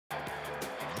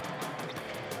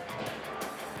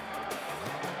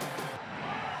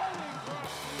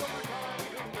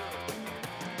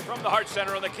From the Heart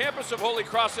Center on the campus of Holy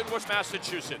Cross in Worcester,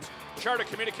 Massachusetts, Charter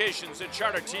Communications and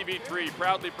Charter TV3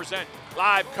 proudly present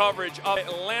live coverage of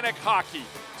Atlantic hockey.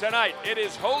 Tonight, it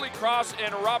is Holy Cross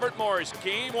and Robert Morris,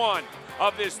 Game 1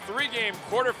 of this 3-game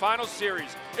quarterfinal series.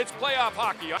 It's playoff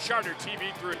hockey on Charter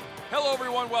TV3. Hello,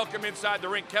 everyone. Welcome inside the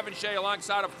rink. Kevin Shea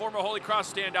alongside of former Holy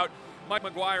Cross standout Mike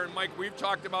McGuire. And Mike, we've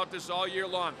talked about this all year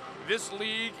long. This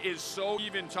league is so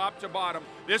even top to bottom.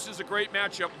 This is a great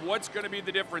matchup. What's going to be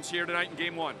the difference here tonight in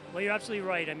Game 1? Well, you're absolutely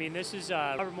right. I mean, this is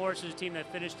Robert Morris' team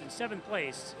that finished in 7th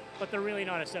place, but they're really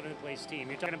not a 7th place team.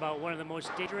 You're talking about one of the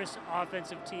most dangerous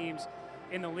offensive teams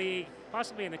in the league,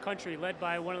 possibly in the country, led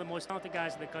by one of the most talented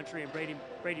guys in the country, and Brady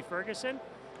Ferguson.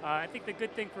 I think the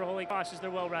good thing for Holy Cross is they're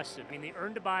well rested. I mean, they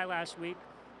earned a bye last week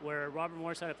where Robert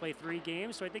Morris had to play 3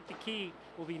 games. So I think the key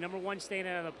will be, number 1, staying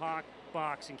out of the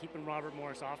box and keeping Robert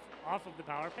Morris off of the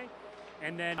power play.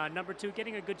 And then number 2,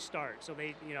 getting a good start. So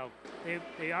they do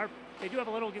have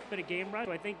a little bit of game run.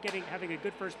 So I think having a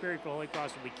good first period for Holy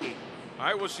Cross will be key. All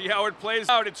right, we'll see how it plays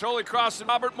out. It's Holy Cross and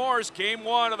Robert Morris, Game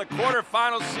 1 of the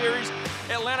quarterfinal series,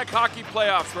 Atlantic Hockey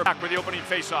Playoffs. We're back with the opening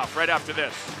face-off right after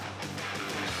this.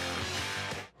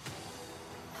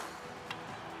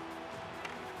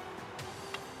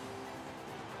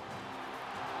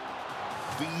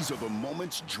 These are the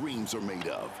moments dreams are made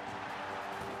of.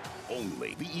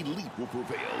 Only the elite will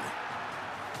prevail.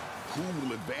 Who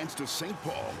will advance to St.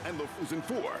 Paul and the Frozen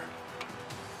Four?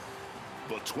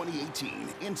 The 2018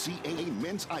 NCAA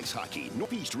Men's Ice Hockey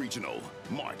Northeast Regional,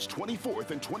 March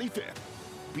 24th and 25th.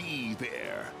 Be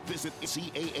there. Visit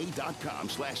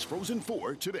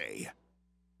ncaa.com/Frozen4 today.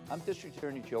 I'm District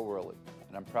Attorney Joe Worley,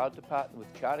 and I'm proud to partner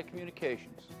with Charter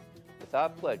Communications with our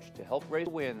pledge to help raise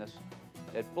awareness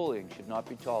that bullying should not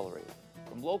be tolerated.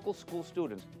 From local school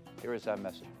students, here is our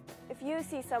message. If you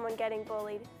see someone getting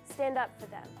bullied, stand up for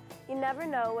them. You never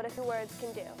know what a few words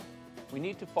can do. We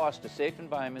need to foster safe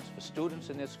environments for students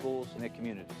in their schools and their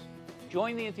communities.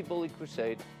 Join the anti-bully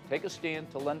crusade. Take a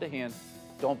stand to lend a hand.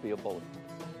 Don't be a bully.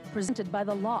 Presented by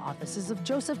the law offices of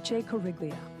Joseph J.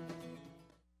 Corriglia.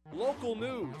 Local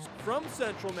news from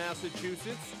Central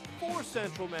Massachusetts for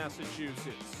Central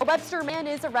Massachusetts. A Webster man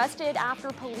is arrested after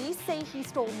police say he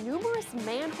stole numerous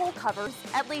manhole covers.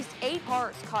 At least 8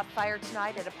 cars caught fire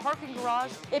tonight at a parking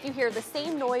garage. If you hear the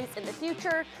same noise in the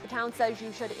future, the town says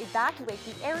you should evacuate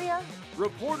the area.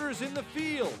 Reporters in the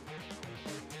field.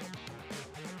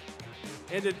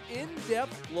 And an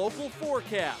in-depth local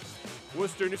forecast.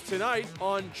 Worcester News tonight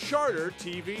on Charter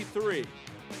TV3.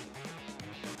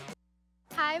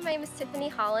 Hi, my name is Tiffany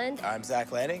Holland. I'm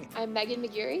Zach Lanning. I'm Megan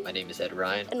McGeary. My name is Ed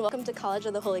Ryan. And welcome to College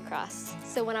of the Holy Cross.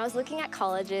 So when I was looking at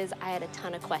colleges, I had a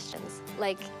ton of questions.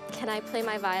 Like, can I play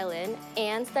my violin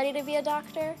and study to be a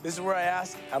doctor? This is where I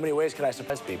ask, how many ways can I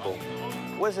surprise people?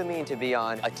 What does it mean to be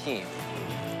on a team?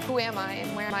 Who am I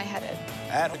and where am I headed?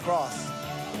 At the cross.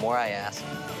 The more I ask,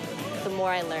 the more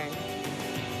I learn.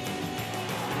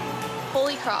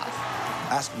 Holy Cross.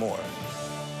 Ask more.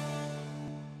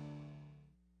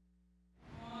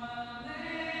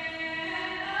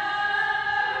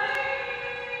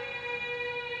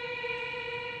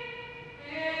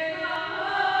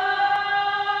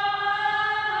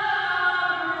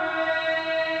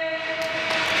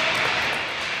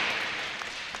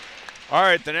 All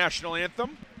right, the national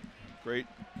anthem. Great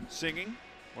singing.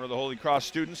 One of the Holy Cross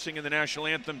students singing the national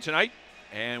anthem tonight.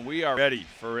 And we are ready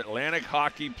for Atlantic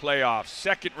Hockey Playoffs.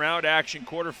 Second round action,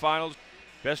 quarterfinals.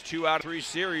 Best 2 out of 3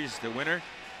 series. The winner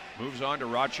moves on to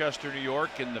Rochester, New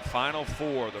York in the Final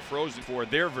Four, the Frozen Four,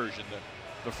 their version,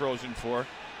 the Frozen Four.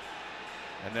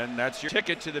 And then that's your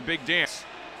ticket to the big dance.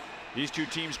 These 2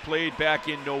 teams played back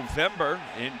in November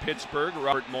in Pittsburgh.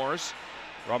 Robert Morris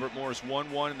won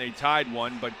 1 and they tied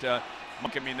 1, but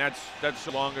I mean that's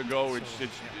so long ago. It's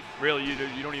really you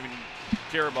don't even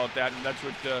care about that, and that's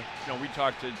what we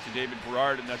talked to David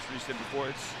Berard, and that's what he said before.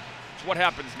 It's what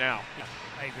happens now. Yeah,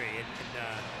 I agree.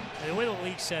 And the way the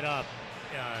league's set up,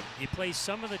 you play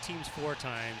some of the teams 4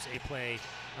 times. They play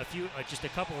just a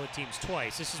couple of teams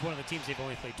twice. This is one of the teams they've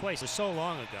only played twice. It's so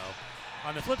long ago.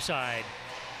 On the flip side,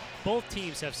 both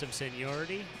teams have some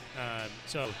seniority,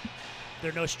 so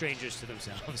they're no strangers to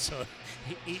themselves. So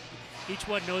each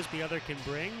one knows the other can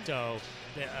bring. So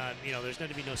there's going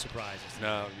to be no surprises.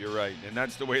 No, you're right, and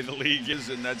that's the way the league is,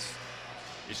 and that's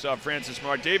you saw Francis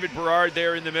Smart, David Berard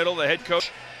there in the middle, the head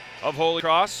coach of Holy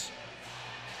Cross,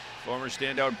 former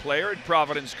standout player at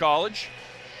Providence College,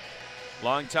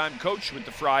 longtime coach with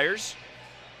the Friars.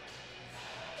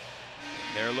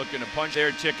 They're looking to punch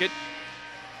their ticket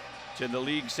to the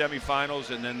league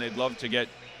semifinals, and then they'd love to get,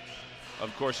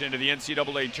 of course, into the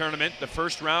NCAA tournament. The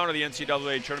first round of the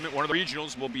NCAA tournament, one of the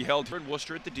regionals, will be held here in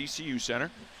Worcester at the DCU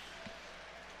Center.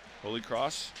 Holy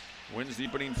Cross wins the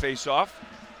opening face-off.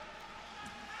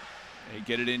 They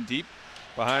get it in deep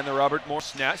behind the Robert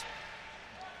Morris net.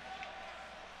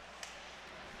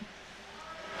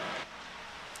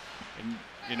 And,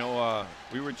 you know,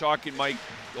 we were talking, Mike,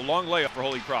 a long layup for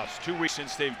Holy Cross. 2 weeks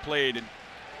since they've played. And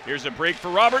here's a break for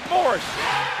Robert Morris.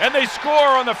 And they score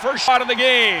on the first shot of the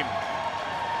game.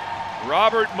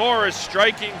 Robert Morris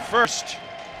striking first.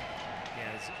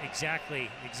 Yeah, it's exactly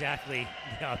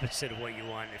the opposite of what you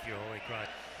want if you're Holy Cross.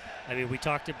 I mean, we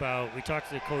talked to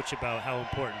the coach about how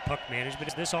important puck management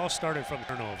is. This all started from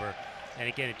turnover, and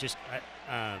again, it just,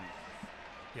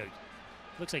 you know,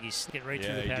 looks like he's getting right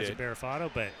through the pads of Barafato,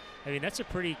 but I mean, that's a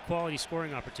pretty quality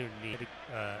scoring opportunity.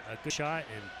 A good shot,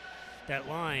 and that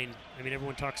line. I mean,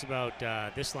 everyone talks about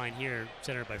this line here,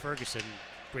 centered by Ferguson,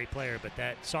 great player, but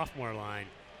that sophomore line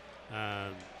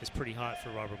is pretty hot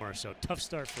for Robert Morris. So tough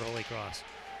start for Holy Cross.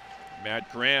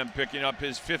 Matt Graham picking up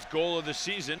his 5th goal of the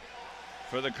season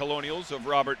for the Colonials of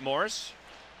Robert Morris.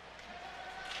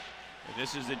 And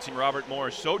this is the team, Robert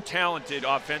Morris, so talented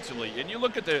offensively. And you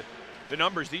look at the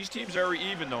numbers, these teams are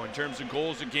even, though, in terms of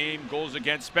goals a game, goals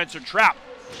against. Spencer Trapp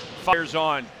fires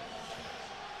on,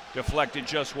 deflected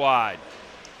just wide.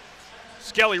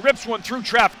 Skelly rips one through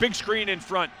Trapp, big screen in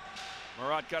front.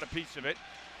 Murat got a piece of it.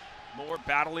 Moore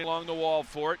battling along the wall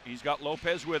for it. He's got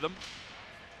Lopez with him.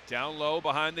 Down low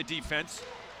behind the defense.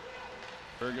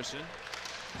 Ferguson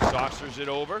saucers it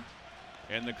over,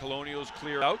 and the Colonials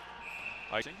clear out.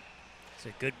 Icing. It's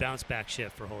a good bounce back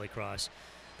shift for Holy Cross.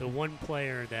 The one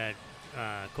player that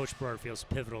Coach Berard feels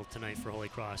pivotal tonight for Holy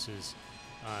Cross is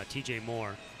TJ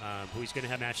Moore, who he's going to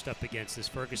have matched up against this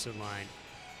Ferguson line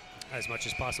as much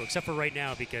as possible, except for right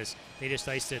now because they just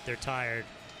iced it. They're tired,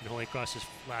 and Holy Cross's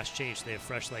last change, so they have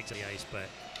fresh legs on the ice, but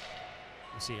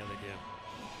we'll see how they do.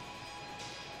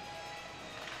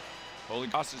 Holy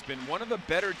Cross has been one of the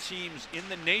better teams in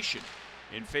the nation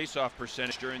in faceoff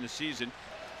percentage during the season.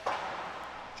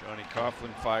 Johnny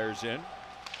Coughlin fires in.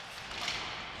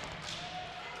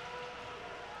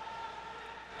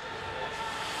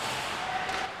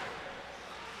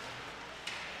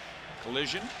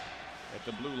 Collision at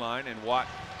the blue line, and Watt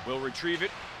will retrieve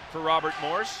it for Robert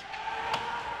Morris.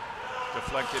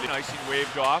 Deflected, icing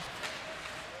waved off.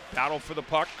 Battle for the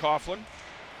puck, Coughlin.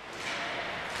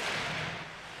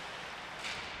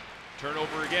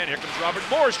 Turnover again. Here comes Robert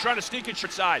Morris trying to sneak it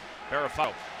short side.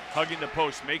 Barafato hugging the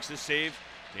post, makes the save.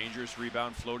 Dangerous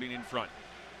rebound floating in front.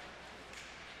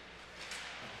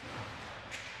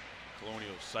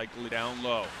 Colonials cycle it down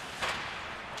low.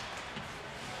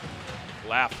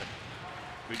 Laffin.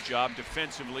 Good job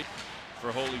defensively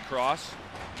for Holy Cross.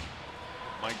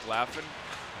 Mike Laffin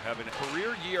having a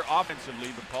career year offensively,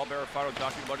 but Paul Barafato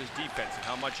talking about his defense and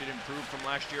how much it improved from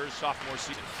last year's sophomore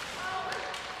season.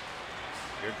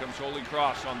 Here comes Holy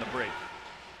Cross on the break.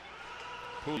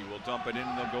 Pooley will dump it in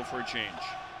and they'll go for a change.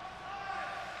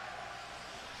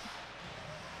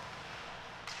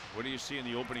 What do you see in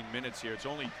the opening minutes here? It's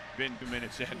only been 2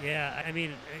 minutes in. Yeah, I mean,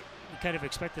 you kind of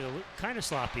expected kind of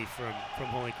sloppy from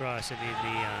Holy Cross. I mean,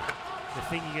 the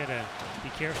thing you got to be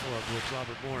careful of with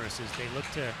Robert Morris is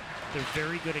they're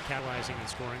very good at catalyzing and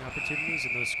scoring opportunities,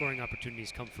 and those scoring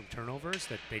opportunities come from turnovers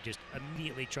that they just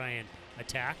immediately try and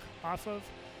attack off of.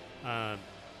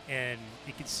 And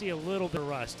you can see a little bit of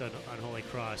rust on Holy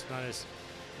Cross, not as,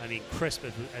 I mean, crisp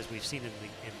as we've seen in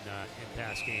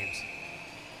past games.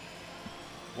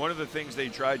 One of the things they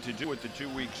tried to do with the 2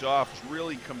 weeks off is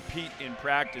really compete in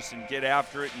practice and get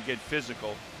after it and get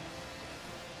physical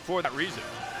for that reason.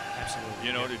 Absolutely.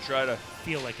 You know, to try to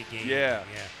feel like a game. Yeah.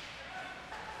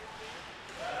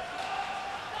 There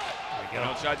we go.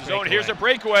 Outside the zone. Here's a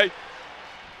breakaway.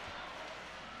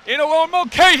 In alone,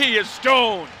 Mulcahy is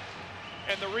stoned.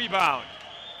 And the rebound.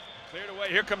 Cleared away.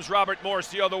 Here comes Robert Morris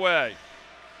the other way.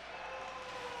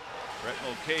 Brett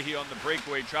Mulcahy on the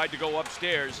breakaway tried to go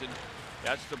upstairs, and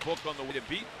that's the book on the way to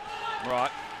beat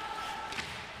Murat.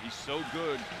 He's so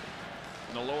good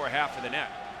in the lower half of the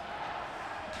net.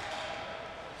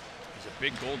 He's a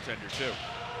big goaltender, too.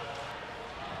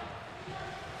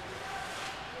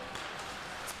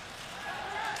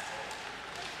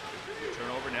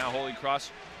 Turnover now, Holy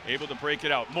Cross able to break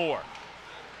it out. Moore.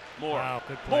 Wow,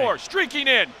 good play. Moore streaking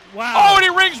in. Wow. Oh, and he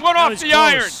rings one off the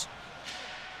iron.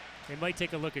 They might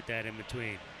take a look at that in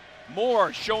between.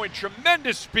 Moore showing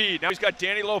tremendous speed. Now he's got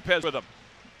Danny Lopez with him.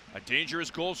 A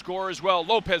dangerous goal scorer as well.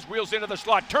 Lopez wheels into the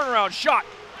slot. Turnaround shot.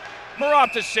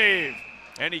 Murat to save.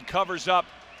 And he covers up.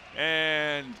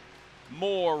 And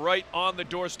Moore right on the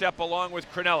doorstep along with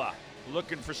Cronella.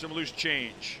 Looking for some loose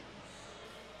change.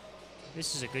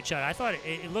 This is a good shot. I thought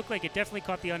it looked like it definitely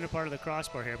caught the under part of the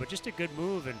crossbar here, but just a good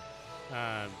move. And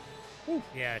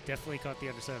Yeah, definitely caught the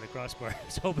underside of the crossbar. I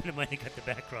was hoping it might have got the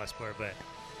back crossbar, but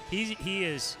he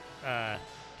is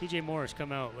TJ Morris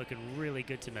come out looking really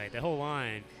good tonight. The whole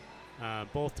line,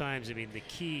 both times. I mean, the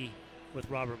key with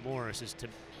Robert Morris is to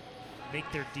make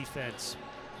their defense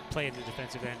play in the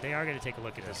defensive end. They are going to take a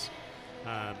look at this.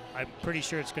 I'm pretty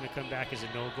sure it's going to come back as a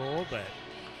no goal, but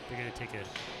they're going to take another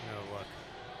look.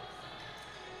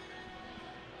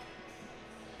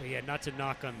 But yeah, not to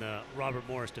knock on the Robert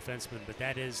Morris defenseman, but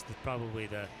that is probably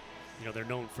the, they're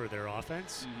known for their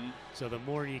offense. So the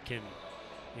more you can,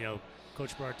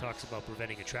 Coach Bard talks about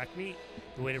preventing a track meet.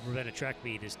 The way to prevent a track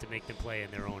meet is to make them play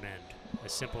in their own end,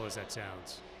 as simple as that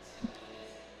sounds.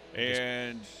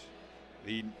 And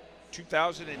the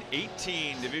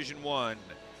 2018 Division I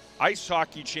Ice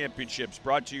Hockey Championships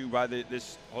brought to you by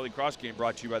this Holy Cross game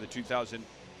brought to you by the 2018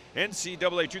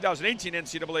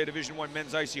 NCAA Division I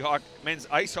Men's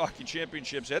Ice Hockey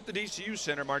Championships at the DCU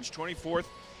Center, March 24th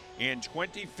and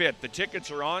 25th. The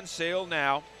tickets are on sale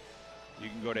now. You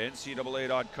can go to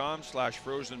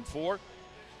ncaa.com/Frozen4,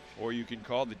 or you can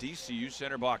call the DCU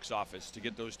Center box office to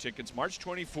get those tickets. March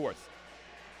 24th.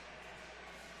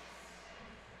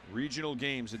 Regional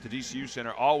games at the DCU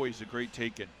Center, always a great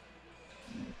take-in.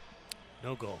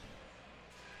 No goal.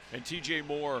 And TJ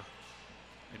Moore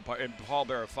and Paul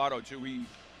Barafato, too. We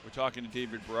were talking to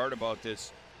David Berard about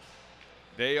this.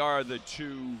 They are the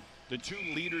two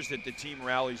leaders that the team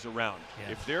rallies around.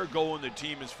 Yeah. If they're going, the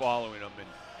team is following them. And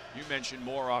you mentioned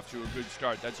Moore off to a good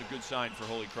start. That's a good sign for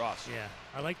Holy Cross. Yeah,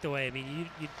 I like the way. I mean,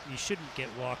 you shouldn't get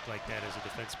walked like that as a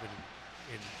defenseman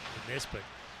in this, but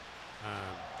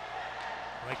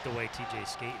I like the way TJ's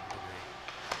skating tonight.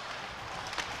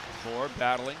 Moore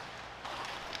battling.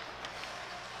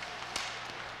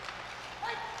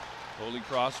 Holy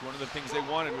Cross, one of the things they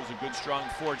wanted was a good, strong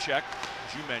forecheck,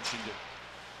 as you mentioned, to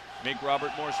make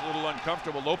Robert Morris a little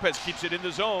uncomfortable. Lopez keeps it in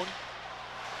the zone.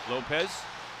 Lopez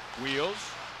wheels,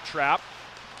 trap,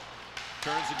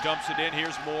 turns and dumps it in.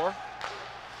 Here's Moore.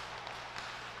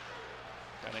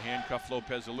 Kind of handcuff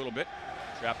Lopez a little bit.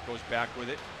 Trap goes back with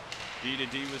it.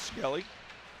 D-to-D with Skelly.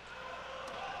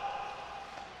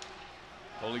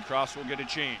 Holy Cross will get a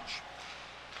change.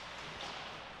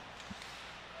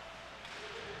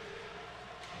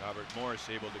 Robert Morris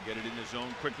able to get it in the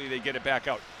zone. Quickly they get it back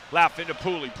out. Laugh into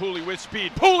Pooley. Pooley with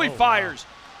speed. Pooley fires.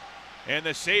 Wow. And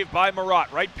the save by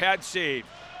Marat. Right pad save.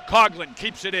 Coughlin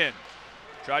keeps it in.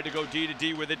 Tried to go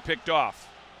D-to-D with it. Picked off.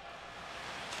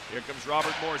 Here comes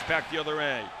Robert Morris back the other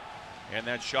way. And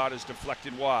that shot is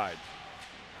deflected wide.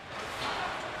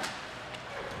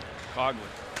 Coughlin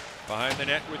behind the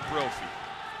net with Brophy.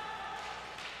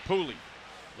 Pooley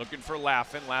looking for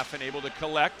Laughlin. Laughlin able to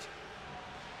collect.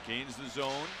 Gains the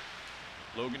zone.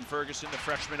 Logan Ferguson, the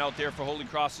freshman, out there for Holy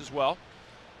Cross as well.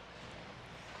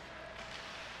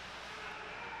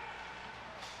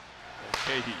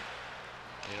 Cahey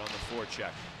in on the forecheck.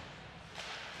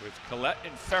 With Collette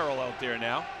and Farrell out there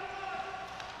now.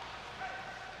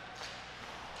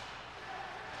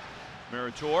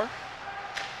 Meritor.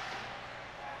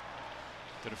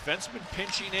 The defenseman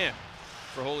pinching in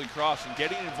for Holy Cross and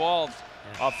getting involved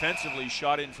offensively.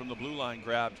 Shot in from the blue line,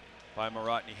 grabbed by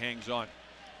Marat, and he hangs on.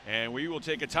 And we will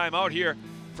take a timeout here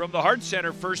from the Hart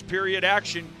Center. First period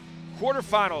action,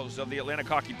 quarterfinals of the Atlantic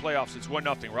Hockey Playoffs. It's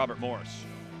 1-0, Robert Morris.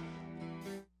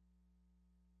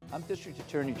 I'm District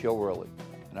Attorney Joe Worley,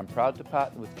 and I'm proud to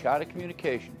partner with Charter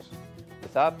Communications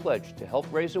with our pledge to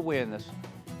help raise awareness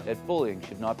that bullying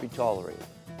should not be tolerated.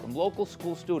 From local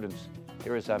school students,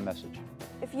 here is our message.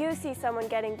 If you see someone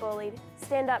getting bullied,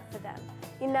 stand up for them.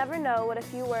 You never know what a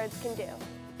few words can do.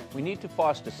 We need to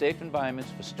foster safe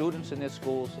environments for students in their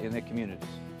schools and their communities.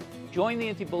 Join the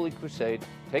anti-bully crusade.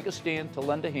 Take a stand to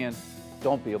lend a hand.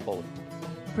 Don't be a bully.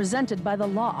 Presented by the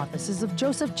law offices of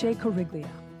Joseph J. Corriglia.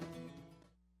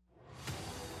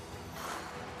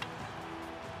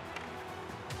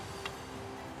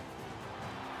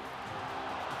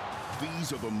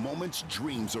 These are the moments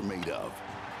dreams are made of.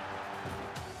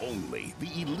 Only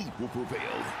the elite will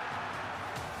prevail.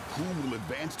 Who will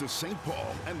advance to St.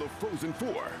 Paul and the Frozen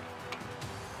Four?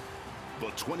 The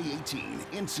 2018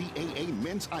 NCAA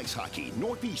Men's Ice Hockey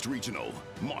Northeast Regional,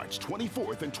 March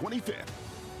 24th and 25th.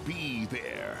 Be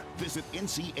there. Visit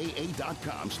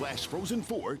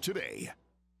ncaa.com/Frozen4 today.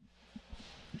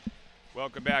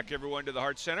 Welcome back, everyone, to the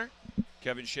Hart Center.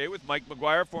 Kevin Shea with Mike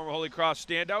McGuire, former Holy Cross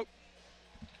standout.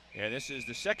 And this is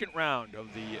the second round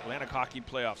of the Atlantic Hockey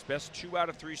Playoffs. Best 2 out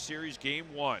of 3 series,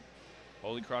 game 1.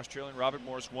 Holy Cross trailing Robert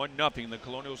Morris 1-0. The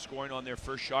Colonials scoring on their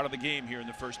first shot of the game here in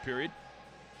the first period.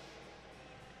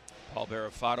 Paul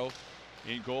Barafato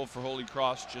in goal for Holy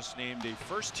Cross, just named a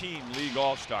first-team league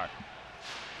all-star.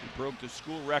 He broke the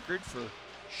school record for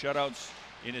shutouts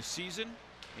in a season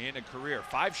and a career.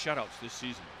 5 shutouts this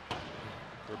season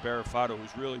for Barafato,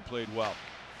 who's really played well.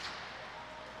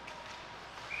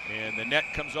 And the net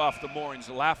comes off the moorings.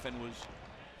 Laffin was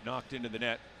knocked into the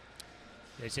net.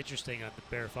 It's interesting on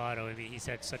the Barafato. I mean, he's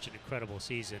had such an incredible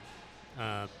season,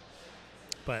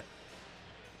 but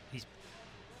he's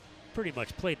pretty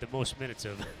much played the most minutes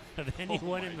of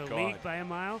anyone in the league by a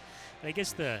mile. And I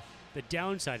guess the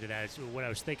downside of that is what I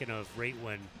was thinking of right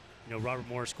when Robert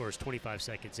Moore scores 25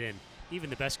 seconds in. Even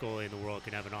the best goalie in the world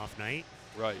can have an off night.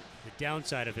 Right. The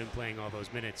downside of him playing all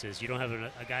those minutes is you don't have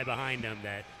a guy behind him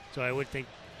that. So I would think,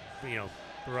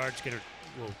 Berard's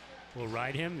will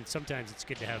ride him, and sometimes it's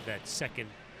good to have that second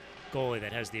goalie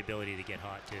that has the ability to get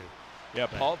hot too. Yeah,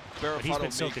 Paul Barafato but he's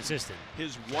been so consistent.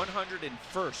 His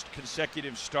 101st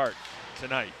consecutive start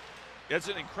tonight. That's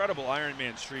an incredible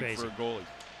Ironman streak for a goalie.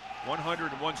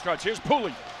 101 starts. Here's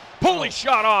Pooley. Pooley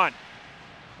shot on.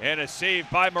 And a save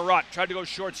by Marat. Tried to go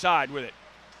short side with it.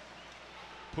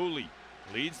 Pooley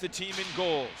leads the team in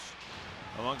goals.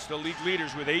 Amongst the league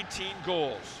leaders with 18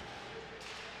 goals.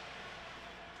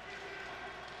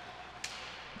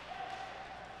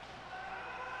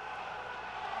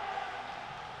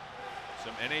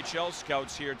 Some NHL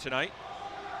scouts here tonight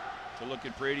to look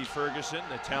at Brady Ferguson,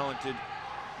 the talented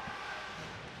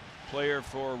player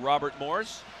for Robert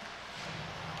Morris.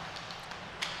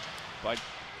 But,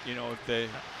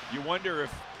 you wonder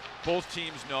if both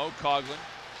teams know Coughlin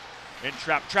and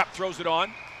Trapp. Trapp throws it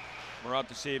on. Marat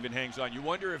the save and hangs on. You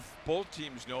wonder if both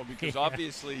teams know, because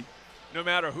obviously, no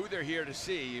matter who they're here to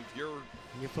see, if you're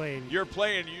playing,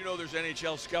 there's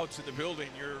NHL scouts in the building.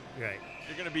 You're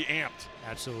going to be amped.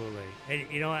 Absolutely.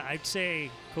 And I'd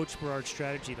say Coach Berard's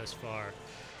strategy thus far.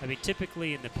 I mean,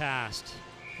 typically in the past,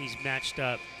 he's matched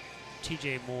up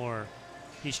TJ Moore.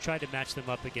 He's tried to match them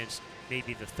up against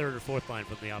maybe the third or fourth line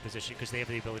from the opposition because they have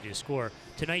the ability to score.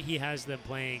 Tonight he has them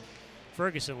playing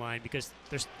Ferguson line because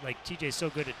there's TJ's so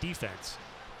good at defense,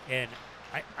 and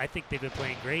I think they've been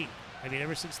playing great. I mean,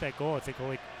 ever since that goal, I think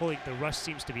the rust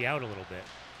seems to be out a little bit.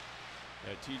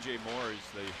 Yeah, TJ Moore is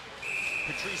the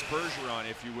Patrice Bergeron,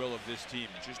 if you will, of this team.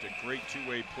 Just a great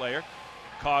two-way player.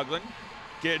 Coughlin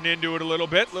getting into it a little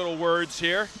bit. Little words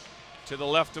here to the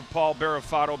left of Paul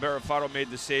Barafato. Barafato made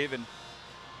the save and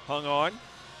hung on.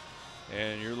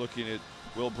 And you're looking at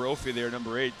Will Brophy there,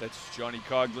 number 8. That's Johnny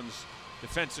Coughlin's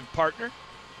defensive partner.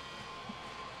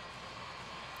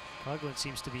 Coughlin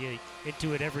seems to be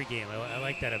into it every game. I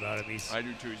like that about him. I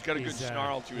do too. He's got a good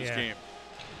snarl to his game.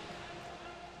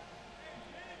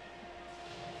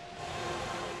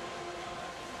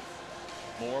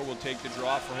 Moore will take the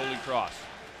draw for Holy Cross.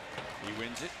 He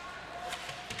wins it.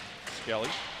 Skelly.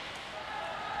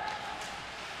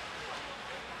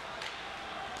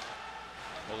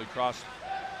 Holy Cross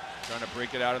trying to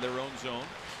break it out of their own zone.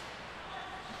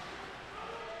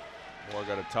 Moore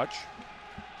got a touch.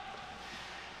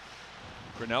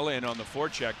 Cronella in on the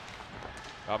forecheck.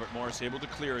 Robert Morris able to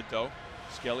clear it though.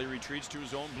 Skelly retreats to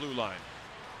his own blue line.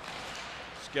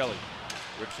 Skelly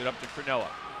rips it up to Cronella.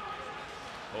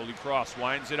 Holy Cross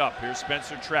winds it up. Here's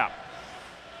Spencer Trapp.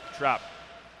 Trapp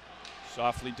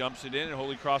softly dumps it in, and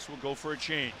Holy Cross will go for a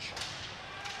change.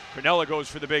 Cronella goes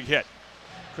for the big hit.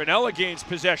 Cronella gains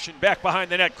possession back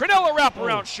behind the net. Cronella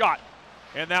wraparound shot,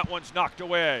 and that one's knocked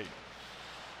away.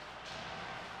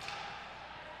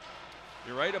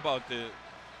 You're right about the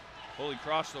Holy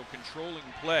Cross though controlling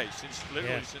play since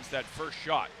since that first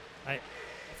shot. I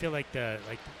feel like I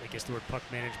guess the word puck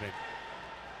management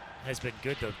has been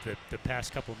good the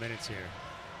past couple minutes here.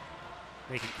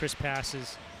 Making crisp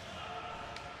passes.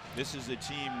 This is a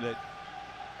team that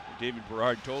David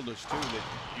Berard told us too that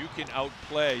you can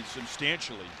outplay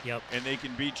substantially, and they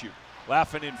can beat you.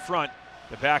 Laffin in front,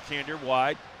 the backhander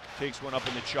wide, takes one up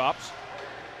in the chops.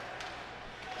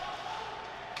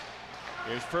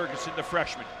 Here's Ferguson, the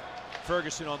freshman.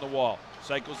 Ferguson on the wall,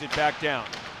 cycles it back down.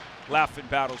 Laffin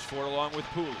battles for it along with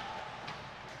Pooley.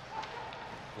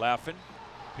 Laffin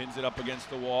pins it up against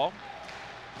the wall.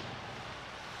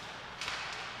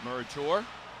 Murator.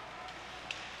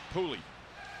 Pooley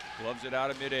gloves it out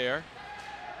of midair.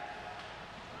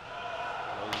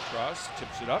 Holy Cross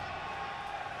tips it up.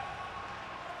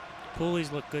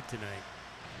 Pooley's looked good tonight.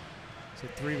 He's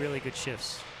had 3 really good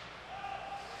shifts.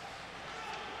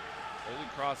 Holy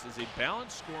Cross is a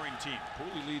balanced scoring team.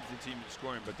 Pooley leads the team in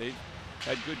scoring, but they've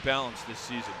had good balance this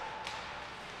season.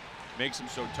 Makes them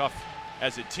so tough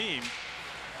as a team.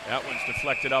 That one's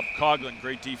deflected up. Coughlin,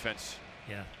 great defense.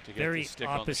 Yeah, to get very the stick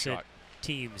on the shot.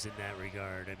 Teams in that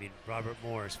regard. I mean, Robert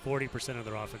Morris, 40% of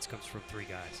their offense comes from 3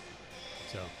 guys.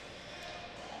 So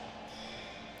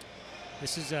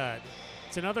this is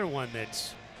it's another one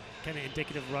that's kind of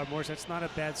indicative of Rob Morris. That's not a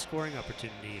bad scoring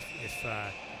opportunity.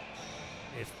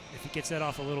 If he gets that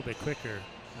off a little bit quicker,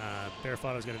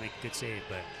 Barafato's going to make a good save,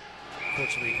 but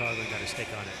unfortunately Coghlan got a stick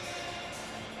on it.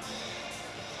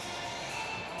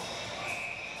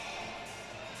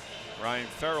 Ryan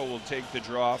Farrell will take the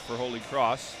draw for Holy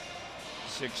Cross,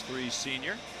 6'3"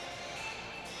 senior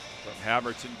from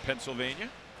Haverton, Pennsylvania.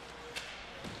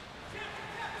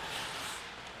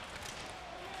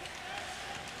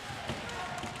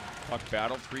 Puck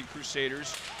battle, 3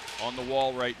 Crusaders on the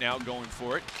wall right now going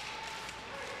for it.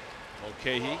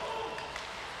 Mulcahy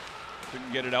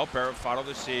couldn't get it out. Barafato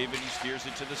the save, and he steers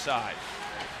it to the side.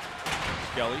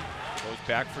 Skelly goes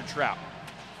back for Trout.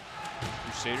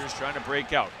 Crusaders trying to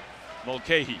break out.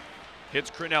 Mulcahy hits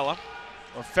Crinella,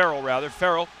 or Farrell rather.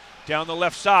 Farrell down the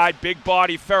left side, big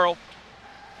body Farrell.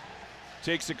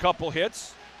 Takes a couple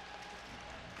hits.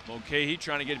 Mulcahy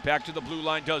trying to get back to the blue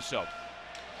line, does so.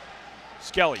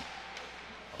 Skelly,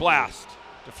 blast,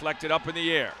 deflected up in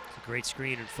the air. It's a great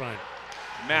screen in front.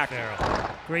 Mackey.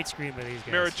 Great screen by these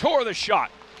guys. Meritor the shot.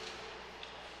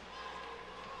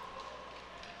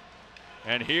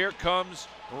 And here comes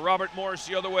Robert Morris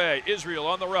the other way. Israel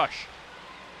on the rush.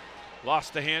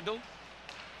 Lost the handle.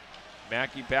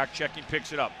 Mackey back checking,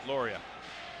 picks it up. Loria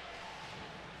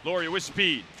with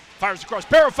speed. Fires across.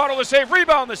 Barafato the save.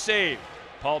 Rebound the save.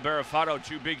 Paul Barafato,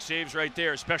 2 big saves right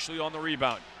there, especially on the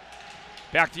rebound.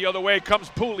 Back the other way comes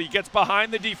Pooley. Gets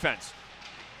behind the defense.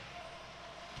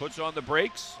 Puts on the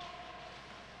brakes.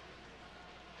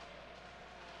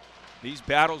 These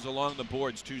battles along the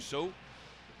boards, too, so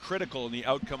critical in the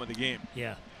outcome of the game.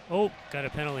 Yeah. Oh, got a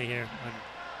penalty here.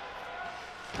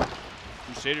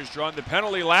 Crusaders drawing the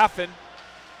penalty, laughing.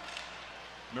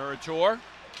 Meritor.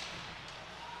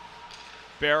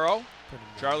 Barrow.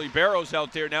 Charlie Barrow's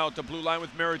out there now at the blue line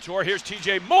with Meritor. Here's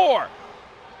TJ Moore.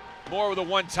 Moore with a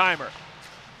one-timer.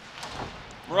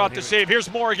 Murat the save.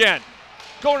 Here's Moore again.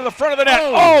 Going to the front of the net.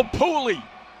 Oh, Pooley.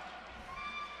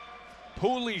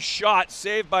 Pooley's shot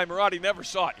saved by Murat. He never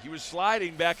saw it. He was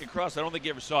sliding back across. I don't think he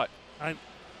ever saw it. I'm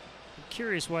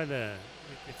curious why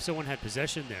if someone had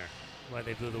possession there, why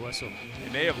they blew the whistle.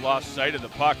 They may have lost sight of the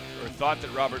puck or thought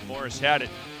that Robert Morris had it.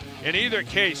 In either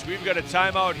case, we've got a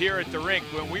timeout here at the rink.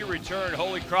 When we return,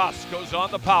 Holy Cross goes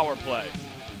on the power play.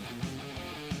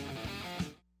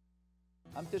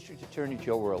 I'm District Attorney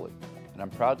Joe Worley, and I'm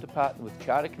proud to partner with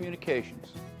Charter Communications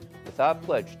with our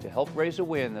pledge to help raise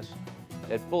awareness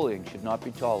that bullying should not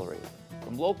be tolerated.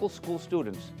 From local school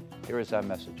students, here is our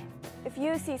message. If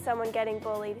you see someone getting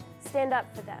bullied, stand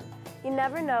up for them. You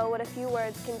never know what a few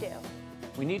words can do.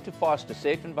 We need to foster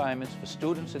safe environments for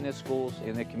students in their schools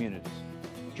and their communities.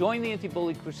 Join the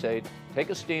anti-bully crusade. Take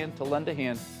a stand to lend a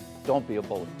hand. Don't be a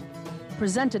bully.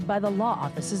 Presented by the law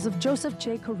offices of Joseph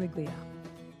J. Corriglia.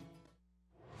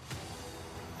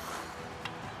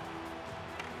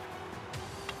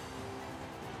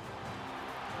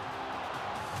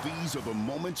 These are the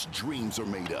moments dreams are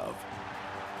made of.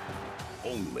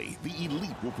 Only the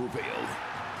elite will prevail.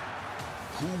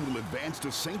 Who will advance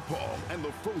to St. Paul and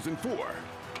the Frozen Four?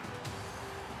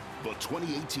 The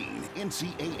 2018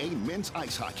 NCAA Men's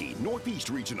Ice Hockey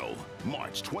Northeast Regional,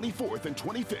 March 24th and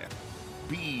 25th.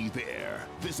 Be there.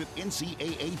 Visit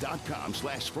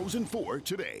ncaa.com/Frozen4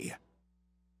 today.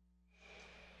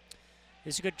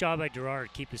 It's a good job by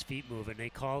Gerard, keep his feet moving. They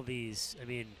call these, I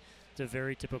mean, it's a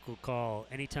very typical call.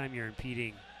 Anytime you're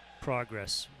impeding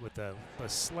progress with the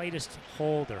slightest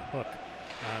hold or hook,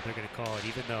 they're going to call it,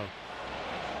 even though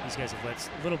these guys have let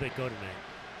a little bit go tonight.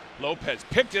 Lopez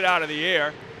picked it out of the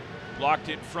air, blocked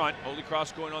in front. Holy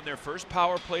Cross going on their first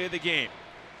power play of the game.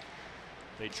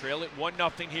 They trail it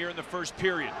 1-0 here in the first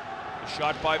period. The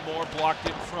shot by Moore blocked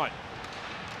in front.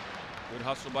 Good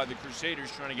hustle by the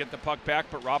Crusaders trying to get the puck back,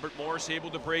 but Robert Morris able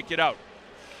to break it out.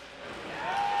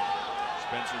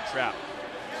 Spencer Trapp,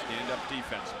 stand-up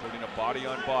defense, putting a body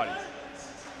on body.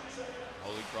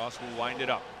 Holy Cross will wind it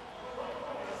up.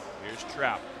 Here's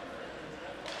Trapp.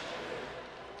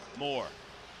 Moore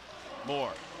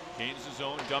gains his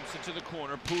own, dumps it to the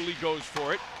corner. Pooley goes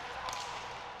for it.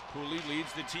 Pooley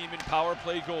leads the team in power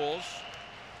play goals.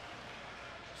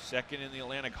 Second in the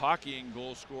Atlantic Hockey in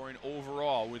goal scoring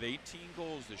overall with 18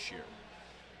 goals this year.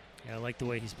 Yeah, I like the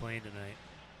way he's playing tonight.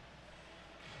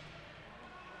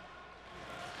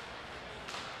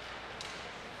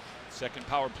 Second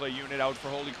power play unit out for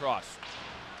Holy Cross.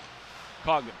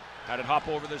 Coghlan had it hop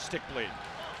over the stick blade.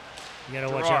 You got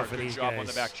to watch out for good these job guys on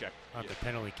the back check. On the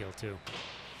penalty kill, too.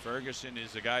 Ferguson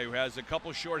is a guy who has a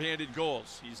couple shorthanded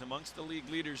goals. He's amongst the league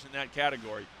leaders in that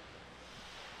category.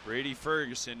 Brady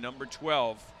Ferguson, number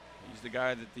 12. He's the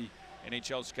guy that the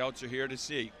NHL scouts are here to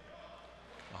see.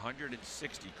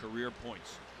 160 career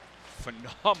points.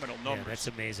 phenomenal numbers. Yeah, that's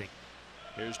amazing.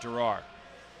 Here's Durar.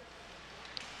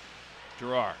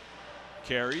 Durar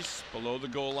carries below the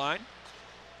goal line.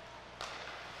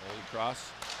 Holy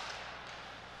Cross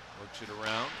works it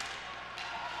around.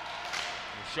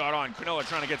 A shot on. Cronulla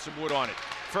trying to get some wood on it.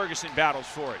 Ferguson battles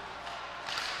for it.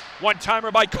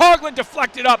 One-timer by Coughlin,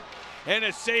 deflected up, and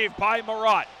a save by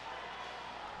Marat.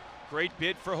 Great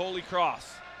bid for Holy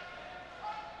Cross.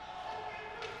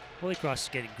 Holy Cross is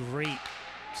getting great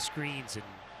screens and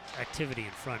activity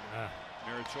in front.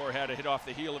 Meritor had a hit off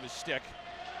the heel of his stick.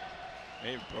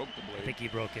 May have broke the blade. I think he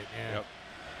broke it, yeah. Yep.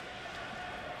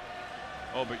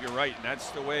 Oh, but you're right, and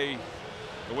that's the way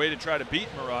to try to beat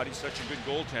Marat. He's such a good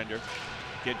goaltender.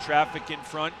 Get traffic in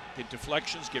front, get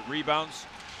deflections, get rebounds.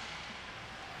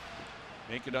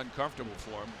 Make it uncomfortable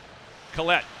for him.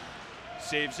 Collette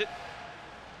saves it.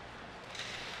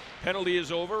 Penalty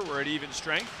is over. We're at even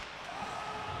strength.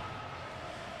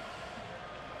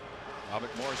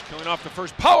 Robert Morris killing off the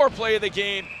first power play of the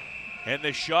game. And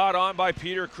the shot on by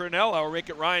Peter Cronulla will make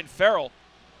it Ryan Farrell.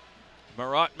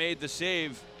 Marat made the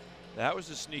save. That was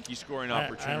a sneaky scoring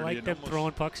opportunity. I like them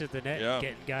throwing pucks at the net, yeah, and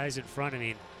getting guys in front. I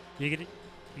mean, you're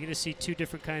gonna see two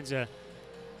different kinds of.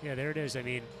 Yeah, there it is. I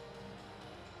mean,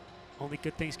 only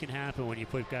good things can happen when you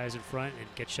put guys in front and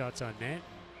get shots on net.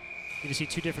 You're gonna see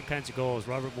two different kinds of goals.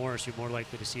 Robert Morris, you're more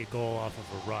likely to see a goal off of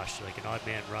a rush, like an odd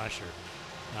man rush, or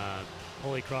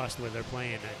Holy Cross, the way they're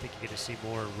playing. I think you're gonna see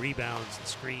more rebounds and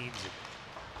screens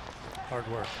and hard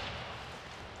work.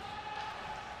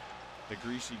 The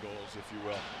greasy goals, if you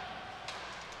will.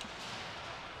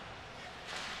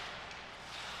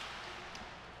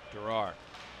 Durar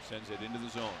sends it into the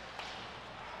zone.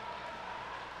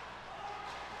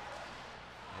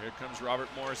 Here comes Robert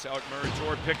Morris out.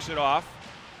 Meritor picks it off.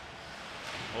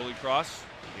 Holy Cross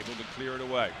able to clear it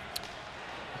away.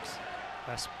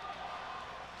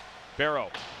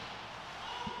 Barrow.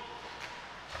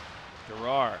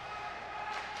 Durar.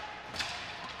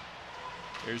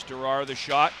 Here's Durar, the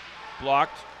shot.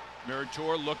 Blocked.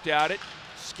 Meritor looked at it.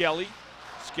 Skelly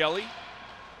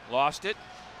lost it.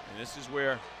 And this is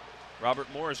where Robert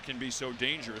Morris can be so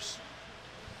dangerous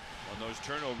on those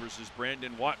turnovers as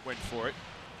Brandon Watt went for it.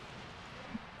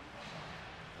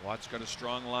 Watt's got a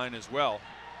strong line as well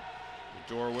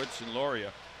with Dorowitz and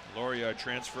Loria. Loria, a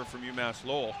transfer from UMass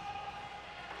Lowell.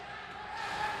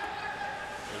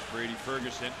 There's Brady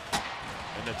Ferguson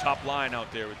and the top line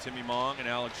out there with Timmy Mong and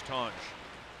Alex Tonge.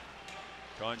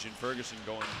 Tonge and Ferguson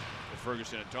going,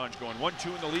 Ferguson and Tonge going 1-2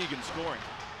 in the league in scoring.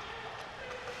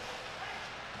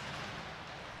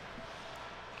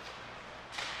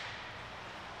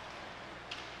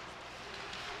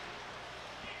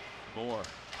 Moore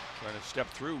trying to step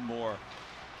through Moore.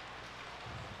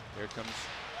 Here comes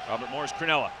Robert Morris.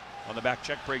 Cronulla on the back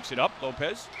check, breaks it up.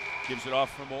 Lopez gives it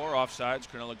off for Moore. Offsides.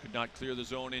 Cronulla could not clear the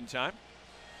zone in time.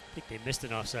 I think they missed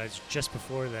an offsides just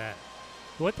before that.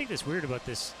 One thing that's weird about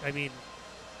this, I mean,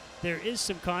 there is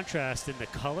some contrast in the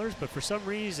colors, but for some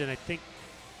reason, I think,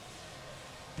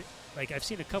 like I've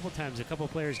seen a couple times, a couple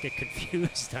players get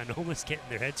confused on almost getting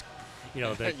their heads, you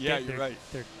know, yeah, you're right.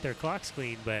 Their clocks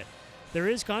clean, but there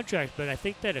is contrast. But I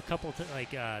think that a couple,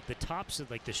 the tops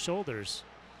of like the shoulders,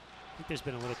 I think there's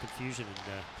been a little confusion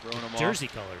in the jersey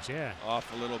colors. Yeah,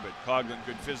 off a little bit. Coughlin,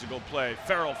 good physical play.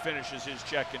 Farrell finishes his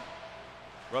check and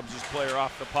rubs his player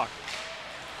off the puck.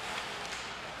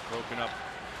 Broken up.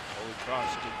 Holy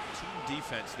Cross did team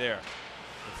defense there.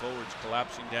 The forwards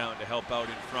collapsing down to help out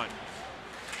in front.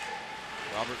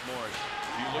 Robert Morris.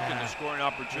 If you look at the scoring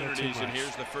opportunities, and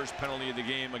here's the first penalty of the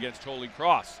game against Holy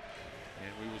Cross.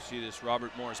 And we will see this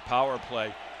Robert Morris power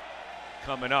play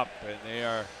coming up, and they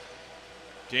are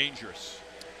dangerous.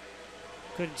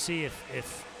 Couldn't see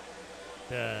if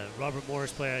the Robert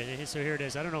Morris player, so here it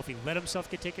is. I don't know if he let himself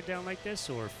get taken down like this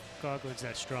or if Coughlin's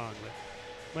that strong, but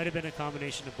might have been a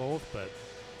combination of both. But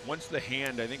once the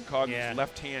hand, I think Coughlin's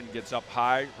left hand gets up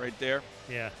high right there.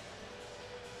 Yeah.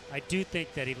 I do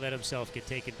think that he let himself get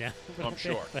taken down a little I'm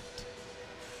sure.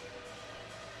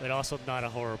 But also not a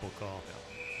horrible call.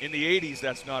 No. In the 80s,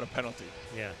 that's not a penalty.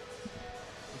 Yeah,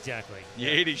 exactly. In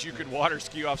the 80s, you could water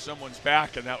ski off someone's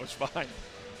back, and that was fine.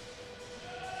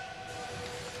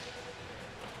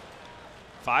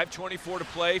 5:24 to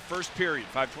play, first period.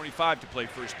 5:25 to play,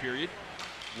 first period.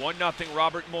 1-0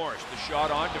 Robert Morris. The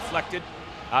shot on, deflected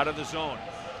out of the zone.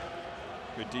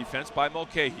 Good defense by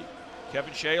Mulcahy.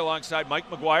 Kevin Shea alongside Mike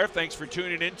McGuire. Thanks for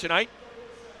tuning in tonight.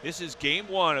 This is game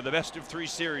one of the best of three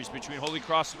series between Holy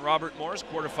Cross and Robert Morris,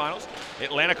 quarterfinals,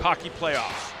 Atlantic Hockey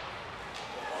Playoffs.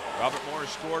 Robert Morris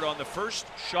scored on the first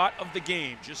shot of the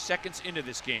game, just seconds into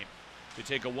this game, to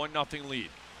take a 1-0 lead.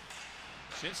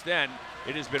 Since then,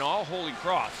 it has been all Holy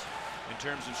Cross, in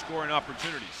terms of scoring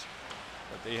opportunities.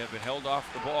 But they have been held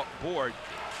off the board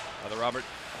by the Robert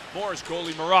Morris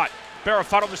goalie, Marat.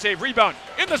 Barafato the save, rebound,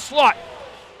 in the slot.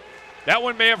 That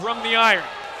one may have rung the iron.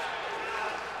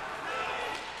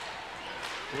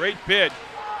 Great bid.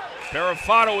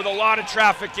 Barafato with a lot of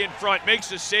traffic in front,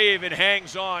 makes a save and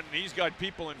hangs on. He's got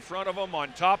people in front of him,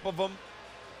 on top of him.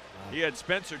 He had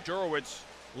Spencer Jurowitz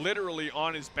literally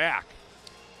on his back.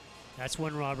 That's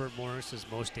when Robert Morris is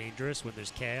most dangerous, when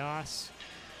there's chaos.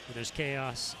 When there's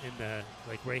chaos in the,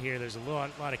 like right here, there's a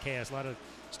lot of chaos, a lot of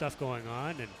stuff going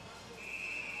on, and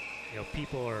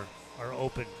people are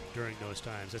open during those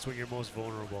times. That's when you're most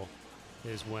vulnerable,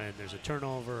 is when there's a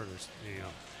turnover, there's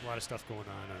a lot of stuff going on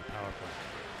a power play.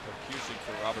 So Cusick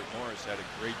for Robert Morris had a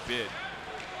great bid.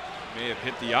 May have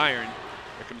hit the iron.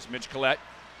 Here comes Mitch Collette.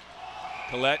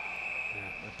 Collette,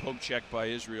 a poke check by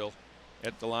Israel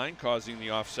at the line, causing the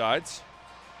offsides.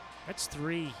 That's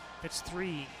three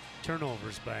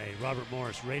turnovers by Robert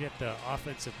Morris right at the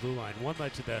offensive blue line. One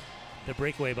led to the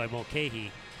breakaway by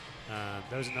Mulcahy.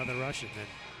 That was another rush, and then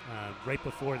right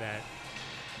before that,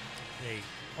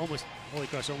 Holy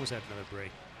Cross almost had another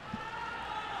break.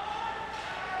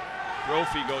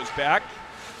 Brophy goes back.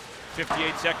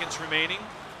 58 seconds remaining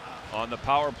on the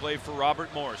power play for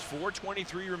Robert Morris.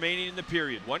 4:23 remaining in the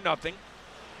period. 1-0.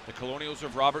 The Colonials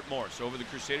of Robert Morris over the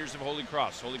Crusaders of Holy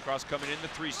Cross. Holy Cross coming in the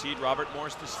 3 seed, Robert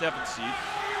Morris the 7th seed.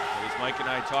 As Mike and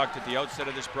I talked at the outset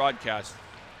of this broadcast,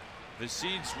 the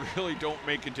seeds really don't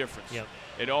make a difference. Yep.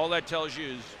 And all that tells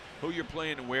you is who you're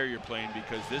playing and where you're playing,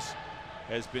 because this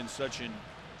has been such an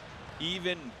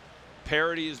even,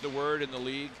 parity is the word in the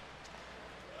league.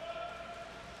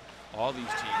 All these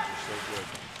teams are so good.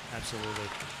 Absolutely.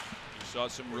 You saw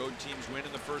some road teams win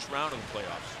in the first round of the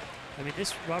playoffs. I mean,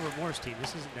 this Robert Morris team,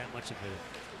 this isn't that much of a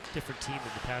different team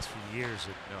in the past few years.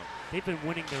 And no. They've been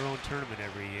winning their own tournament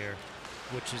every year,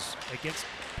 which is against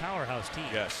powerhouse teams.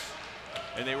 Yes.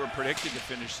 And they were predicted to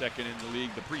finish second in the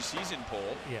league, the preseason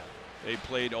poll. Yeah. They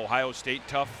played Ohio State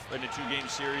tough in a 2-game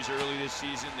series early this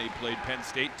season. They played Penn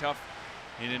State tough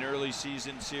in an early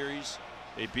season series.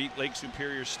 They beat Lake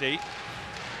Superior State.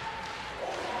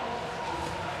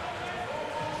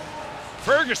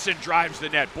 Ferguson drives the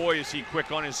net. Boy, is he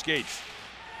quick on his skates.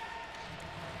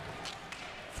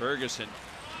 Ferguson,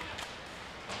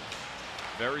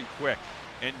 very quick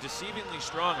and deceivingly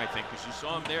strong, I think, because you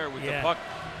saw him there with the puck.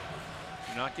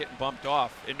 You're not getting bumped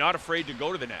off and not afraid to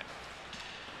go to the net.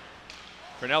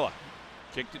 Pranella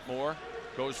kicked it more,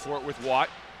 goes for it with Watt.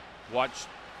 Watt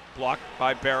blocked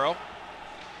by Barrow.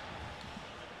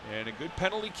 And a good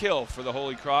penalty kill for the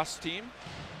Holy Cross team.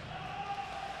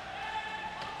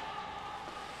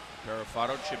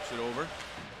 Barafato chips it over.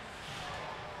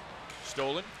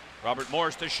 Stolen. Robert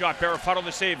Morris the shot. Barafato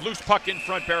the save. Loose puck in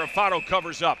front. Barafato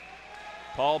covers up.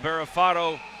 Paul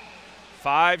Barafato,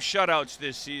 5 shutouts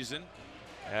this season.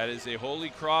 That is a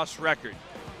Holy Cross record.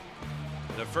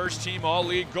 The first team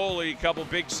all-league goalie. Couple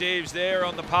big saves there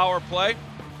on the power play.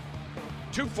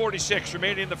 2:46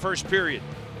 remaining in the first period.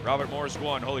 Robert Morris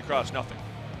 1, Holy Cross nothing.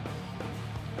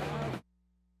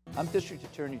 I'm District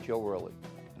Attorney Joe Worley,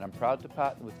 and I'm proud to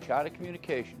partner with Charter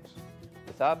Communications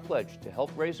with our pledge to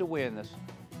help raise awareness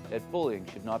that bullying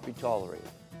should not be tolerated.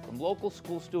 From local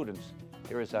school students,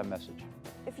 here is our message.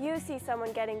 If you see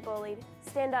someone getting bullied,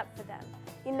 stand up for them.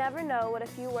 You never know what a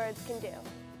few words can do.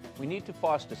 We need to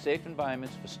foster safe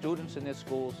environments for students in their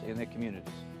schools and their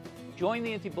communities. Join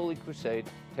the anti-bully crusade.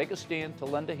 Take a stand to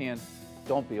lend a hand.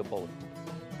 Don't be a bully.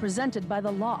 Presented by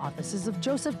the law offices of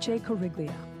Joseph J.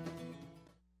 Corriglia.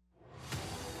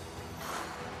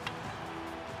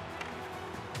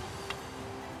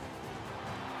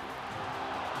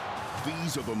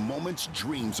 These are the moments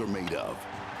dreams are made of.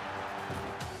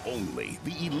 Only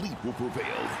the elite will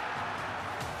prevail.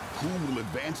 Who will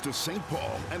advance to St.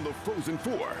 Paul and the Frozen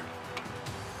Four?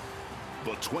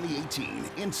 The 2018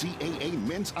 NCAA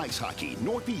Men's Ice Hockey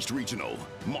Northeast Regional,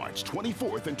 March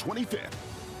 24th and 25th.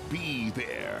 Be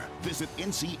there. Visit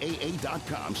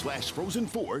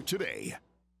ncaa.com/Frozen4 today.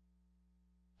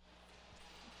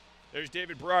 There's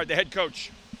David Berard, the head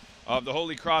coach of the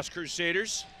Holy Cross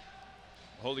Crusaders.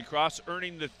 Holy Cross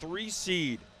earning the 3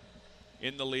 seed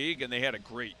in the league, and they had a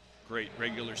great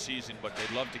regular season, but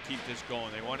they'd love to keep this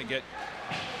going. They want to get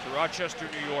to Rochester,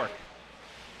 New York,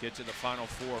 get to the Final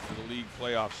Four for the league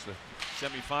playoffs, the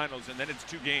semifinals, and then it's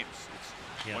 2 games. It's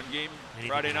one game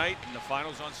Friday night and the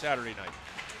finals on Saturday night.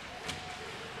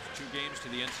 It's 2 games to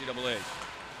the NCAA.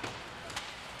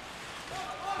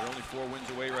 They're only 4 wins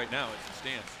away right now as it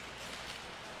stands.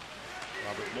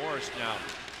 Robert Morris now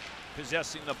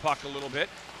possessing the puck a little bit,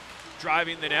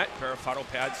 driving the net. Barafato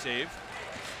pad save.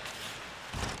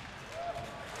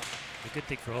 good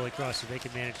thing for Holy Cross if they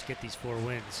can manage to get these 4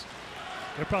 wins.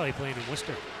 They're probably playing in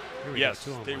Worcester. Here we Yes,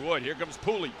 go, they would. Here comes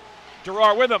Pooley.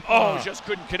 Durar with him. Oh, just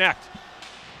couldn't connect.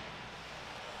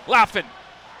 Laffin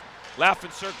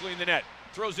circling the net.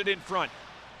 Throws it in front.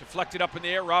 Deflected up in the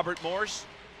air. Robert Morse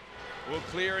will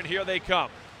clear, and here they come.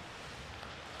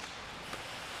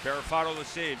 Barafato the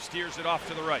save. Steers it off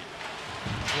to the right.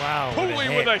 Wow.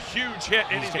 Pooley with a huge hit,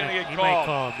 and he's going to get called. He might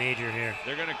call a major here.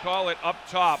 They're going to call it up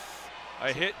top.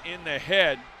 A hit in the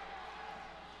head.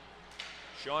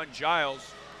 Sean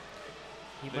Giles,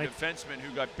 the defenseman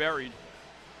who got buried.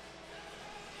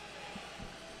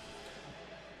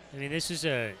 I mean, this is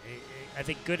I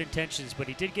think good intentions, but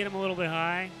he did get him a little bit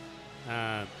high.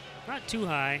 Not too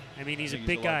high. I mean, he's a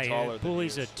big guy.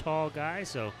 Pooley's a tall guy,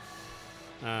 so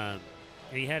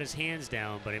he had his hands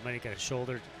down, but he might have got a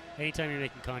shoulder. Anytime you're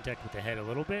making contact with the head a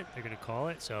little bit, they're going to call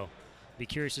it. So be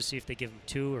curious to see if they give him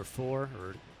 2 or 4,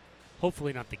 or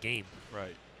hopefully not the game.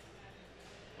 Right.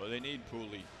 Well, they need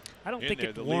Pooley. I don't think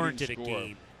it warranted a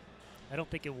game. I don't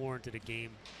think it warranted a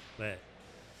game, but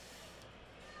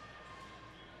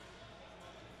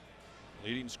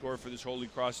leading scorer for this Holy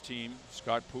Cross team,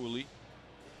 Scott Pooley.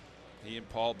 He and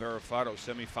Paul Barafato,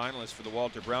 semifinalists for the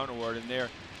Walter Brown Award. And there,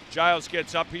 Giles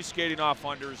gets up. He's skating off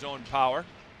under his own power.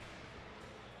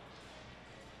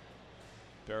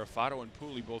 Barafato and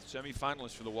Pooley, both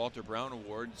semifinalists for the Walter Brown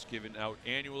Awards, given out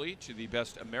annually to the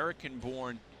best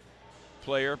American-born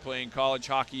player playing college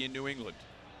hockey in New England.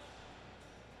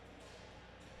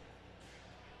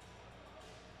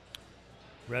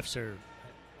 Refs are,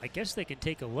 I guess they can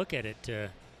take a look at it.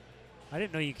 I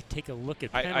didn't know you could take a look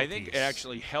at penalties. I think it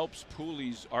actually helps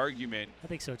Pooley's argument. I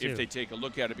think so too. If they take a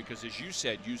look at it, because as you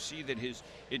said, you see that his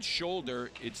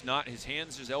shoulder, it's not his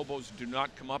hands, his elbows do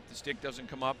not come up. The stick doesn't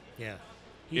come up. Yeah,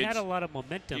 he had a lot of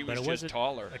momentum, but it wasn't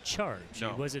taller. A charge.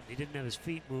 No. He didn't have his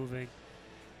feet moving.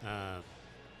 He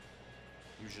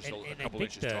was just a couple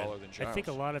inches taller than Giles. I think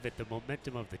a lot of it, the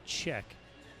momentum of the check,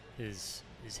 his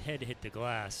head hit the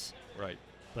glass. Right.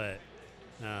 But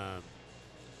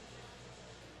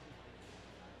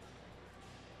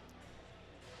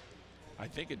I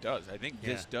think it does. I think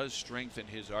this does strengthen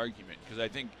his argument, because I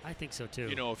think so too.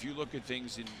 You know, if you look at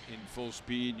things in full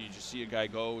speed and you just see a guy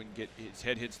go and get his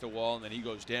head hits the wall and then he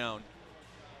goes down,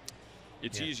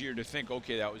 it's easier to think,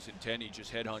 okay, that was intent. He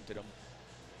just headhunted him.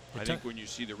 I think when you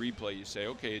see the replay, you say,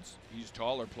 okay, he's a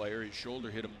taller player. His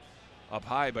shoulder hit him up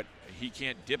high, but he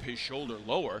can't dip his shoulder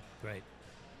lower. Right.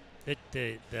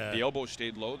 The elbow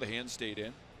stayed low. The hand stayed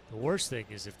in. The worst thing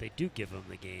is if they do give him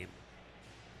the game,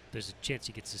 there's a chance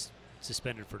he gets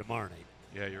suspended for tomorrow night.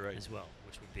 Yeah, you're right. As well,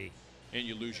 which would be. And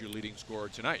you lose your leading scorer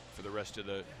tonight for the rest of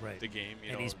the game.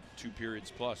 You know, he's 2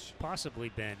 periods plus. Possibly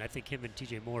been. I think him and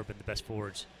TJ Moore have been the best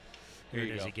forwards. Here it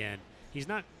is again. He's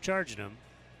not charging him.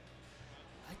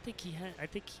 I think he had. I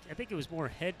think it was more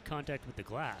head contact with the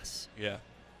glass. Yeah.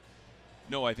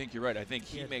 No, I think you're right. I think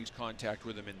he makes contact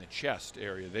with him in the chest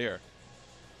area there.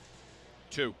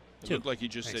 2. It looked like he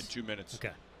just said 2 minutes.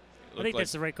 Okay. I think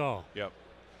that's the right call. Yep.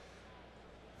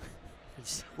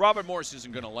 Robert Morse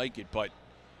isn't going to like it, but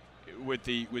with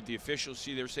the officials,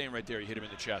 see, they're saying right there he hit him in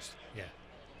the chest. Yeah.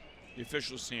 The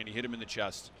officials saying he hit him in the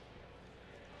chest.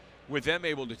 With them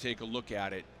able to take a look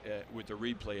at it with the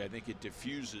replay, I think it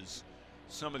diffuses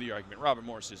some of the argument. Robert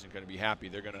Morse isn't going to be happy.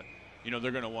 They're going to,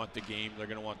 they're going to want the game. They're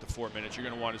going to want the 4 minutes. You're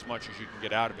going to want as much as you can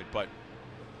get out of it. But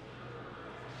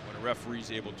when a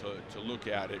referee's able to look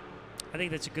at it, I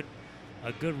think that's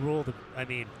a good rule. I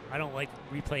mean, I don't like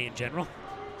replay in general,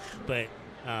 but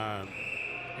in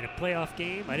a playoff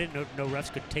game, I didn't know no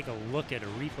refs could take a look at a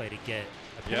replay to get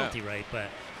a penalty right. But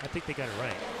I think they got it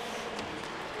right.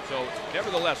 So,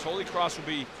 nevertheless, Holy Cross will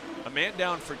be a man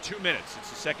down for 2 minutes. It's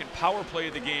the second power play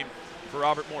of the game for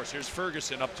Robert Morse. Here's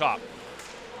Ferguson up top.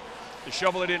 They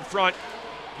shovel it in front.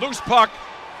 Loose puck.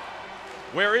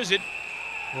 Where is it?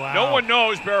 Wow. No one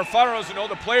knows. Barafato doesn't know.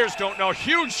 The players don't know.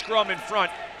 Huge scrum in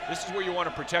front. This is where you want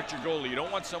to protect your goalie. You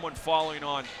don't want someone following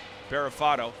on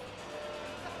Barafato.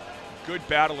 Good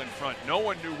battle in front. No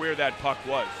one knew where that puck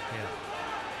was.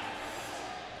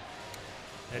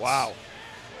 Yeah. Wow.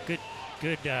 Good.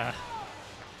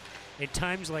 In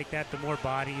times like that, the more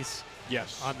bodies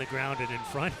on the ground and in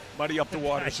front. Muddy up the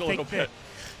waters a little bit.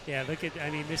 Yeah, look at, I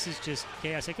mean, this is just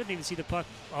chaos. I couldn't even see the puck.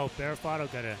 Oh, Barafato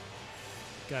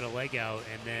got a leg out,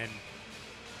 and then,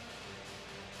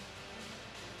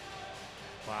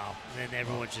 wow. And then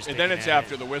everyone's just And then it's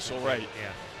after the whistle, right.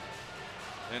 Yeah.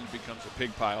 Then it becomes a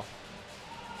pig pile.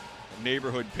 A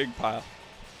neighborhood pig pile.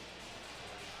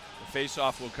 The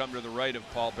face-off will come to the right of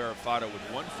Paul Barafato with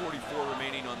 1:44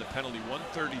 remaining on the penalty,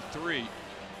 1:33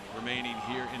 remaining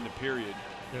here in the period.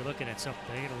 they're looking at something.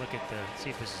 They're going to look at see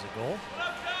if this is a goal.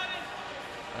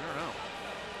 I don't know.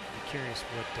 I'm curious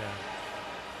what.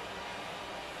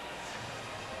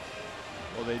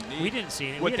 Well, they need. We didn't see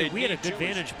it. We had a good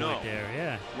vantage point there.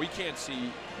 Yeah. We can't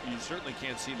see. You certainly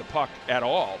can't see the puck at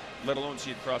all, let alone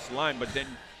see it cross the line. But then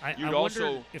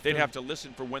they'd have to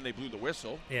listen for when they blew the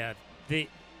whistle. Yeah.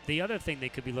 The other thing they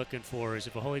could be looking for is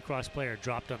if a Holy Cross player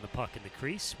dropped on the puck in the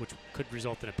crease, which could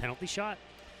result in a penalty shot.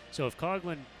 So if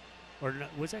Coughlin, or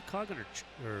was that Coughlin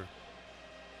or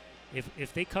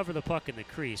if they cover the puck in the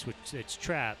crease, which it's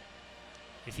trapped,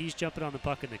 if he's jumping on the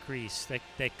puck in the crease, that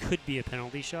could be a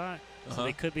penalty shot. So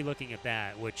they could be looking at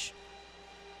that, which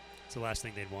is the last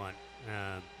thing they'd want.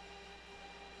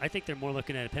 I think they're more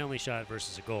looking at a penalty shot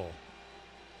versus a goal.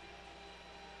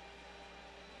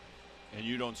 And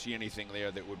you don't see anything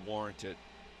there that would warrant it.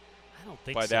 I don't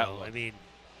think by so. That look. I mean,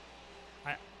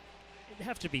 it'd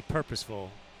have to be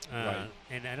purposeful, right.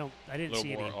 And I didn't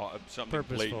see any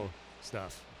purposeful blatant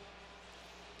stuff.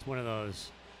 It's one of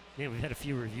those. Man, we've had a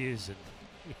few reviews, and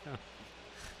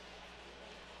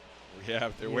we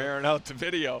have. They're wearing out the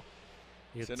video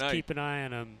tonight. Keep an eye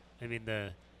on them. I mean,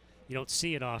 you don't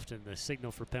see it often. The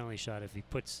signal for penalty shot if he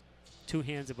puts two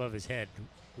hands above his head,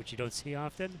 which you don't see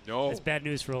often. No. That's bad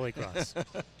news for Holy Cross.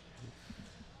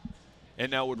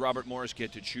 And now would Robert Morris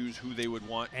get to choose who they would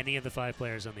want? Any of the 5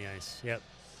 players on the ice. Yep.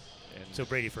 And so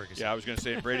Brady Ferguson. Yeah, I was going to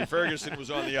say Brady Ferguson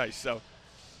was on the ice.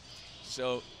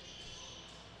 So.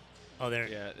 Oh, there.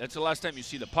 Yeah, that's the last time you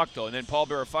see the puck, though. And then Paul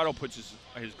Barafato puts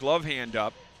his glove hand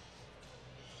up.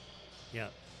 Yeah.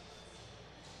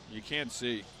 You can't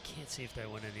see. Can't see if that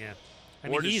went in, yeah. I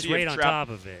or mean, he's right on top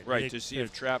of it. Right, to see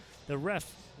if Trapp. The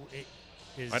ref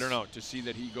is. I don't know. To see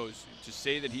that he goes. To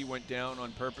say that he went down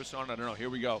on purpose on. I don't know. Here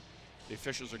we go. The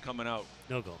officials are coming out.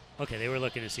 No goal. Okay, they were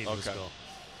looking to see if it was a goal.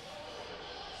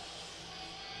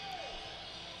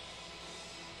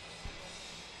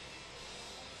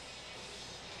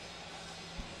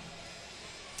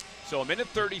 So a minute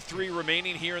 33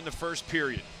 remaining here in the first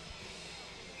period.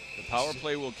 The power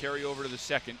play will carry over to the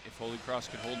second if Holy Cross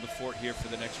can hold the fort here for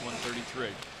the next 133.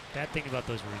 Bad thing about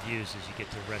those reviews is you get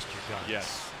to rest your guns.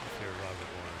 Yes. If you're Robert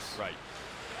Morris. Right.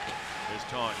 There's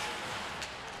Tonj.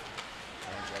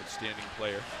 Tonj, outstanding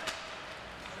player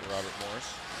for Robert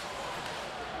Morris.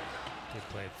 Good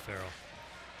play, Farrell.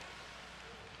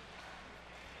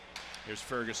 Here's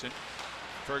Ferguson.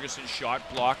 Ferguson's shot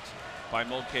blocked by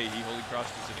Mulcahy. Holy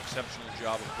Cross does an exceptional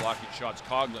job of blocking shots.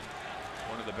 Coughlin,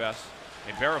 one of the best.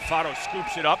 And Barafato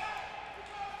scoops it up.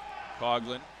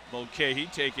 Coughlin, Mulcahy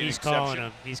taking He's exception. calling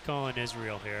him. He's calling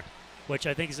Israel here, which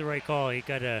I think is the right call. He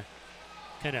got a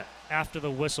kind of after the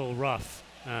whistle rough.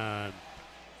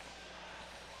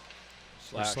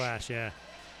 Slash, yeah.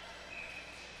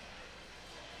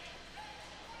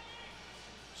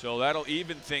 So that'll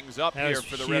even things up here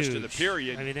for the rest of the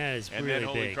period. I mean, that is and really then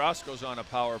Holy big. Cross goes on a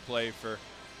power play for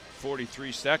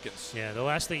 43 seconds. Yeah, the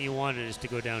last thing you wanted is to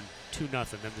go down 2-0,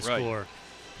 them to Right. score.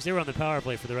 Because they were on the power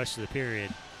play for the rest of the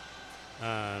period.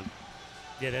 Yeah,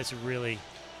 that's a really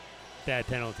bad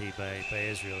penalty by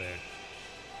Israel there.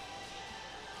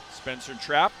 Spencer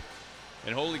Trapp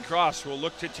and Holy Cross will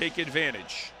look to take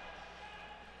advantage.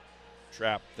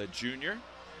 Trapp, the junior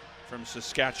from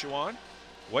Saskatchewan,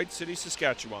 White City,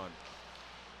 Saskatchewan.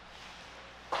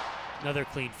 Another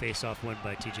clean face-off win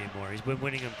by TJ Moore. He's been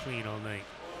winning them clean all night.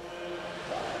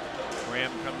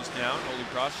 Graham comes down. Holy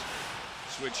Cross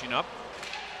switching up.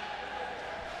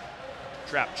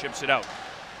 Trapp chips it out.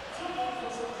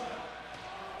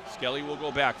 Skelly will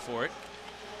go back for it.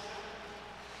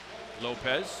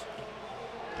 Lopez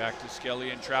back to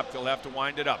Skelly and Trapp. They'll have to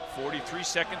wind it up. 43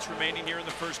 seconds remaining here in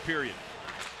the first period.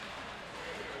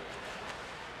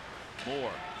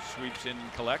 Moore sweeps in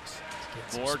and collects.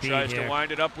 Moore tries to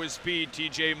wind it up with speed.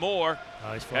 TJ Moore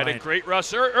had a great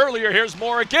rush earlier. Here's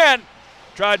Moore again.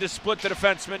 Tried to split the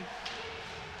defenseman.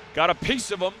 Got a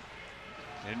piece of him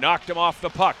and knocked him off the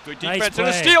puck. Good defense and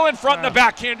a steal in front and the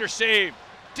backhander save.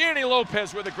 Danny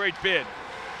Lopez with a great bid.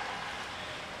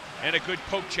 And a good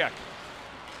poke check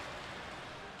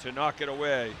to knock it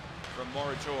away from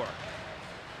Moritor.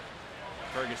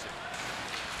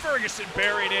 Ferguson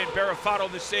buried in.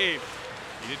 Barafato the save.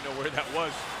 He didn't know where that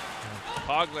was.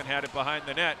 Coughlin had it behind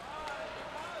the net.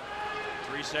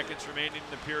 3 seconds remaining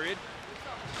in the period.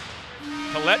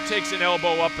 Collette takes an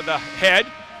elbow up in the head.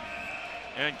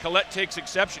 And Collette takes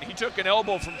exception. He took an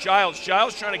elbow from Giles.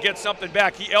 Giles trying to get something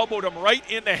back. He elbowed him right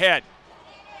in the head.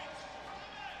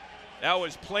 That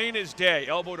was plain as day.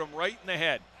 Elbowed him right in the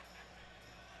head.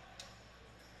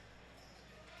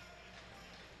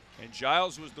 And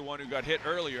Giles was the one who got hit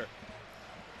earlier.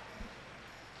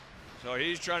 So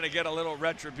he's trying to get a little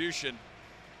retribution.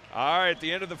 All right, at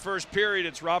the end of the first period,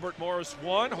 it's Robert Morris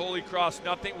 1, Holy Cross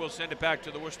nothing. We'll send it back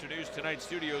to the Worcester News Tonight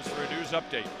studios for a news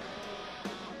update.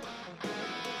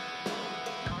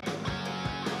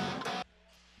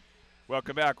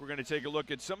 Welcome back. We're going to take a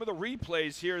look at some of the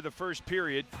replays here in the first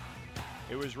period.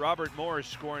 It was Robert Morris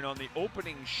scoring on the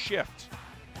opening shift.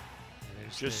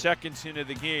 Just seconds into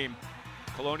the game,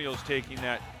 Colonials taking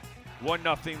that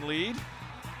 1-0 lead.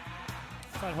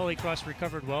 I thought Holy Cross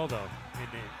recovered well, though, in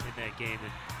that game.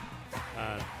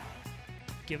 And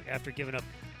after giving up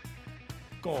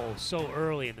goals so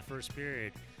early in the first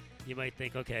period, you might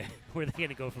think, okay, where are they going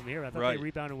to go from here? I thought they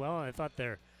rebounded well, and I thought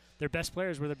their best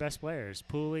players were their best players.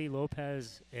 Pooley,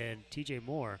 Lopez, and TJ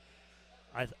Moore,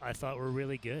 I thought were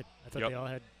really good. I thought they all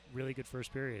had really good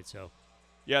first period. So,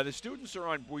 yeah, the students are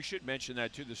on, we should mention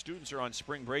that too, the students are on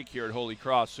spring break here at Holy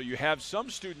Cross. So you have some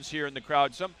students here in the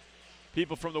crowd, some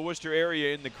people from the Worcester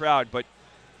area in the crowd, but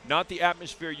not the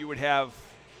atmosphere you would have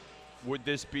would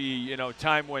this be, you know,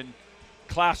 time when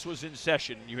class was in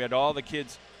session. You had all the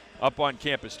kids up on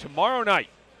campus. Tomorrow night,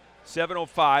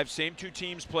 7:05, same two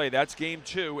teams play. That's game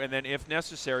 2, and then if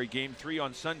necessary, game 3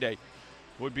 on Sunday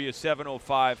would be a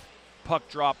 7:05 puck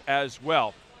drop as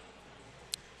well.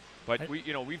 But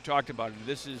we've talked about it.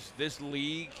 This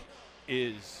league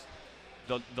is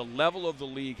the level of the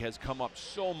league has come up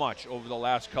so much over the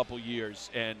last couple years,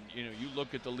 and you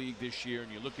look at the league this year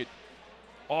and you look at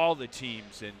all the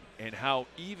teams and how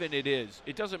even it is.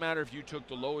 It doesn't matter if you took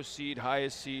the lowest seed,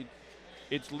 highest seed.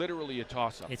 It's literally a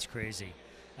toss-up. It's crazy.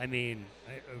 I mean,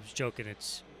 I was joking.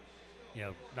 It's,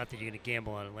 not that you're going to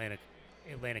gamble on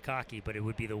Atlantic hockey, but it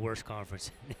would be the worst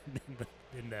conference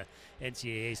in the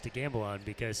NCAAs to gamble on,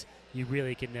 because you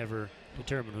really can never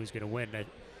determine who's going to win.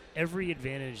 Every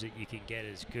advantage that you can get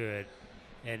is good,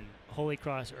 and Holy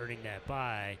Cross earning that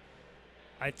bye,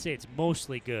 I'd say it's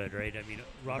mostly good, right? I mean,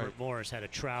 Robert Morris had to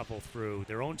travel through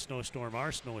their own snowstorm,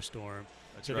 our snowstorm.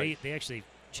 That's so right. They actually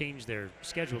changed their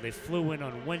schedule. They flew in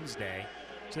on Wednesday,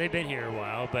 so they've been here a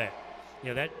while, but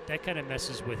that kind of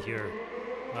messes with your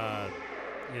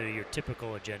your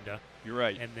typical agenda. You're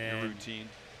right. And then your routine.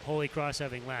 Holy Cross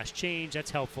having last change,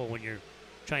 that's helpful when you're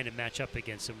trying to match up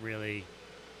against some really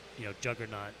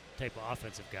juggernaut type of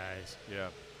offensive guys. Yeah.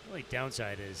 The only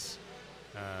downside is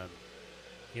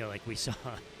like we saw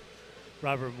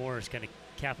Robert Morris kind of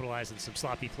capitalize on some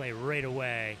sloppy play right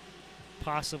away.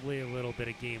 Possibly a little bit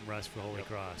of game rust for Holy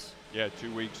Cross. Yeah,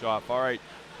 2 weeks off. All right.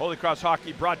 Holy Cross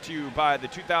Hockey brought to you by the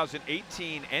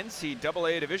 2018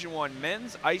 NCAA Division I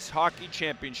Men's Ice Hockey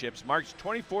Championships, March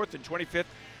 24th and 25th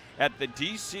at the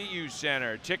DCU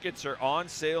Center. Tickets are on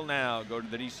sale now. Go to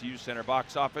the DCU Center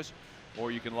box office,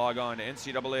 or you can log on to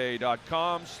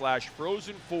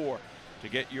ncaa.com/frozen4 to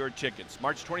get your tickets.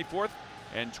 March 24th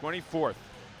and 24th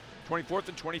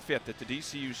and 25th at the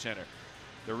DCU Center.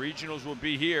 The regionals will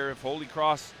be here if Holy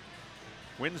Cross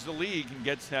wins the league and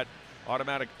gets that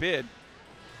automatic bid.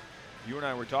 You and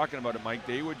I were talking about it, Mike.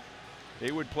 They would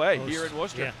play here in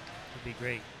Worcester. Yeah, it'd be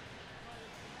great.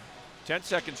 10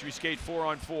 seconds, we skate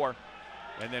 4-on-4,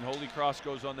 and then Holy Cross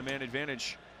goes on the man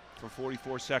advantage for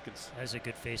 44 seconds. That's a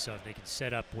good face-off. They can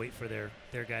set up, wait for their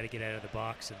guy to get out of the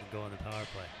box, and then go on the power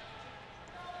play.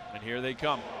 And here they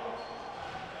come.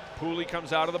 Pooley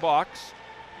comes out of the box.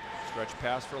 Stretch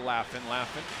pass for Laffin.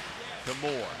 Laffin to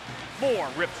Moore. Moore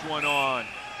rips one on.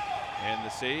 And the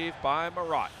save by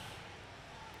Marat.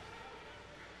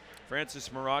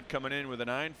 Francis Marat coming in with a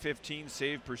 .915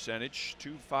 save percentage,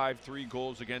 2.53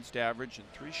 goals against average,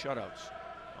 and 3 shutouts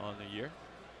on the year.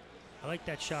 I like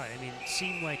that shot. I mean, it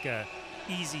seemed like a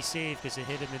easy save because it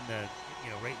hit him in the,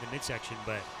 right in the midsection.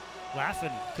 But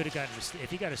Laffin could have gotten, if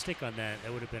he got a stick on that,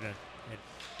 that would have been a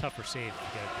tougher save if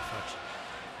he got a deflection.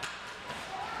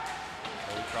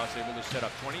 Holy Cross able to set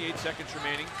up. 28 seconds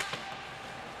remaining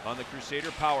on the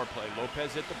Crusader power play.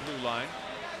 Lopez at the blue line.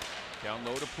 Down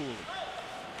low to Pooley.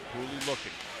 Pooley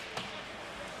looking.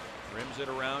 Rims it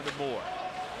around to Moore.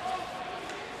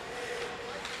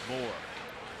 Moore.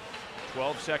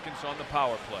 12 seconds on the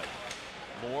power play.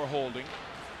 Moore holding.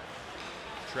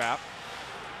 Trap.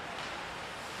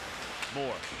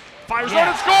 Moore. Fires on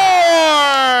and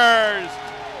scores!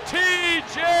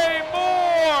 TJ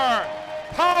Moore!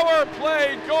 Power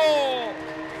play goal!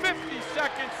 50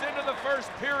 seconds into the first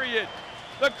period.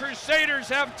 The Crusaders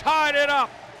have tied it up.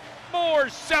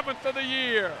 Moore's 7th of the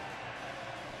year.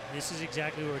 This is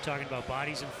exactly what we're talking about,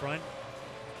 bodies in front.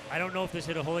 I don't know if this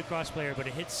hit a Holy Cross player, but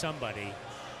it hit somebody.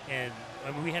 And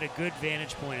we had a good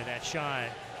vantage point of that shot.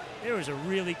 There was a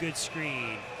really good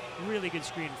screen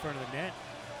in front of the net.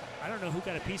 I don't know who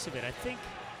got a piece of it. I think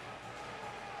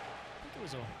it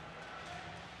was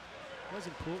was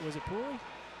it Pooley?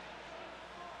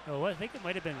 Oh, I think it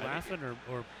might have been laughing,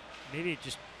 or maybe it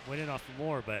just went in off of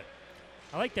Moore, but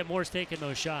I like that Moore's taking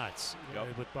those shots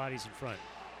with bodies in front.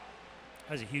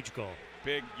 That was a huge goal.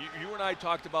 Big. You and I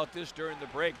talked about this during the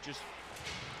break, just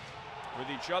with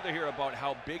each other here, about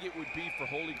how big it would be for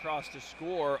Holy Cross to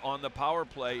score on the power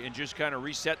play and just kind of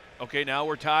reset. Okay, now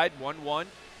we're tied, 1-1,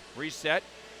 reset.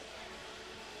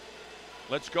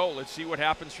 Let's go. Let's see what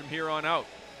happens from here on out.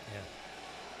 Yeah.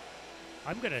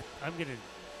 I'm gonna. I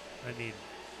mean,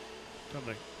 from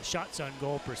a shots on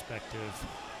goal perspective,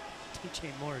 TJ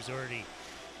Moore's already,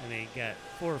 got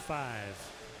 4 or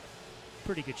 5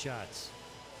 pretty good shots.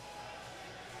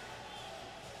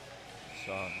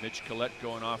 Saw Mitch Collette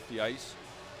going off the ice.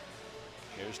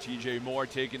 There's TJ Moore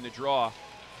taking the draw.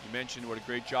 You mentioned what a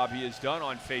great job he has done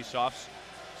on faceoffs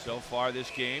so far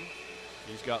this game.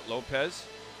 He's got Lopez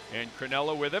and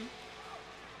Crinella with him.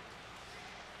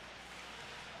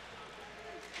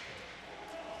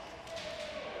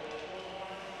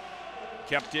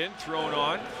 Kept in, thrown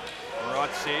on.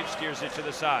 Marat saves, steers it to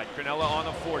the side. Crinella on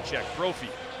the forecheck. Brophy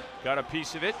got a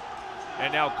piece of it.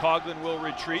 And now Coughlin will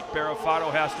retreat.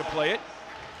 Barafato has to play it.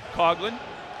 Coughlin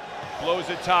blows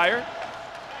a tire.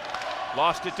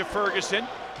 Lost it to Ferguson.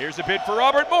 Here's a bid for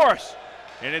Robert Morris.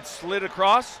 And it's slid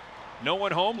across. No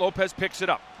one home. Lopez picks it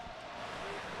up.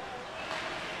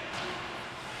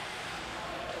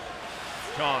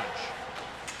 Conch.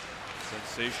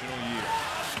 Sensational year.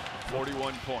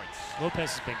 41 points.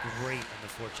 Lopez has been great on the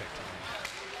forecheck tonight.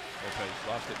 Lopez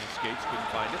lost it in the skates,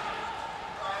 couldn't find it.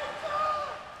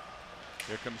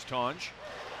 Here comes Tonj.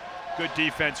 Good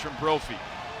defense from Brophy.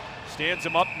 Stands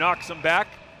him up, knocks him back.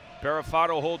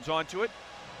 Barafato holds on to it.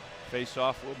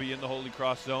 Face-off will be in the Holy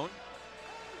Cross zone.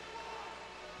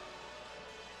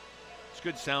 It's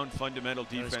good, sound, fundamental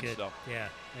defense, though. Yeah,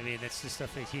 that's the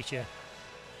stuff they teach you,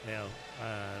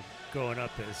 growing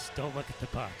up, is don't look at the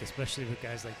puck, especially with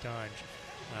guys like Tonj.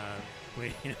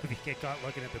 If you get caught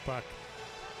looking at the puck,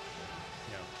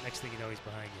 next thing you know, he's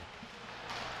behind you.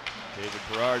 David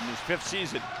Berard in his 5th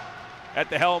season at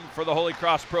the helm for the Holy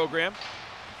Cross program.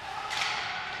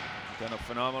 Done a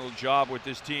phenomenal job with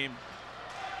this team.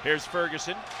 Here's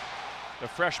Ferguson, the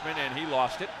freshman, and he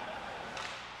lost it.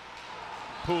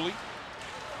 Pooley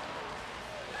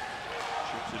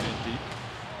shoots it in deep.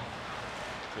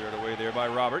 Cleared away there by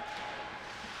Robert.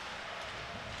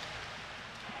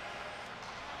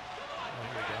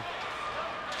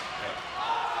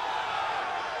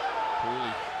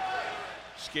 Pooley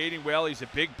skating well. He's a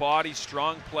big body,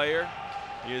 strong player.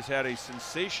 He has had a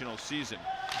sensational season.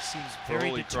 He seems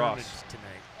very determined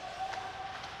tonight.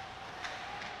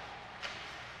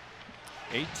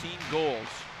 18 goals.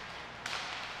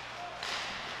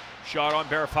 Shot on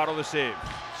Barafato, the save.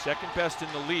 Second best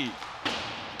in the league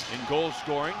in goal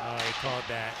scoring. Oh, he called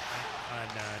that on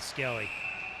Skelly.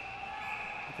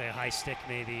 Okay, a high stick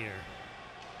maybe, or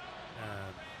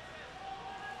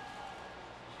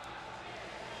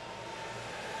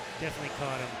definitely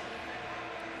caught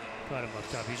him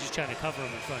up top. He was just trying to cover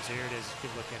him in front, so here it is.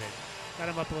 Good look at it. Got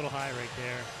him up a little high right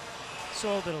there.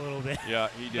 Sold it a little bit. Yeah,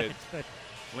 he did. but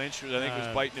Lynch, I think, was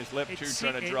biting his lip too,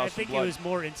 trying to draw some blood. I think it was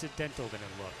more incidental than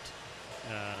it looked.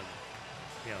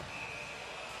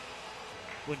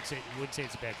 Wouldn't say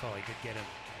it's a bad call. He did get him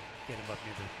up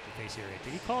near the face area.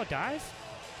 Did he call a dive?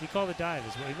 He called a dive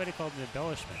as well. He might have called an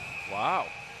embellishment. Wow.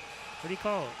 What did he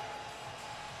call it?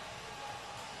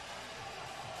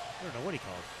 I don't know what he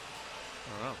called. I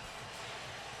don't know.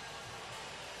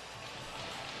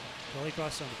 Holy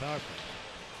Cross on the power play.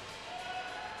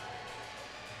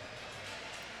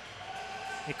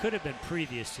 It could have been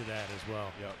previous to that as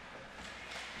well. Yep.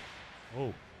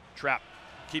 Oh. Trapp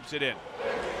keeps it in.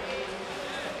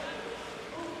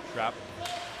 Trapp.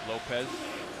 Lopez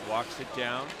walks it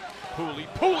down.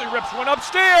 Pooley rips one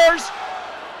upstairs.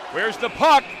 Where's the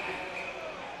puck?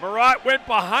 Marat went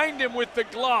behind him with the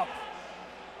glove.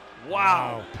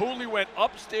 Wow. Pooley went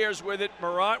upstairs with it.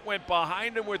 Marat went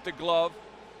behind him with the glove.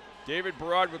 David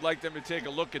Berard would like them to take a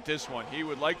look at this one. He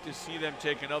would like to see them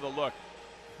take another look.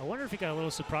 I wonder if he got a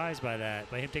little surprised by that,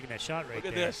 by him taking that shot right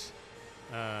there. Look at this.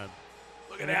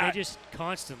 Look at that. They just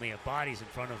constantly have bodies in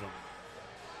front of them.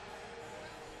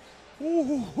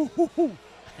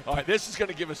 All right, this is going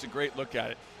to give us a great look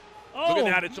at it. Oh, look at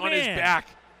that. It's man. on his back.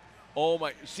 Oh,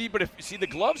 my. See, but see, the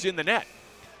glove's in the net.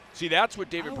 See, that's what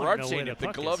David Berard's saying. If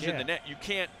the glove's in the net,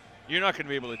 you're not going to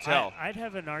be able to tell. I'd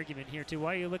have an argument here, too.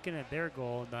 Why are you looking at their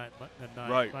goal and not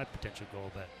right. my potential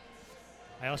goal? But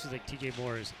I also think TJ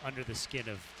Moore is under the skin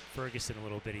of Ferguson a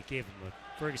little bit.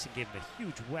 Ferguson gave him a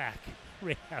huge whack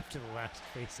right after the last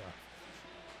faceoff.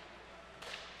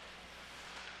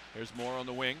 Here's Moore on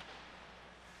the wing.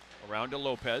 Around to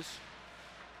Lopez.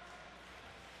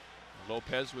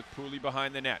 Lopez with Pooley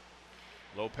behind the net.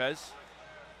 Lopez.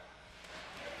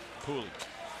 Pooley.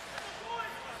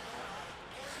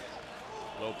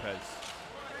 Lopez.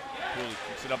 Pooley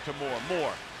kicks it up to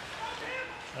Moore.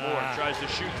 Moore tries to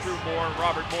shoot through Moore and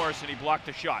Robert Morris, and he blocked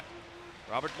the shot.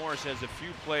 Robert Morris has a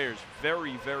few players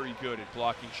very, very good at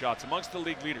blocking shots. Amongst the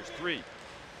league leaders, 3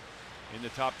 in the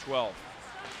top 12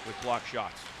 with block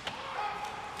shots.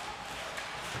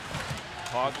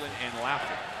 Coughlin and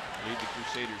Laffin lead the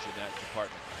Crusaders in that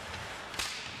department.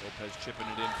 Lopez chipping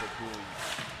it in for Pooley.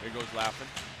 Here goes Laffin.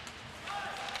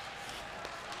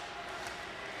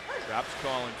 Trapp's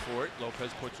calling for it.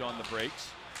 Lopez puts on the brakes.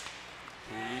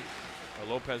 Pooley, or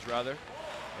Lopez rather,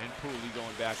 and Pooley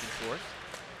going back and forth.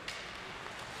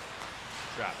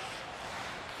 Trapp.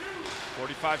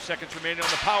 45 seconds remaining on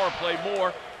the power play.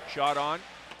 Moore, shot on.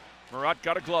 Marat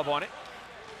got a glove on it.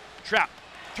 Trapp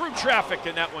through traffic,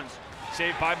 and that one's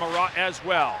saved by Marat as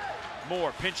well.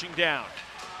 Moore pinching down.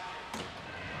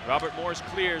 Robert Morris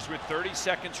clears with 30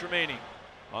 seconds remaining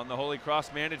on the Holy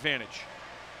Cross man advantage.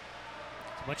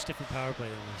 It's a much different power play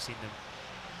than we've seen them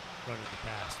run in the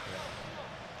past. But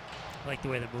I like the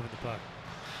way they're moving the puck.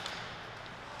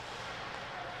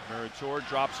 Meritor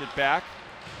drops it back.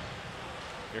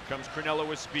 Here comes Crinella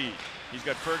with speed. He's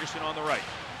got Ferguson on the right.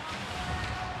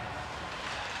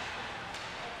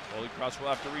 Holy Cross will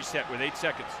have to reset with 8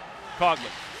 seconds.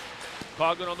 Coughlin.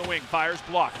 Coughlin on the wing, fires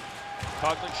block.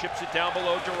 Coughlin ships it down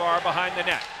below Durar behind the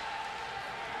net.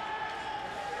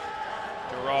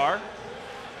 Durar,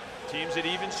 teams at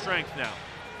even strength now.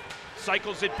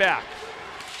 Cycles it back.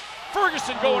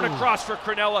 Ferguson going across for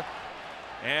Crinella.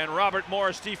 And Robert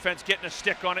Morris defense getting a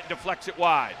stick on it, deflects it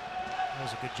wide. That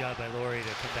was a good job by Laurie to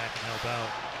come back and help out.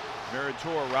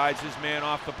 Meritor rides his man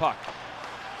off the puck.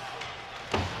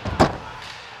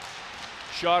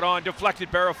 Shot on,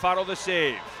 deflected, Barafato the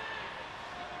save.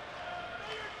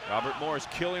 Robert Morris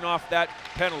killing off that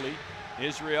penalty.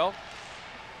 Israel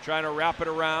trying to wrap it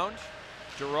around.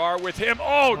 Durar with him.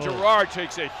 Oh, Durar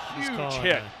takes a huge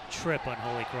hit. A trip on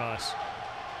Holy Cross.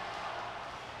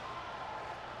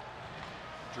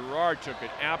 Durar took an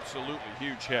absolutely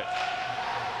huge hit.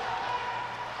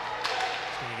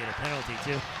 He's going to get a penalty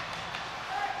too.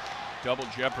 Double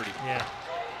jeopardy. Yeah.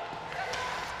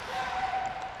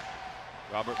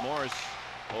 Robert Morris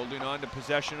holding on to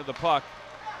possession of the puck.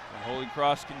 And Holy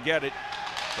Cross can get it.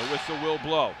 The whistle will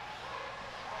blow.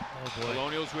 Oh boy.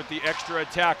 Colonials with the extra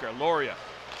attacker. Loria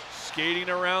skating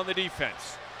around the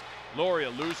defense. Loria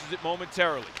loses it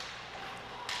momentarily.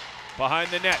 Behind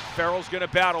the net, Farrell's going to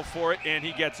battle for it, and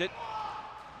he gets it.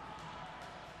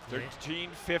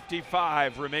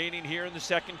 13:55 remaining here in the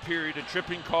second period. A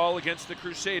tripping call against the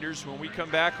Crusaders. When we come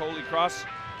back, Holy Cross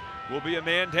will be a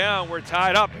man down. We're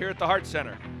tied up here at the Hart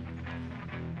Center.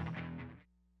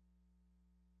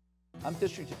 I'm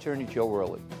District Attorney Joe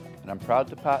Worley, and I'm proud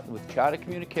to partner with Charter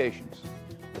Communications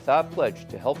with our pledge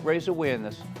to help raise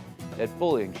awareness that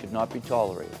bullying should not be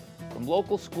tolerated. From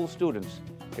local school students,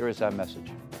 here is our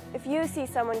message. If you see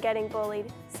someone getting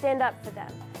bullied, stand up for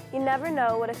them. You never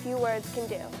know what a few words can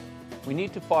do. We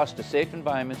need to foster safe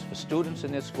environments for students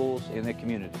in their schools and their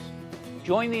communities.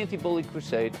 Join the anti-bully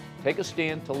crusade. Take a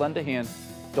stand to lend a hand.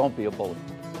 Don't be a bully.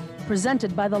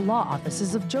 Presented by the law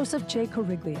offices of Joseph J.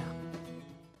 Corriglia.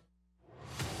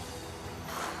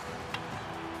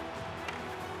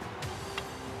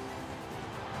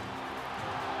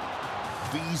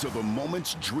 These are the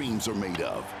moments dreams are made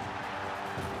of.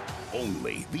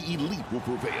 Only the elite will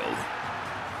prevail.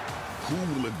 Who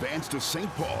will advance to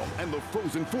St. Paul and the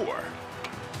Frozen Four?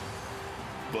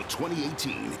 The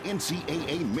 2018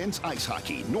 NCAA Men's Ice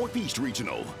Hockey Northeast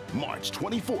Regional, March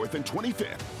 24th and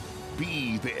 25th.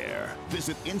 Be there.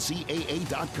 Visit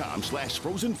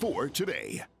ncaa.com/Frozen4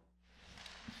 today.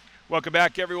 Welcome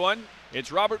back, everyone.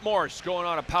 It's Robert Morris going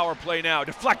on a power play now.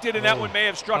 Deflected, and that one may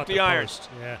have struck the iron.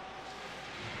 Yeah.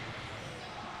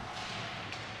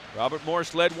 Robert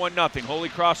Morris led 1-0. Holy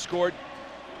Cross scored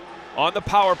on the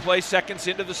power play seconds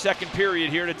into the second period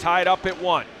here to tie it up at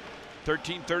 1.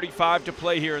 13:35 to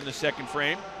play here in the second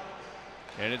frame.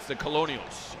 And it's the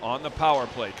Colonials on the power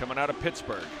play coming out of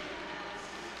Pittsburgh.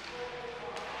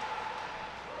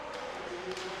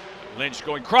 Lynch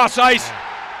going cross ice.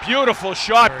 Beautiful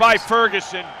shot by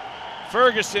Ferguson.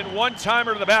 Ferguson,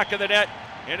 one-timer to the back of the net,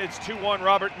 and it's 2-1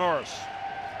 Robert Morris.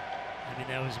 I mean,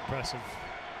 that was impressive.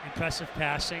 Impressive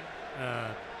passing.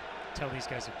 Tell these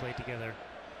guys have played together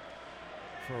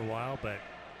for a while, but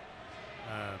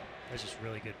that's just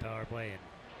really good power play. And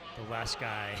the last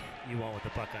guy you want with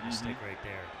the puck on the stick right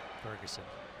there, Ferguson.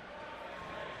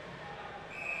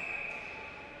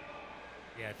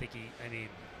 Yeah, I think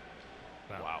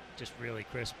wow. Just really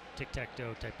crisp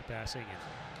tic-tac-toe type of passing. And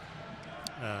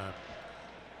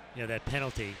you know, that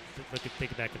penalty.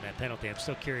 Thinking back on that penalty, I'm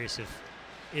still curious if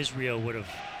Israel would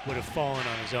have fallen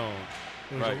on his own.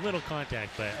 There was a little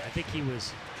contact, but I think he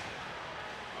was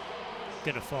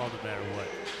going to fall no matter what.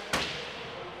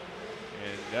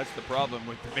 And that's the problem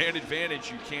with the man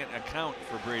advantage. You can't account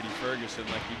for Brady Ferguson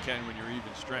like you can when you're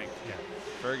even strength. Yeah.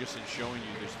 Ferguson's showing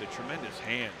you there's the tremendous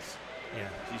hands. Yeah.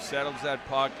 He settles that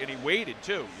puck, and he waited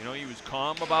too. You know, he was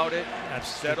calm about it.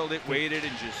 Absolutely. Settled it, waited,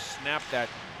 and just snapped that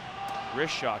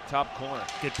wrist shot, top corner.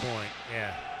 Good point.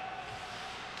 Yeah.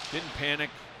 Didn't panic.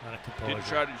 Not a composure. Didn't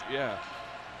try to,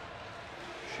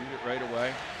 shoot it right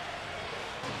away.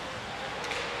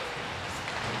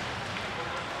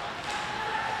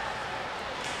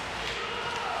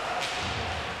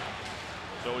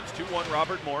 So it's 2-1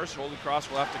 Robert Morris. Holy Cross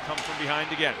will have to come from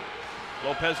behind again.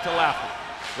 Lopez to Laffin.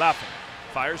 Laffin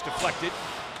fires deflected.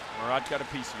 Murat got a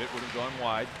piece of it, would have gone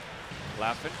wide.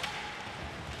 Laffin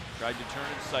tried to turn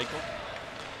and cycle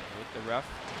with the ref.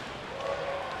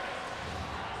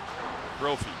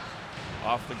 Brophy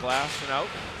off the glass and out.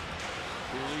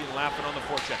 Pooley and Laffin on the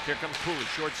forecheck. Here comes Pooley,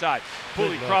 short side.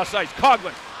 Pooley cross ice.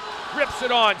 Coughlin rips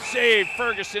it on. Save.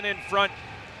 Ferguson in front.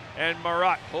 And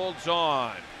Murat holds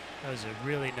on. That was a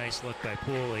really nice look by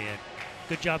Pooley, and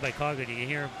good job by Coughlin. You can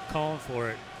hear him calling for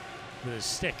it with his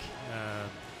stick.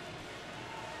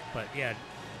 But yeah,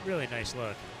 really nice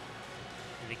look.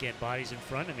 And again, bodies in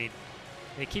front. I mean,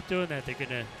 they keep doing that. They're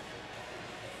gonna,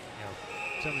 you know,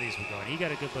 some of these were going. He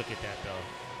got a good look at that though.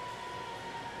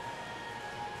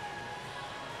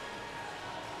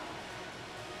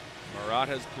 Murat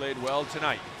has played well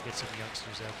tonight. Get some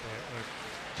youngsters out there.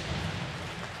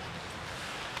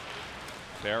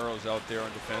 Barrow's out there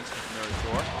on defense with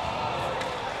Meritor.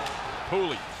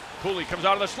 Pooley. Pooley comes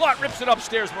out of the slot, rips it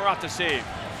upstairs. Murat to save.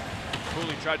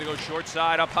 Pooley tried to go short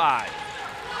side, up high.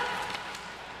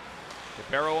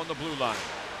 Barrow on the blue line.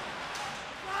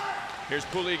 Here's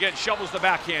Pooley again, shovels the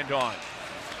backhand on.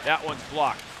 That one's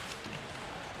blocked.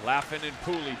 Laffin and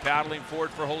Pooley battling forward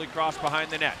for Holy Cross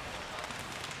behind the net.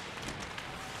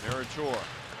 Meritor,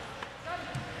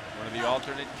 one of the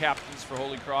alternate captains for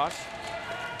Holy Cross.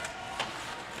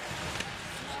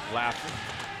 Laffin.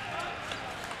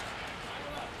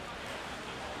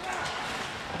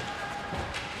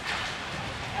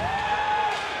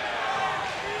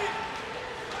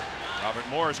 Robert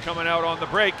Morris coming out on the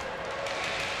break.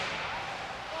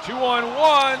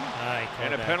 2-on-1.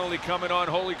 And a penalty coming on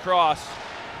Holy Cross.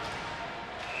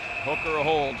 Hook or a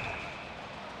hold?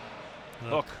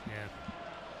 Hook. Yeah.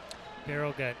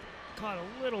 Barrow got caught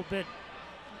a little bit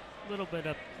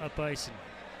up ice, and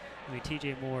I mean,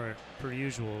 TJ Moore, per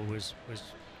usual, was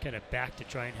kind of back to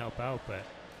try and help out, but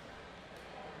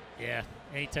yeah,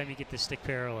 anytime you get the stick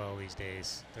parallel these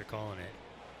days, they're calling it.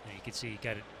 And you can see you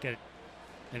got it.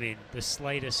 I mean, the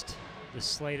slightest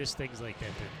things like that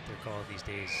they're called these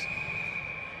days.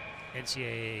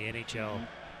 NCAA, NHL.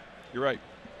 You're right.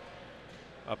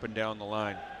 Up and down the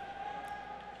line.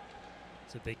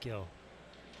 It's a big kill.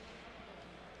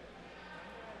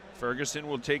 Ferguson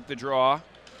will take the draw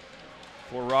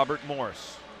for Robert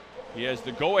Morris. He has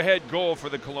the go-ahead goal for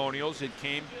the Colonials. It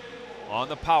came on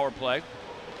the power play.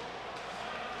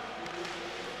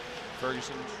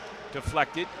 Ferguson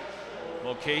deflected.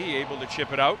 Mulcahy able to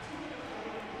chip it out.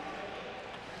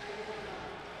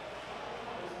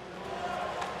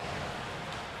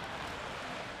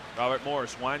 Robert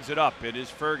Morris winds it up. It is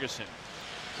Ferguson.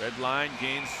 Red line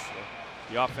gains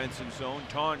the offensive zone.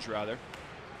 Tonge, rather.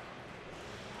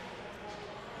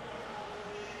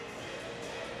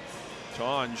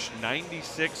 Tonge,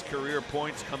 96 career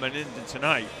points coming into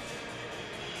tonight.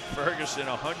 Ferguson,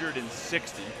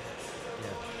 160.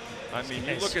 Yeah. I mean,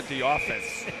 you look at the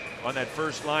offense on that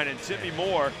first line, and Timmy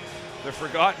Moore, the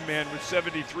forgotten man, with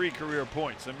 73 career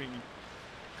points. I mean,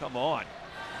 come on.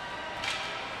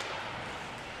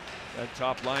 That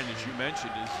top line, as you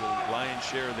mentioned, is the lion's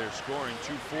share of their scoring.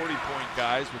 Two 40-point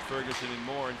guys with Ferguson and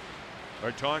Moore,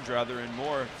 or Tonge rather, and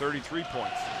Moore 33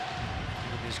 points.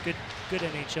 There's good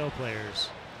NHL players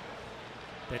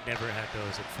that never had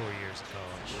those at 4 years of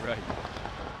college. Right.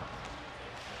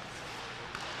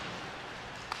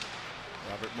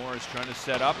 Robert Morris trying to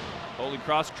set up. Holy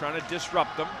Cross trying to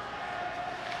disrupt them.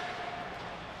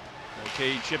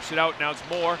 Okay, he chips it out. Now it's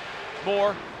Moore.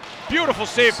 Moore. Beautiful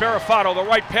save, Barafato. The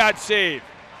right pad save.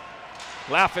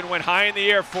 Laffin went high in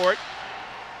the air for it.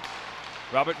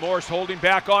 Robert Morris holding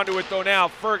back onto it though now.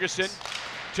 Ferguson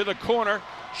to the corner.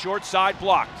 Short side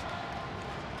blocked.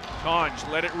 Tonge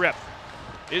let it rip.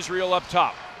 Israel up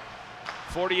top.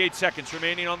 48 seconds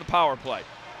remaining on the power play.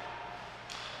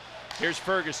 Here's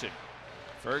Ferguson.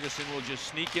 Ferguson will just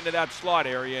sneak into that slot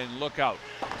area and look out.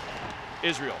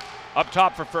 Israel Up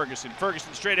top for Ferguson.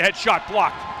 Ferguson straight ahead shot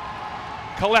blocked.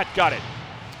 Collette got it.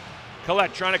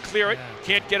 Collette trying to clear it.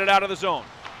 Can't get it out of the zone.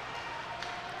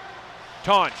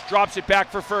 Tonge drops it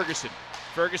back for Ferguson.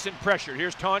 Ferguson pressured.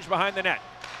 Here's Tonge behind the net.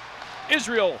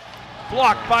 Israel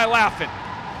blocked by Laffin.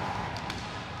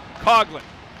 Coughlin.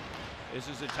 This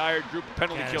is a tired group of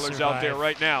penalty killers out there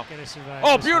right now.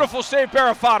 Oh, beautiful save,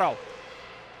 Barafato.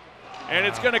 And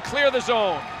it's going to clear the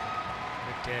zone.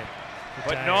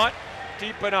 But not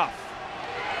deep enough.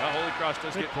 Well, Holy Cross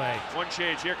does get one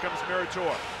change. Here comes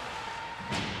Meritor.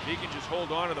 He can just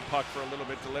hold on to the puck for a little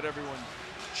bit to let everyone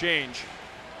change.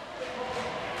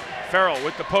 Farrell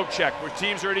with the poke check where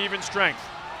teams are at even strength.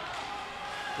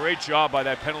 Great job by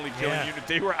that penalty killing unit.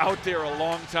 They were out there a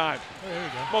long time. Oh, there we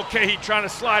go. Mulcahy trying to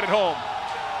slide it home.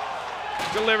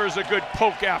 Delivers a good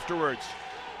poke afterwards.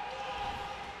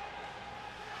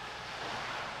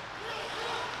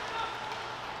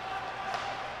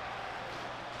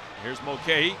 Here's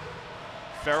Mulcahy.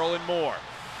 Farrell and Moore.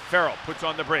 Farrell puts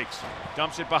on the brakes.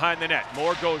 Dumps it behind the net.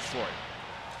 Moore goes for it.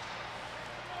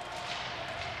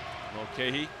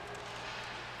 Mulcahy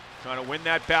trying to win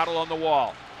that battle on the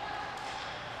wall.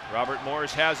 Robert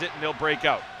Morris has it, and they'll break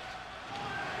out.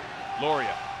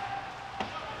 Loria.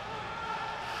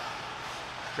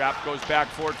 Trap goes back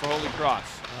for it for Holy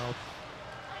Cross. Oh.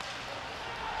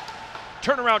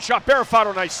 Turnaround shot,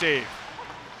 Barafato, nice save.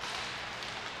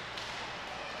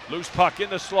 Loose puck in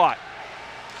the slot.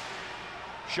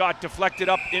 Shot deflected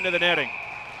up into the netting.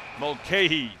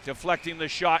 Mulcahy deflecting the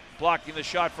shot, blocking the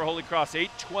shot for Holy Cross.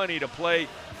 8:20 to play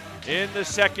in the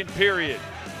second period.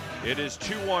 It is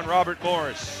 2-1 Robert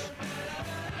Morris.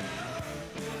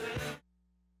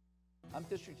 I'm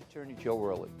District Attorney Joe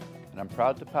Worley, and I'm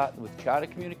proud to partner with Charter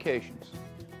Communications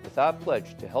with our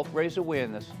pledge to help raise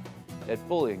awareness that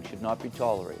bullying should not be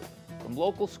tolerated. From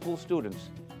local school students,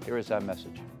 here is our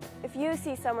message. If you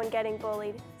see someone getting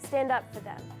bullied, stand up for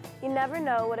them. You never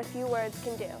know what a few words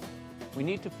can do. We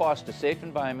need to foster safe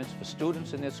environments for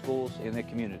students in their schools and their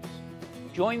communities.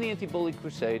 Join the anti-bully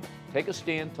crusade, take a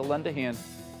stand to lend a hand,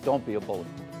 don't be a bully.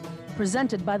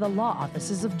 Presented by the law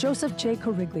offices of Joseph J.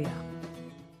 Corriglia.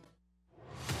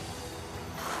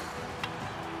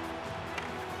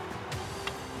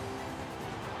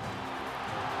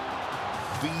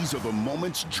 These are the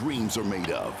moments dreams are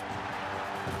made of.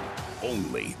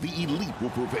 Only the elite will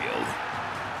prevail.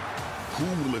 Who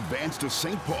will advance to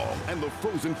St. Paul and the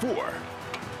Frozen Four?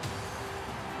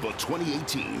 The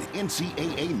 2018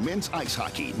 NCAA Men's Ice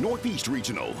Hockey Northeast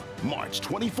Regional, March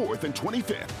 24th and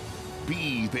 25th.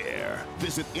 Be there.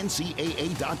 Visit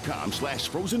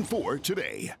ncaa.com/Frozen4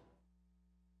 today.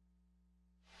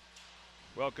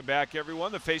 Welcome back,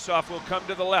 everyone. The faceoff will come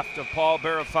to the left of Paul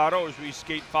Barafato as we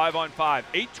skate 5-on-5.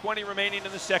 8:20 remaining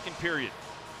in the second period.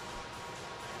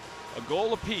 A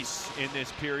goal apiece in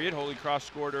this period. Holy Cross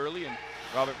scored early, and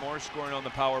Robert Morris scoring on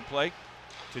the power play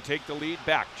to take the lead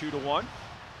back 2-1.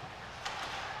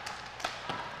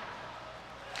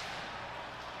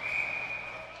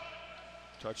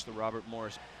 Touch the Robert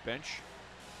Morris bench.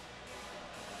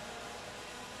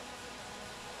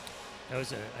 That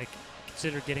was I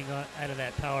consider getting out of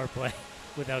that power play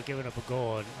without giving up a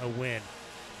goal and a win.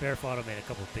 Barafato made a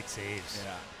couple of big saves.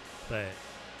 Yeah. But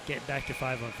getting back to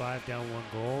 5-on-5, down 1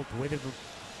 goal. The way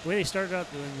they started out,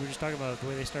 when we were just talking about the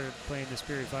way they started playing this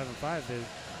period 5-on-5, they're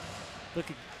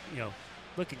looking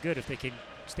good. If they can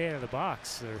stay out of the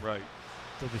box, they'll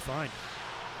be fine.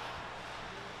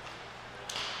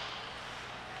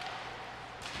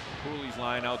 Cooley's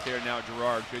line out there now.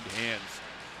 Gerard, good hands,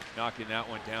 knocking that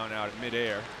one down out of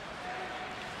midair.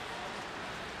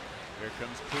 Here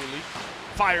comes Cooley,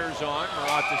 fires on,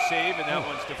 Marat the save, and that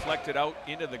one's deflected out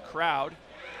into the crowd,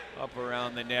 up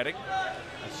around the netting. A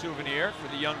souvenir for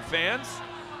the young fans.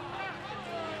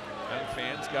 Young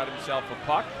fans got himself a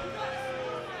puck.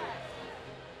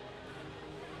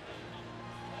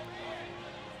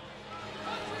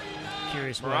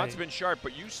 Curious. Marat's been sharp,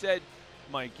 but you said,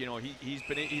 Mike, you know, he's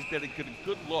been a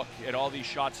good look at all these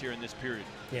shots here in this period.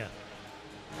 Yeah.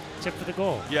 Except for the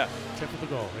goal. Yeah. Except for the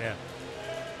goal, yeah.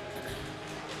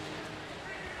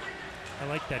 I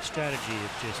like that strategy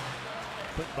of just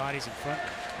putting bodies in front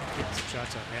and getting some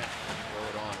shots on net. Throw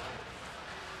it on.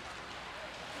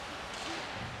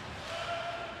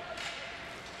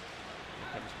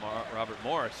 Here comes Robert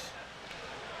Morris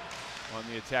on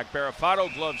the attack.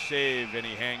 Barafato glove save, and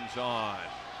he hangs on.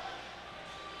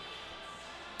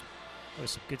 That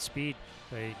was some good speed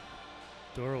by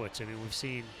Dorowitz. I mean, we've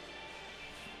seen,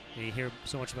 you hear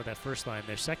so much about that first line.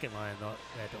 Their second line,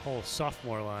 that whole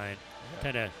sophomore line,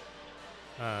 kind of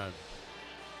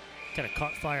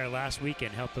caught fire last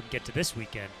weekend, helped them get to this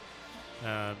weekend.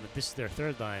 But this is their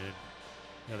third line, and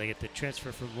You know, they get the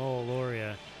transfer from Lowell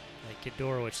Loria, like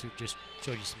Kidorowicz, who just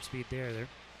showed you some speed there. They're,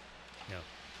 you know,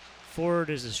 forward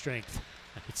is a strength,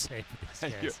 I would say, for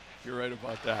these guys. You're right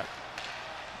about that.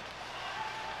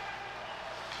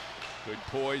 Good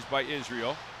poise by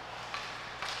Israel.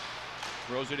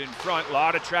 Throws it in front. A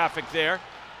lot of traffic there.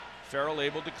 Farrell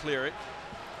able to clear it.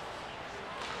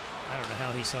 I don't know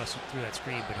how he saw through that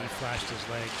screen, but he flashed his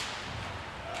leg.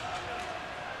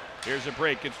 Here's a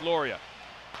break. It's Loria.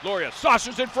 Loria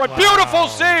saucers in front. Wow. Beautiful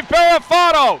save,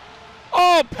 Barafato.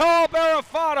 Oh, Paul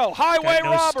Barafato. Highway Got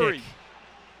no robbery. stick.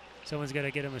 Someone's got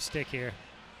to get him a stick here.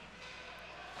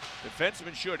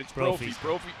 Defenseman should. It's Brophy.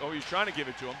 Brophy. Oh, he's trying to give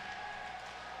it to him.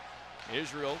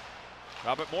 Israel.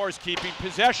 Robert Morris keeping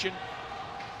possession.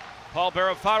 Paul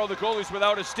Barafato, the goalie's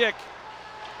without a stick.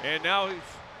 And now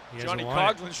Johnny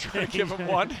Coughlin's trying to give him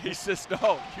one. He says,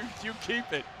 no, you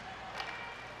keep it.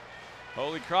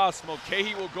 Holy Cross,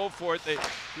 Mulcahy will go for it. The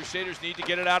Crusaders need to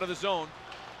get it out of the zone.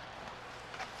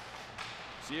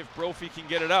 See if Brophy can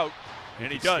get it out. And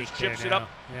he does. Chips it up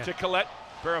to Collette.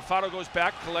 Barafato goes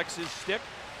back, collects his stick.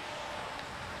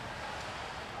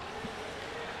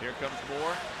 Here comes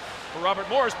Moore. For Robert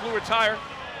Morris, blew a tire.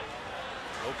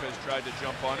 Lopez tried to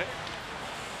jump on it.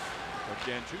 But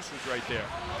Dantus was right there.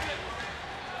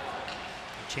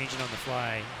 Changing on the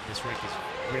fly, this rink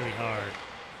is really hard.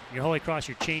 Your Holy Cross,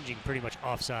 you're changing pretty much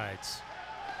offsides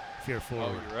if you're forward.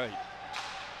 Oh, you're right.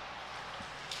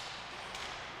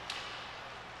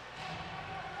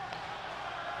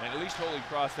 And at least Holy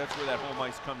Cross, that's where that home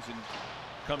ice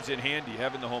comes in handy,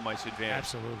 having the home ice advantage.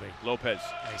 Absolutely. Lopez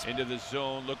nice. Into the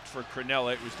zone, looked for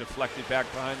Cronella. It was deflected back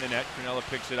behind the net. Cronella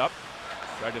picks it up.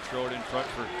 Tried to throw it in front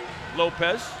for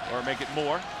Lopez, or make it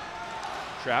more.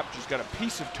 Trapp just got a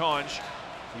piece of Tonge.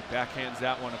 He backhands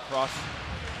that one across.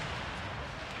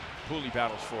 Pooley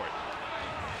battles for it.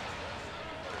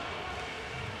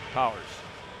 Powers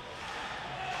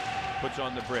puts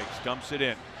on the brakes, dumps it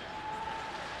in.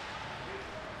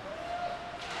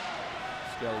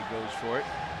 Skelly goes for it.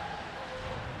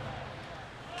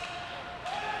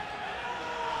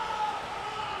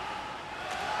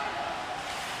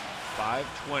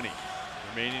 .520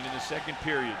 remaining in the second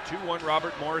period. 2-1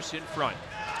 Robert Morris in front.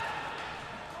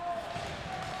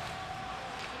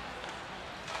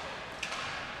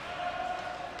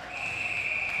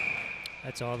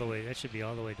 That's all the way. That should be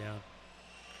all the way down.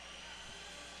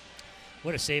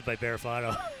 What a save by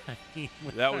Barafato.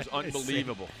 That was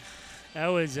unbelievable. That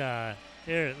was, I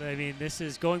mean, this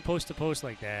is going post to post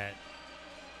like that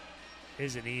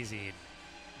isn't easy. And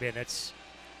man, it's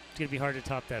going to be hard to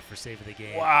top that for save of the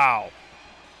game. Wow.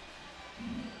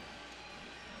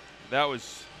 That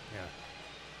was,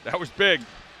 yeah. That was big.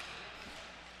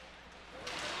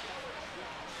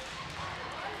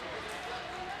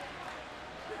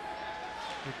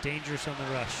 They're dangerous on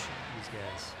the rush, these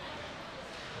guys.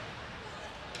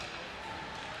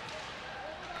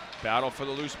 Battle for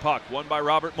the loose puck, won by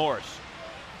Robert Morris.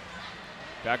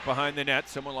 Back behind the net,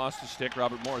 someone lost the stick,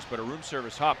 Robert Morris, but a room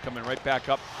service hop coming right back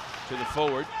up to the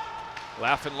forward.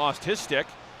 Laffin lost his stick.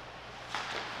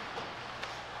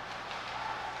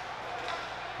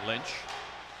 Lynch.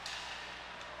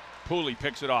 Pooley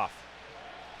picks it off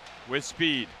with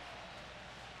speed.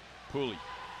 Pooley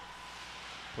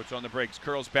puts on the brakes,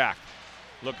 curls back,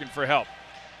 looking for help.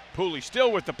 Pooley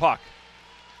still with the puck.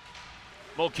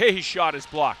 Mulcahy's shot is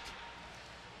blocked.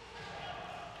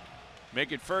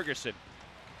 Make it Ferguson.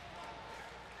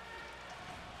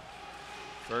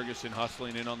 Ferguson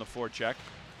hustling in on the forecheck.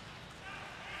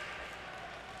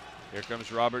 Here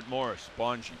comes Robert Morris,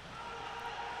 Bonji.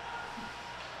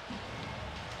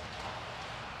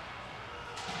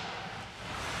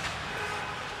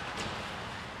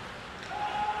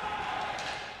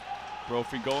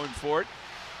 Brophy going for it.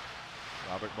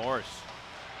 Robert Morris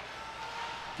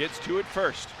gets to it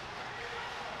first.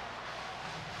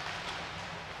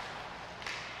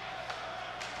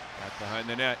 Back behind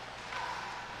the net.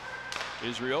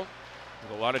 Israel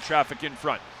with a lot of traffic in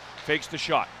front. Fakes the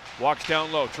shot. Walks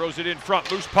down low. Throws it in front.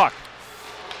 Loose puck.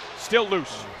 Still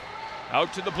loose.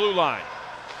 Out to the blue line.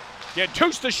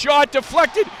 Dantus the shot.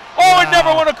 Deflected. Oh, it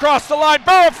never went across the line.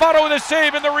 Barafato with a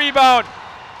save and the rebound.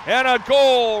 And a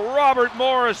goal. Robert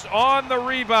Morris on the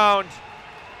rebound.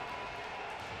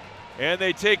 And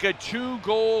they take a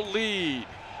 2-goal lead.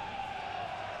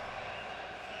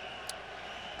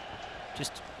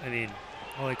 Just, I mean,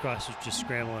 Holy Cross was just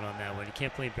scrambling on that one. You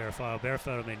can't blame Barafato.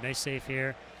 Barafato made a nice save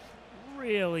here.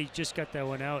 Really just got that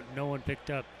one out. No one picked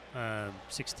up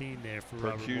 16 there for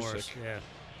Robert Morris. Yeah.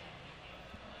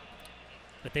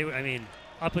 But they were, I mean,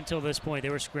 up until this point, they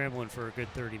were scrambling for a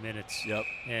good 30 minutes. Yep.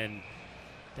 And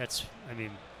that's, I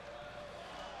mean,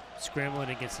 scrambling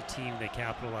against a team that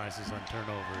capitalizes on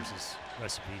turnovers is a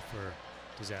recipe for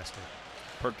disaster.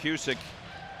 Perkusic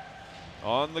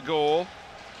on the goal.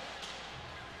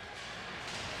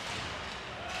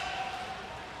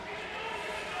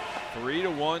 A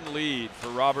 3-1 lead for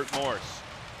Robert Morris.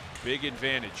 Big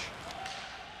advantage.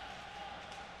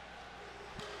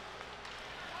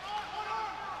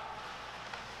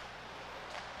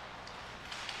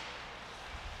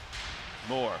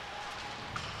 Moore.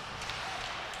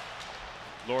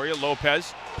 Loria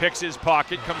Lopez picks his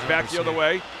pocket, comes back the other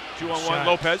way. 2-on-1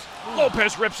 Lopez.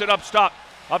 Lopez rips it up, stop.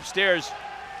 Upstairs.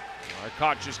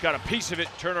 Marcotte just got a piece of it.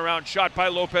 Turnaround shot by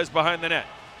Lopez behind the net.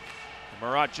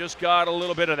 Marat just got a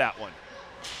little bit of that one.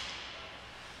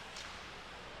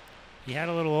 He had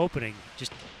a little opening,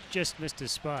 just missed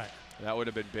his spot. That would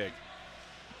have been big.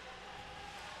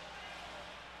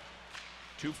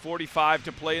 2:45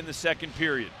 to play in the second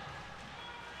period.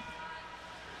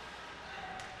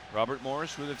 Robert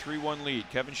Morris with a 3-1 lead.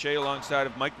 Kevin Shea alongside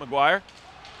of Mike McGuire.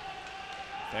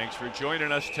 Thanks for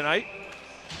joining us tonight.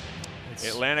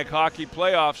 Atlantic Hockey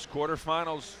Playoffs,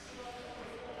 quarterfinals.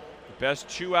 The best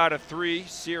 2 out of 3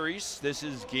 series. This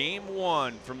is game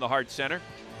 1 from the Hart Center.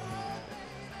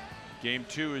 Game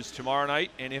 2 is tomorrow night,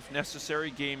 and if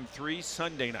necessary, game 3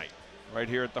 Sunday night, right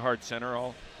here at the Hart Center.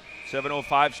 All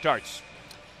 7:05 starts.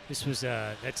 This was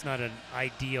that's not an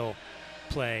ideal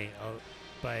play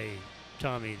by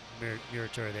Tommy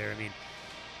Murator there. I mean,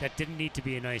 that didn't need to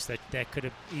be an ice. That could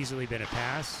have easily been a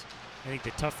pass. I think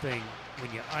the tough thing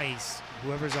when you ice,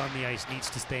 whoever's on the ice needs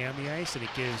to stay on the ice, and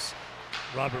it gives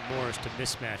Robert Morris to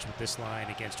mismatch with this line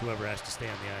against whoever has to stay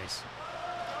on the ice.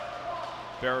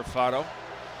 Barafato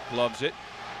gloves it.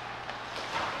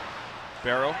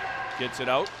 Barrow gets it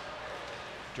out.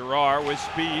 Durar with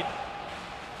speed.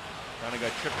 Kind of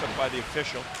got tripped up by the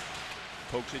official.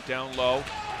 Pokes it down low.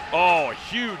 Oh, a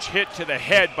huge hit to the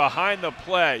head behind the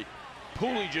play.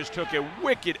 Pooley just took a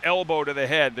wicked elbow to the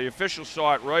head. The official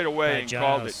saw it right away and Giles.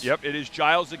 Called it. Yep, it is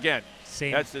Giles again.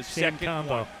 That's the same second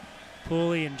combo. one.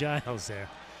 Pooley and Giles there.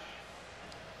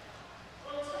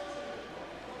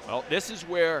 Well, this is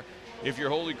where, if you're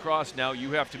Holy Cross now,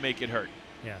 you have to make it hurt.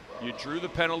 Yeah. You drew the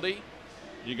penalty.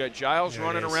 You got Giles There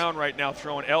running around right now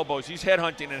throwing elbows. He's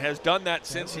headhunting and has done that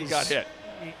since he got hit.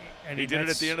 He did it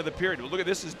at the end of the period. Well, look at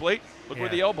this is Blake. Look where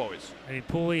the elbow is. I mean,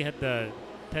 Pooley had the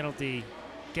penalty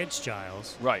against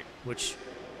Giles. Right. Which,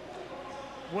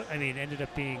 ended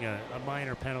up being a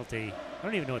minor penalty. I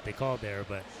don't even know what they called there,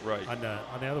 but right. on the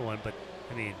other one. But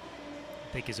I mean,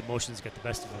 I think his emotions got the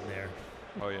best of him there.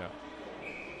 Oh yeah.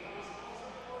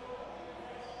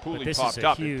 Pooley this popped is a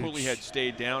up. huge, If Pooley had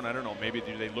stayed down, I don't know. Maybe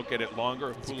do they look at it longer?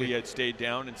 If Pooley had stayed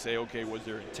down and say, okay, was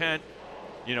there intent?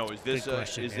 You know, is this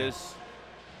question, this?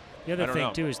 The other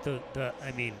thing too is the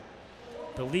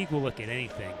league will look at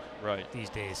anything these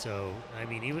days. So I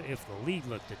mean, even if the league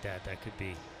looked at that, that could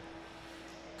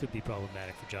be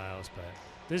problematic for Giles. But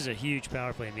this is a huge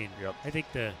power play. I mean, I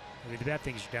think the bad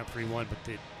thing is you're down 3-1, but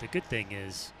the good thing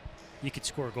is you could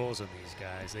score goals on these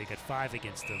guys. They got 5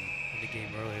 against them in the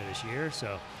game earlier this year.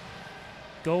 So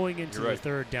going into the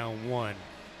third down 1,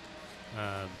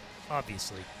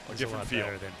 obviously, a is different lot feel.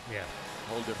 better than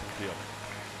Whole different feel.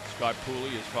 Scott Pooley,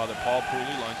 his father Paul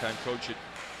Pooley, longtime coach at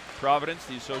Providence,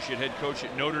 the associate head coach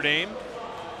at Notre Dame,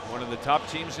 one of the top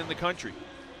teams in the country.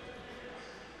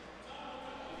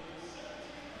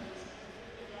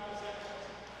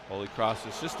 Holy Cross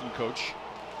assistant coach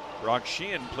Brock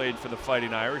Sheehan played for the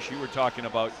Fighting Irish. You were talking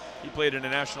about, he played in a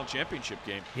national championship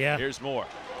game. Yeah. Here's more.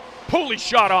 Pooley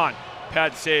shot on.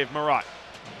 Pad save, Marat.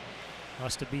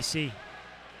 Lost to BC.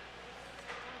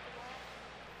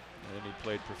 And then he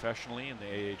played professionally in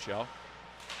the AHL.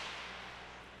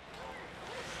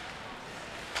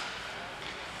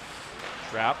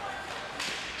 Trap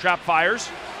fires,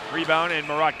 rebound, and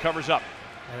Marat covers up.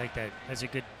 I like that. That's a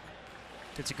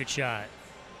good shot.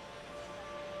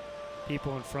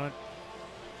 People in front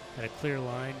had a clear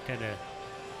line, kind of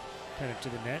to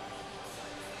the net.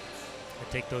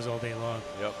 I take those all day long.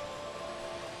 Yep.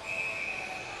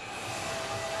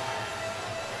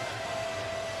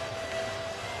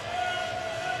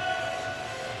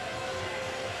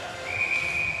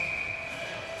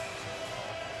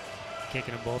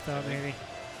 Kicking them both out, maybe.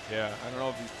 Yeah, I don't know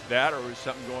if it's that or there's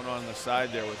something going on the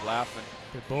side there with laughing.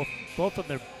 They're both of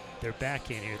them. They're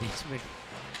back in here. These men.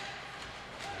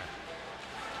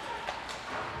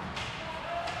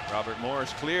 Robert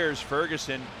Morris clears.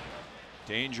 Ferguson,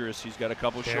 dangerous. He's got a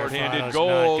couple Barafado's shorthanded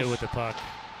goals. Not good with the puck.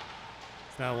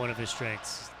 It's not one of his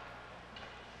strengths.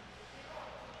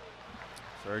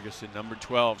 Ferguson, number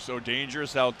 12, so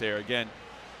dangerous out there. Again,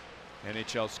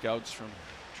 NHL scouts from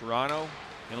Toronto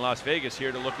in Las Vegas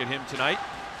here to look at him tonight.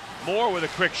 Moore with a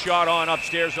quick shot on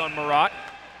upstairs on Murat.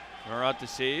 Murat to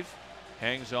save,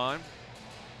 hangs on.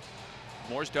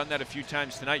 Moore's done that a few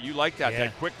times tonight. You like that,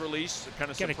 that quick release,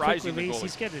 kind of surprising the goalie.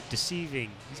 He's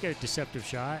got a deceptive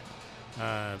shot.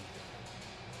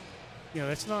 You know,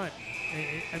 that's not,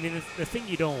 I mean, the thing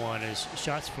you don't want is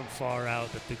shots from far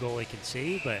out that the goalie can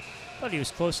see, but I thought he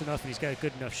was close enough and he's got a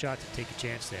good enough shot to take a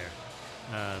chance there.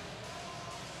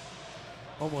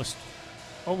 Almost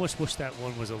wish that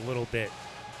one was a little bit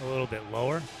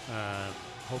lower.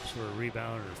 Hopes for a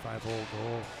rebound or a 5-hole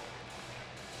goal.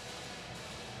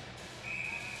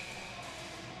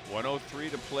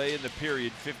 1:03 to play in the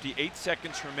period. 58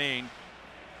 seconds remain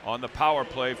on the power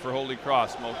play for Holy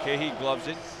Cross. Mulcahy gloves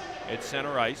it at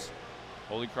center ice.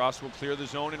 Holy Cross will clear the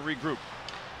zone and regroup.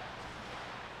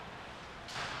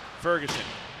 Ferguson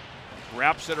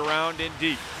wraps it around in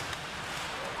deep.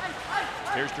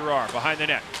 Here's Durar behind the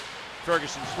net.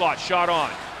 Ferguson slot, shot on.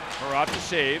 Murat to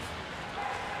save.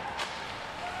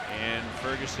 And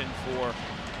Ferguson for...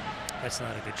 That's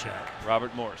not a good shot.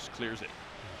 Robert Morris clears it.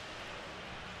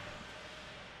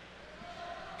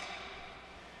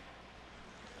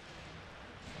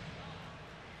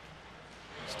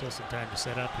 Still some time to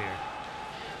set up here.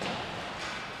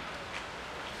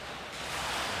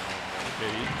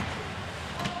 Okay.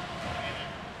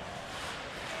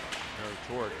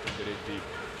 Torque took it in deep.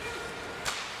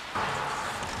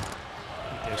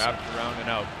 Wrapped around and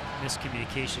out.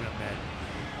 Miscommunication on that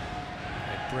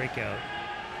breakout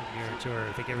from Murator.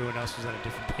 I think everyone else was on a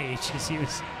different page because he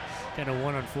was kind of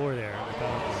 1-on-4 there on the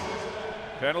power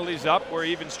play. Penalties up. We're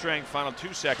even strength. Final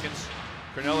 2 seconds.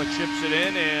 Cronulla chips it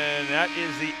in, and that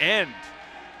is the end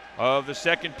of the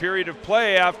second period of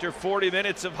play after 40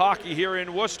 minutes of hockey here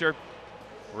in Worcester.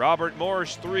 Robert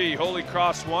Morris 3, Holy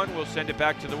Cross 1. We'll send it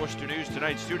back to the Worcester News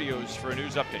Tonight studios for a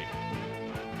news update.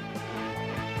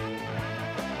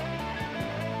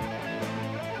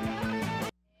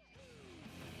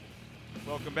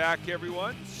 Welcome back,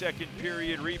 everyone. Second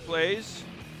period replays.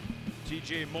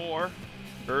 TJ Moore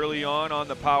early on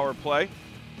the power play.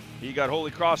 He got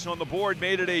Holy Cross on the board,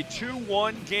 made it a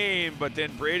 2-1 game, but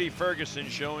then Brady Ferguson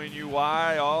showing you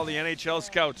why all the NHL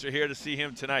scouts are here to see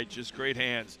him tonight. Just great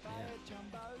hands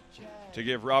to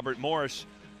give Robert Morris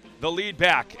the lead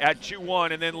back at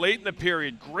 2-1. And then late in the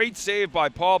period, great save by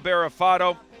Paul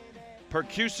Barafato.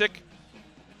 Perkusic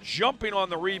jumping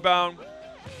on the rebound,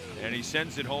 and he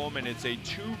sends it home, and it's a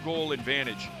 2-goal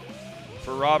advantage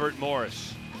for Robert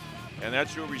Morris. And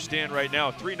that's where we stand right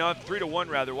now. 3-1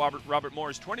 rather. Robert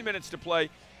Morris. 20 minutes to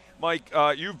play. Mike,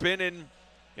 you've been in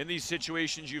these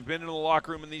situations. You've been in the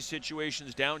locker room in these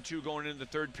situations. Down 2 going into the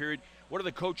third period. What are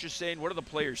the coaches saying? What are the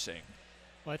players saying?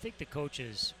 Well, I think the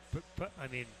coaches, I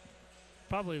mean,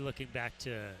 probably looking back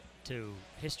to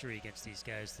history against these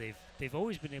guys, they've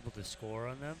always been able to score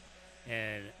on them.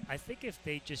 And I think if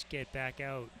they just get back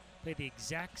out, play the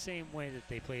exact same way that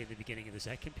they played at the beginning of the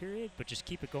second period, but just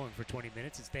keep it going for 20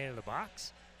 minutes and stay out of the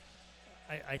box,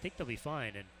 I think they'll be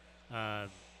fine. And,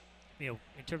 you know,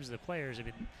 in terms of the players, I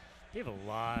mean, they have a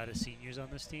lot of seniors on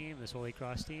this team, this Holy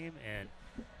Cross team, and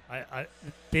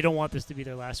they don't want this to be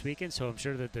their last weekend, so I'm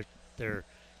sure that they're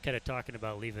kind of talking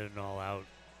about leaving it all out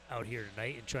here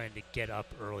tonight and trying to get up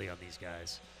early on these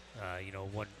guys. You know,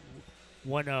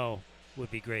 1-0 would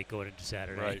be great going into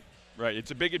Saturday. Right.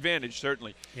 It's a big advantage,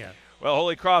 certainly. Yeah. Well,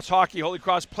 Holy Cross Hockey, Holy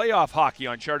Cross Playoff Hockey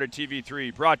on Charter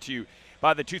TV3, brought to you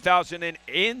by the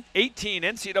 2018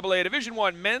 NCAA Division I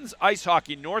Men's Ice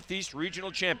Hockey Northeast Regional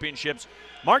Championships,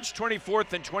 March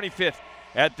 24th and 25th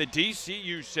at the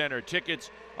DCU Center.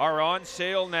 Tickets are on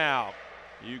sale now.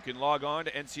 You can log on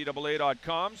to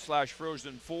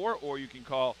ncaa.com/Frozen4, or you can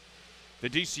call the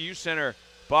DCU Center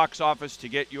box office to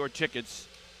get your tickets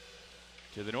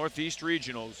to the Northeast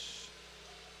Regionals.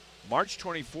 March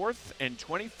 24th and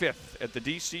 25th at the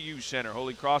DCU Center.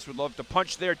 Holy Cross would love to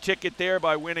punch their ticket there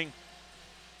by winning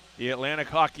the Atlantic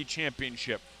Hockey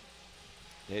Championship.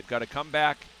 They've got to come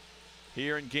back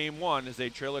here in Game 1 as they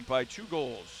trail it by 2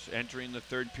 goals entering the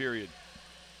third period.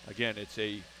 Again, it's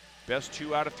a best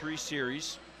 2 out of 3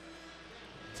 series.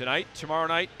 Tonight, tomorrow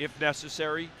night, if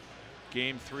necessary.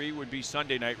 Game 3 would be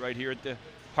Sunday night right here at the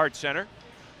Hart Center.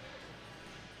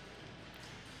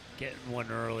 Getting one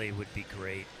early would be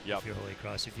great if you're Holy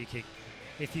Cross. If you can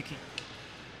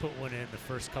put one in the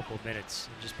first couple of minutes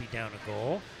and just be down a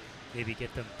goal, maybe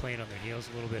get them playing on their heels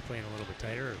a little bit, playing a little bit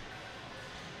tighter, it'd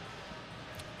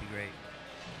be great.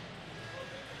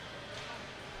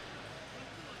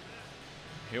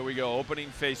 Here we go, opening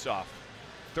face-off.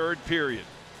 Third period.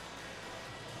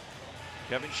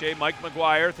 Kevin Shea, Mike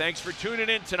McGuire, thanks for tuning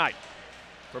in tonight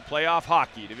for playoff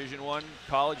hockey, Division I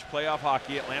college playoff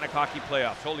hockey, Atlantic Hockey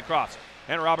Playoffs. Holy Cross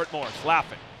and Robert Morris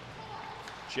laughing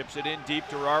Chips it in deep.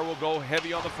 Durar will go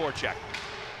heavy on the forecheck.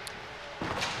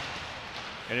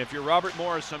 And if you're Robert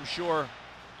Morris, I'm sure,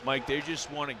 Mike, they just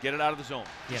want to get it out of the zone.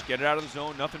 Just get it out of the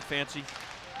zone, nothing fancy.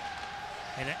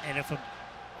 And if I'm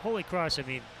Holy Cross, I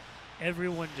mean,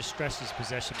 everyone just stresses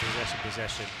possession, possession,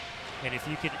 possession. And if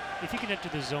you can enter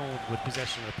the zone with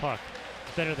possession of the puck,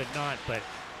 it's better than not. But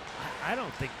I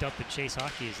don't think dump and chase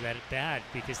hockey is that bad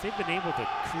because they've been able to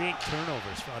create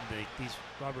turnovers on these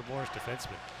Robert Morris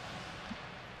defensemen.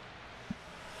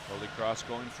 Holy Cross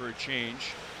going for a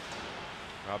change.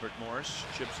 Robert Morris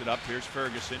chips it up. Here's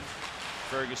Ferguson.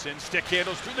 Ferguson stick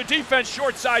handles through the defense.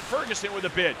 Short side. Ferguson with a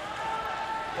bid.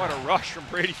 What a rush from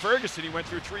Brady Ferguson. He went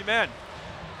through 3 men.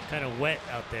 Kind of wet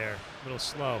out there. A little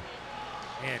slow.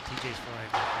 And TJ's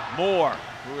flying. Moore,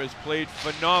 who has played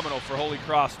phenomenal for Holy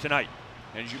Cross tonight.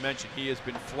 And as you mentioned, he has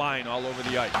been flying all over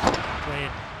the ice.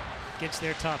 Playing against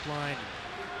their top line.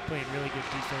 Playing really good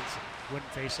defense. Winning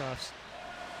faceoffs.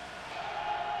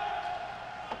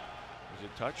 Was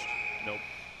it touched? Nope.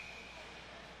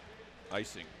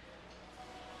 Icing.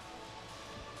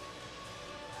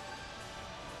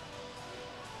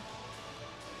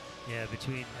 Yeah, I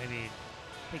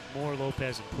think Moore,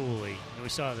 Lopez, and Pooley. And we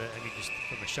saw that, just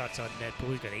from the shots on net,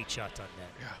 Pooley's got 8 shots on net.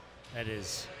 Yeah.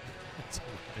 That's a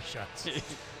lot of shots. You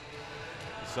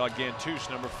saw Gantus,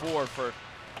 number 4 for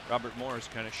Robert Morris,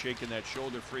 kind of shaking that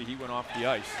shoulder free. He went off the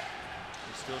ice.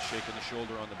 He's still shaking the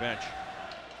shoulder on the bench.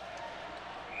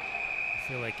 I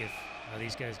feel like if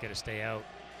these guys got to stay out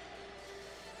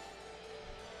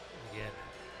again.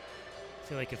 I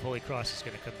feel like if Holy Cross is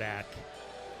going to come back,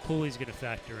 Pooley's going to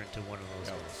factor into one of those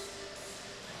goals,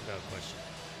 without question.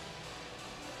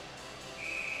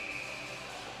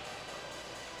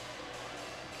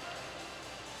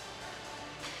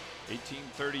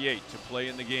 .18:38 to play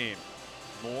in the game.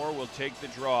 Moore will take the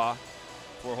draw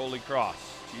for Holy Cross.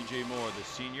 TJ Moore, the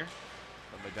senior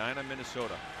from Medina,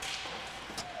 Minnesota.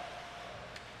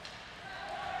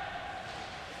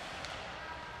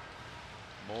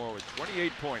 Moore with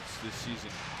 28 points this season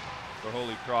for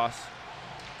Holy Cross.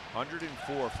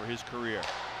 104 for his career.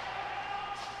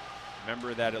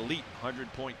 Member of that elite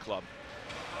 100-point club.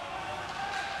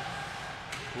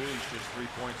 Pooley's just 3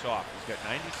 points off. He's got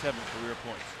 97 career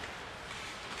points.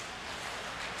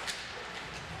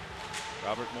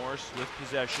 Robert Morris with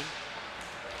possession.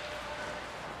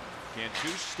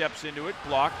 Gantus steps into it,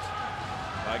 blocked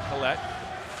by Collette.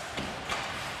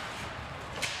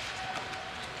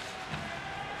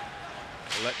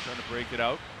 Collette trying to break it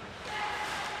out.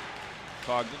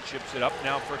 Cogden chips it up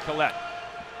now for Collette.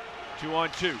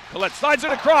 2-on-2. Collette slides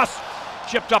it across.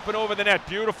 Chipped up and over the net.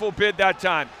 Beautiful bid that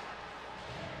time.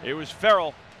 It was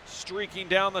Farrell streaking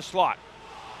down the slot.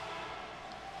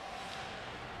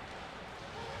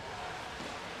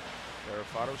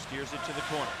 Barafato steers it to the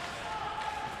corner.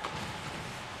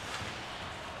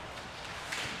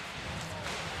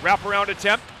 Wraparound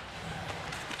attempt.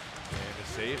 And a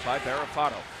save by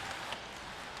Barafato.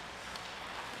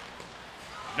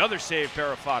 Another save,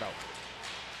 Barafato.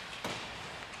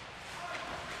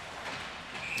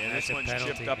 And this one's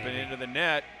chipped up and into the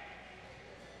net.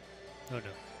 Oh, no.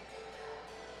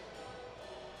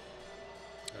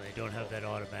 No, they don't have that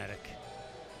automatic.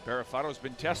 Barafato's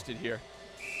been tested here.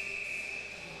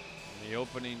 In the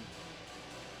opening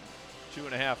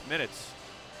 2.5 minutes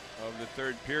of the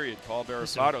third period, Paul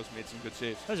Barafato's made some good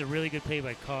saves. That was a really good play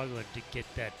by Coughlin to get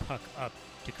that puck up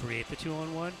to create the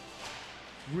 2-on-1.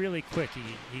 Really quick,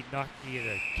 he had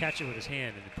to catch it with his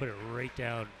hand and put it right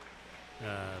down.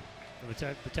 The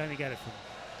time he got it from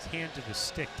his hand to the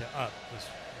stick to up was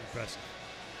impressive.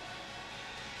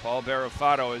 Paul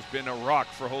Barafato has been a rock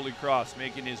for Holy Cross,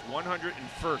 making his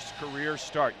 101st career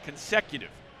start, consecutive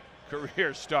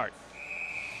career start.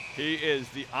 He is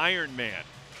the Iron Man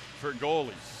for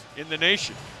goalies in the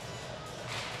nation,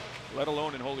 let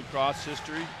alone in Holy Cross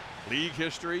history, league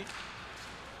history.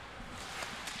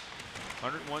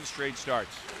 101 straight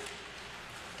starts.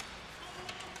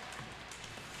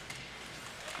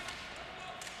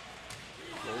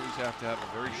 Goalies have to have a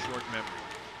very short memory.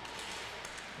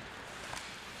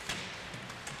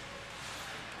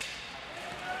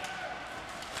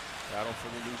 Battle for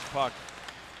the loose puck.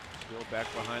 Still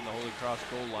back behind the Holy Cross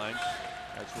goal line.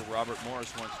 That's where Robert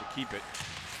Morris wants to keep it.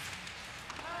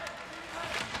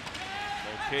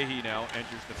 Mulcahy now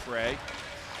enters the fray.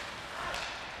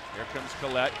 Here comes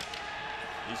Collette.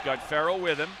 He's got Farrell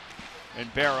with him.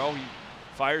 And Barrow, he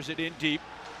fires it in deep.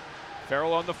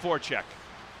 Farrell on the forecheck.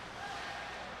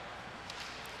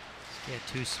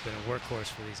 Gantus has been a workhorse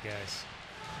for these guys.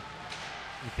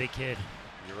 He's a big kid.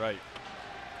 You're right.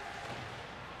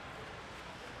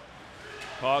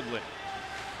 Coughlin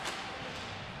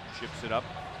chips it up.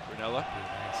 Granella.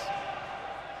 Nice.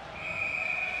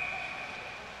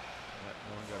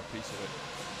 No one got a piece of it.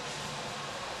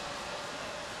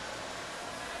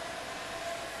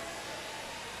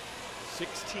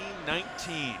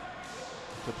 16-19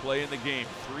 to play in the game.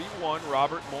 3-1,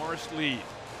 Robert Morris lead.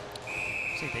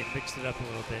 I think they mixed it up a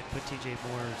little bit. Put TJ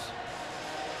Moore's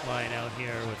line out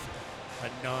here with a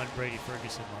non-Brady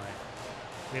Ferguson line.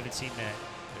 We haven't seen that.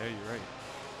 Yeah, you're right.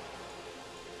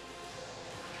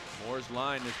 Moore's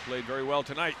line has played very well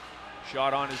tonight.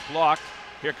 Shot on is blocked.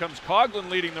 Here comes Coughlin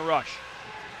leading the rush.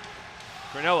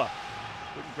 Granella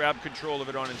couldn't grab control of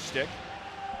it on his stick.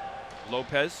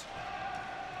 Lopez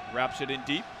wraps it in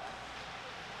deep.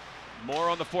 Moore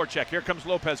on the forecheck. Here comes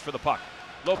Lopez for the puck.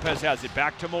 Lopez has it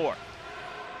back to Moore.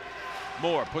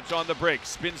 Moore puts on the brakes,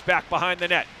 spins back behind the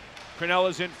net.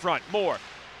 Cronella's in front. Moore,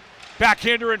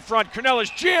 backhander in front. Cronella's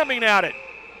jamming at it.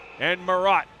 And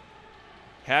Marat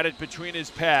had it between his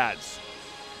pads.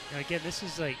 Now again, this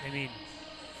is like, I mean,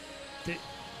 the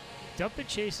dump and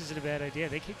chase isn't a bad idea.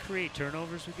 They can create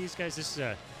turnovers with these guys. This is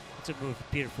it's a move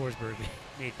Peter Forsberg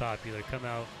made popular. Come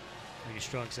out on your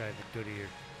strong side and then go to your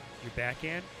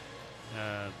backhand.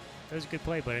 That was a good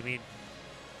play, but I mean,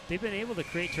 they've been able to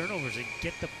create turnovers and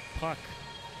get the puck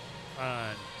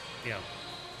on,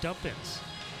 dump-ins.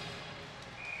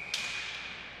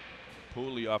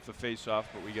 Pooley off the face-off,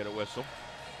 but we get a whistle.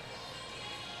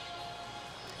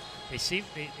 They seem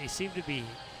to be,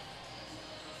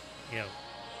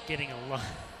 getting a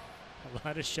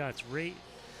lot of shots right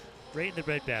in the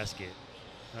breadbasket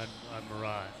on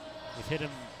Marat. They've hit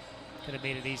him, kind of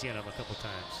made it easy on him a couple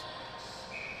times.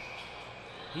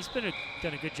 He's done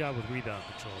a good job with rebound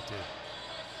control too.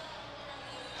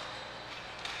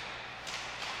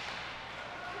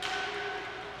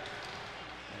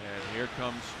 And here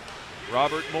comes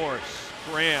Robert Morris.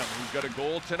 Graham, who's got a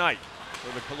goal tonight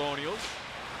for the Colonials.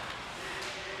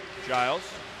 Giles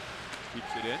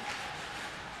keeps it in.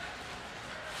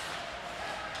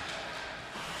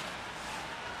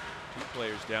 Two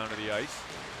players down to the ice.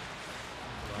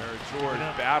 George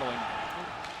battling.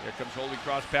 Here comes Holy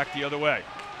Cross back the other way.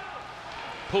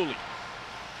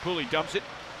 Pooley dumps it.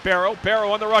 Barrow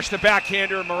on the rush, the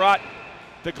backhander. Marat,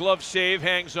 the glove save,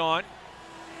 hangs on.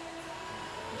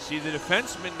 You see the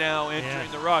defenseman now entering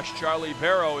the rush. Charlie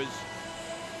Barrow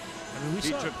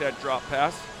he took that drop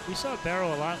pass. We saw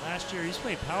Barrow a lot last year. He's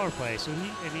playing power play, so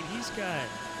he's got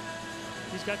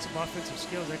some offensive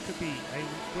skills. I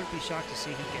wouldn't be shocked to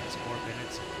see him getting some more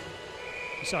minutes.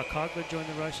 You saw Coughlin join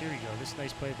the rush. Here we go. This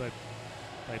nice play by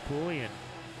Pooley and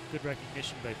good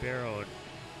recognition by Barrow and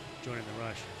joining the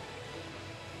rush.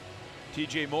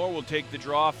 TJ Moore will take the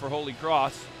draw for Holy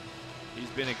Cross. He's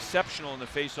been exceptional in the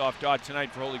face-off dot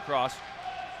tonight for Holy Cross.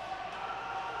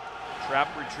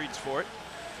 Trapp retreats for it.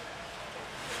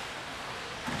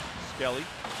 Skelly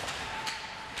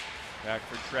back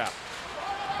for Trapp.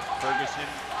 Ferguson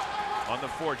on the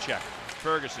forecheck.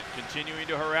 Ferguson continuing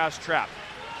to harass Trapp.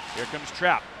 Here comes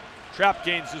Trapp. Trapp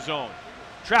gains the zone.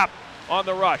 Trapp on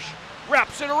the rush.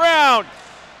 Wraps it around.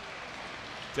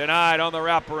 Denied on the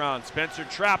wraparound. Spencer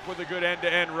Trapp with a good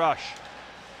end-to-end rush.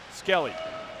 Skelly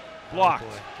blocked.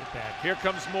 Oh, get back. Here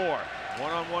comes Moore.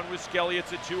 One-on-one with Skelly.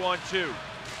 It's a 2-on-2.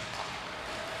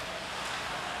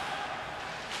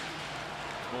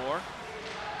 Moore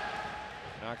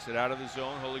knocks it out of the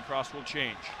zone. Holy Cross will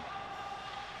change.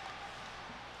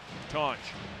 Tonge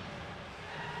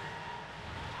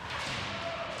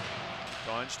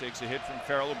takes a hit from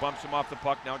Farrell, who bumps him off the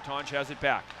puck. Now Tonge has it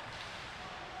back.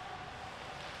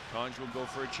 Tonge will go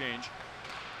for a change.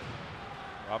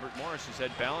 Robert Morris has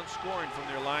had balanced scoring from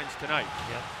their lines tonight.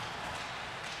 Yep.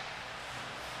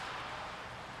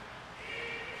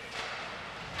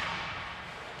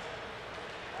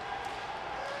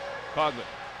 Coughlin.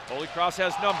 Holy Cross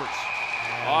has numbers.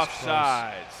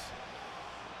 Offsides.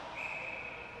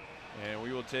 And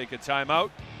we will take a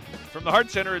timeout. From the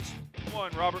Hart Center, it's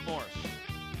Robert Morris.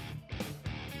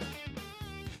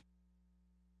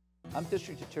 I'm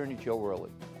District Attorney Joe Worley,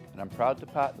 and I'm proud to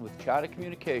partner with Charter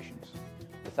Communications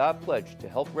with our pledge to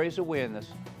help raise awareness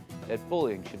that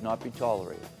bullying should not be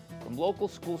tolerated. From local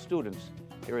school students,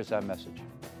 here is our message.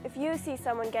 If you see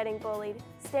someone getting bullied,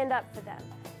 stand up for them.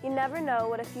 You never know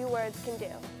what a few words can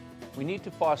do. We need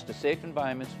to foster safe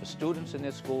environments for students in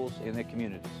their schools and their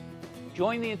communities.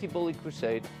 Join the anti-bully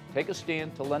crusade. Take a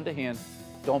stand to lend a hand.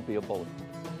 Don't be a bully.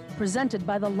 Presented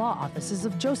by the law offices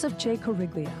of Joseph J.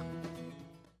 Corriglia.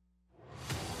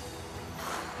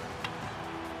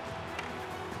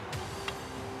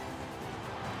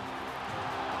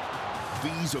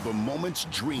 These are the moments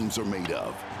dreams are made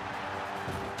of.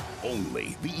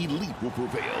 Only the elite will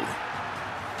prevail.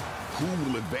 Who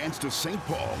will advance to St.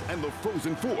 Paul and the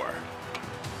Frozen Four?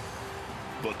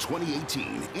 The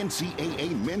 2018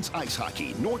 NCAA Men's Ice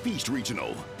Hockey Northeast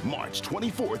Regional, March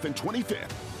 24th and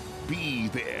 25th. Be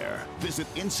there. Visit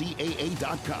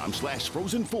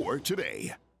ncaa.com/Frozen4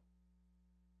 today.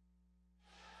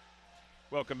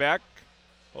 Welcome back.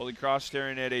 Holy Cross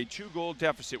staring at a 2-goal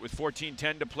deficit with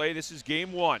 14:10 to play. This is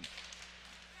game 1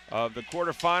 of the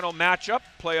quarterfinal matchup,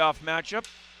 playoff matchup.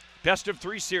 Best of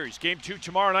 3 series. Game 2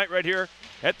 tomorrow night right here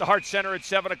at the Hart Center at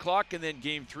 7 o'clock, and then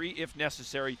game 3, if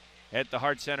necessary, at the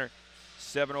Hart Center,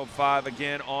 7:05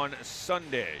 again on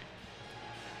Sunday.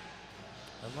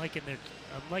 I'm liking their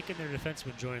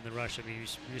defenseman joining the rush. I mean,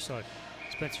 you saw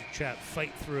Spencer Trapp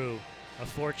fight through a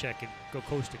forecheck and go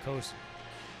coast to coast.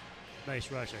 Nice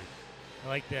rush. I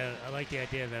like the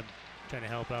idea of them trying to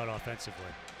help out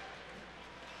offensively.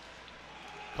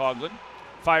 Coughlin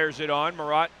fires it on.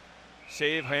 Marat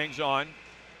save, hangs on. I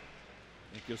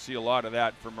think you'll see a lot of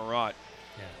that for Marat.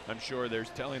 Yeah. I'm sure they're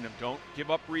telling him, don't give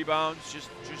up rebounds, just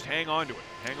hang on to it.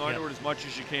 Hang on to it as much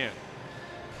as you can.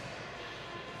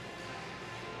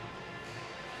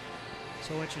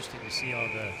 So interesting to see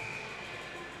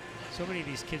so many of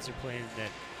these kids are playing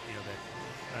that,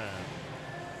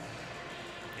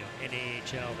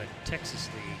 NAHL, that Texas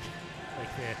league,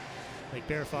 like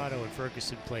Barafato and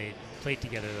Ferguson played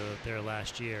together there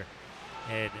last year.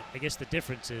 And I guess the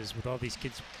difference is with all these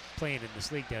kids playing in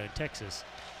this league down in Texas,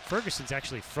 Ferguson's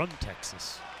actually from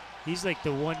Texas. He's like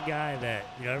the one guy that,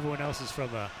 everyone else is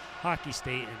from a hockey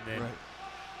state, and then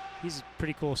he's a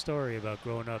pretty cool story about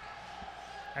growing up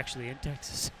actually in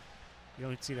Texas. You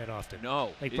don't see that often.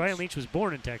 No. Like Brian Leach was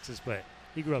born in Texas, but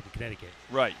he grew up in Connecticut.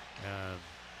 Right.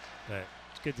 But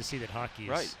it's good to see that hockey is.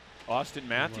 Right. Austin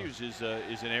Matthews is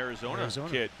an Arizona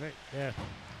kid. Right. Yeah.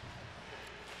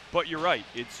 But you're right.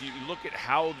 You look at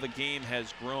how the game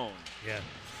has grown. Yeah.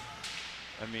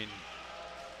 I mean,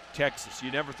 Texas, you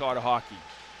never thought of hockey.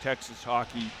 Texas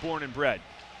hockey, born and bred.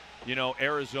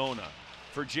 Arizona.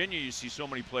 Virginia, you see so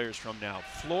many players from now.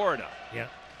 Florida. Yeah.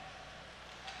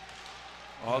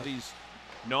 All these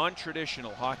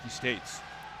non-traditional hockey states.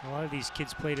 A lot of these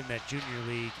kids played in that junior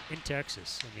league in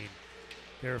Texas. I mean,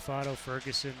 Barafato,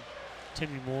 Ferguson,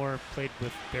 Timmy Moore played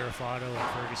with Barafato and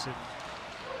Ferguson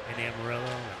and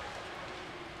Amarillo.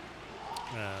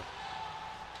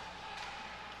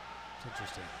 It's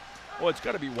interesting. Well, it's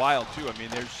got to be wild, too. I mean,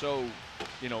 they're so,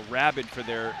 rabid for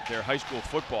their high school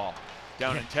football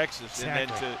down in Texas.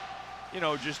 Exactly. And then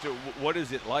what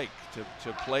is it like to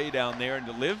play down there and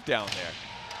to live down there?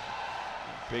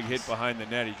 Big hit behind the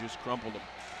net. He just crumpled him. I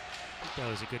think that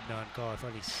was a good non-call. I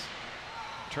thought he's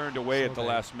turned away at the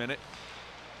last minute.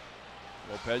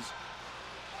 Lopez.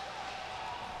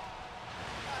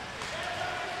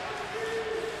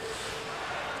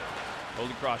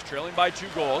 Holy Cross trailing by 2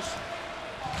 goals.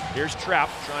 Here's Trapp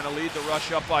trying to lead the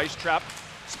rush up ice. Trapp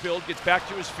spilled, gets back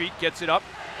to his feet, gets it up.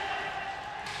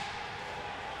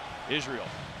 Israel.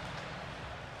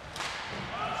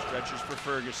 Stretches for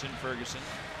Ferguson. Ferguson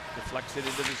deflects it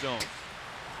into the zone.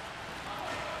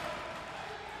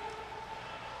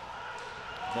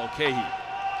 Mulcahy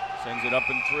sends it up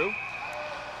and through.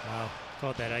 Wow,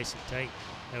 called that ice and tight.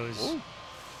 That was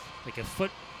like a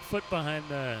foot behind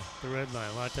the red line.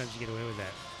 A lot of times you get away with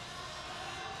that.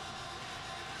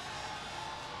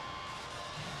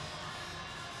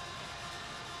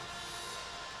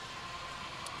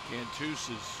 Cantus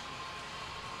is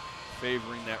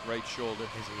favoring that right shoulder.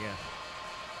 Is it? Yeah.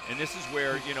 And this is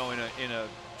where, in a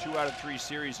 2 out of 3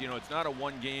 series, it's not a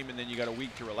 1 game and then you got a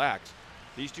week to relax.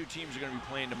 These 2 teams are going to be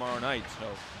playing tomorrow night.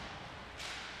 So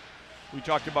we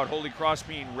talked about Holy Cross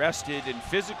being rested and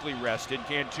physically rested.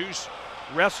 Cantus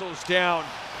wrestles down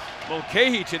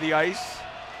Mulcahy to the ice.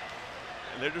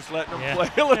 And they're just letting him play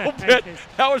a little bit.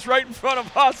 That was right in front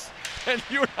of us. And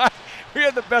you and I, we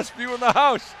had the best view in the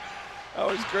house. That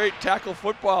was great tackle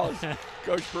football, as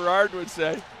Coach Berard would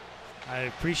say. I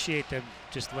appreciate them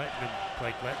just letting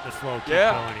the flow keep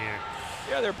going here.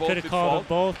 Yeah, they're both could have called them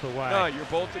both, but why? No, you're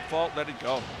both at fault. Let it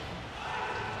go.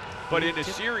 But in a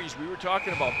series, we were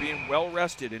talking about being well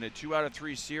rested in a 2 out of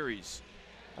 3 series.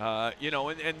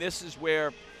 And this is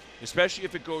where, especially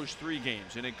if it goes 3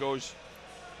 games and if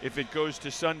it goes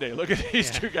to Sunday. Look at these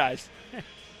 2 guys.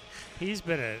 He's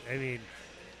been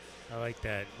I like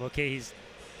that. Okay, he's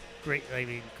great. I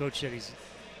mean, Coach said he's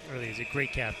a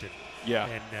great captain. Yeah.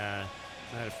 And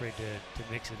not afraid to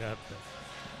mix it up. But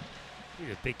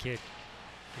he's a big kid.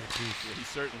 Yeah, he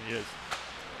certainly is.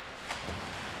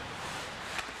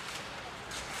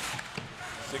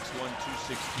 6'1",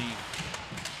 216.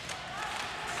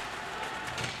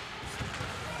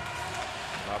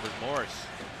 Robert Morris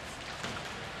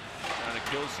trying to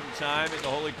kill some time in the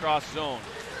Holy Cross zone.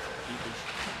 Keep as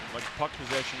much puck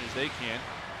possession as they can.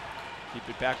 Keep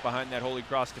it back behind that Holy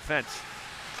Cross defense.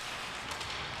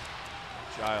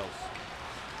 Giles.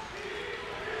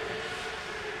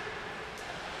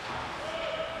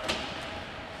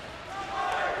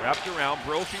 Wrapped around.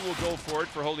 Brophy will go for it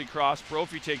for Holy Cross.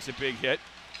 Brophy takes a big hit.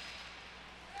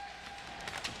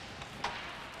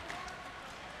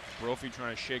 Brophy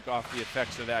trying to shake off the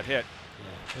effects of that hit. Yeah,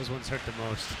 those ones hurt the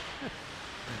most.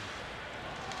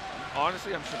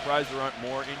 Honestly, I'm surprised there aren't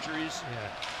more injuries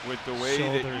with the way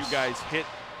that you guys hit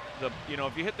the,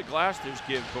 if you hit the glass, there's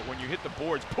give, but when you hit the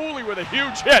boards, Pooley with a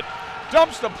huge hit,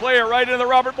 dumps the player right into the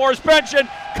Robert Morris bench, and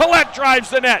Collette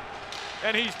drives the net,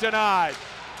 and he's denied.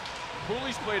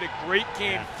 Pooley's played a great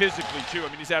game physically, too. I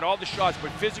mean, he's had all the shots,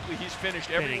 but physically he's finished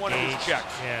every one of his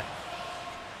checks. Yeah.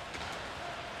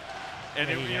 And,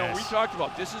 we talked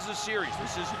about this is a series.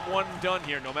 This isn't one and done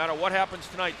here. No matter what happens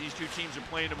tonight, these two teams are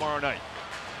playing tomorrow night.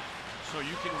 So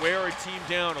you can wear a team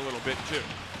down a little bit, too.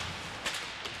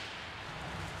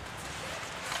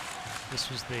 This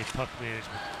was the puck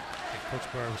management that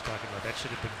Coach Barr was talking about. That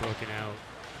should have been broken out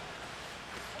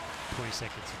 20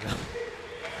 seconds ago.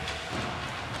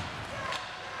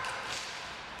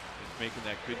 Just making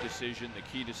that good decision, the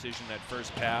key decision, that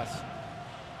first pass.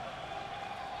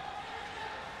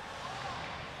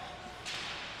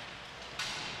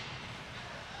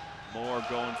 Moore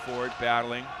going for it,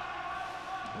 battling.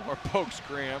 Moore pokes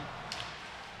Graham.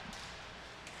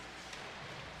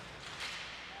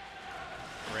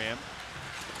 Graham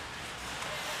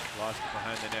lost it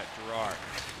behind the net. Gerard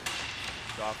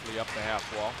softly up the half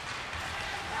wall.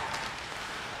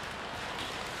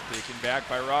 Taken back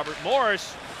by Robert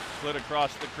Morris. Slid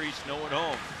across the crease, no one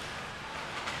home.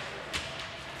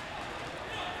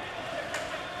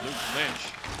 Luke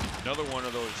Lynch, another one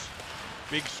of those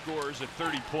big scorers, a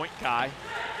 30-point guy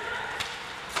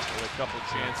with a couple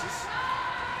chances.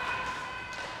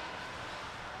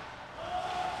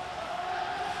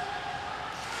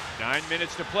 Nine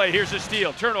minutes to play. Here's a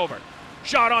steal. Turnover.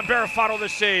 Shot on Barafato, the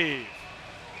save.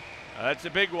 That's a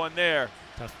big one there.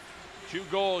 Tough. 2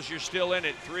 goals, you're still in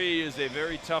it. 3 is a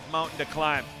very tough mountain to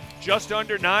climb. Just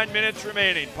under 9 minutes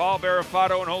remaining. Paul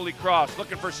Barafato and Holy Cross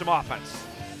looking for some offense.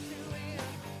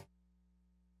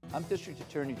 I'm District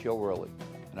Attorney Joe Worley,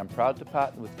 and I'm proud to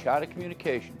partner with Charter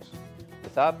Communications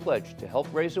with our pledge to help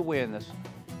raise awareness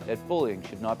that bullying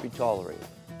should not be tolerated.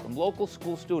 From local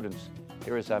school students,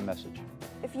 here is our message.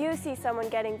 If you see someone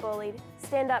getting bullied,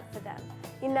 stand up for them.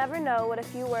 You never know what a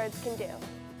few words can do.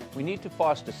 We need to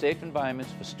foster safe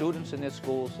environments for students in their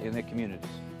schools and their communities.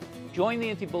 Join the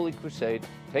anti-bully crusade.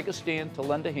 Take a stand to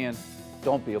lend a hand.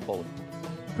 Don't be a bully.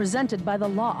 Presented by the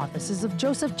law offices of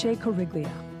Joseph J. Corriglia.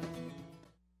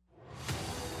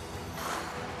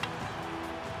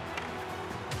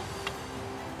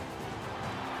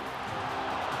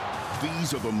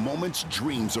 These are the moments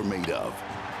dreams are made of.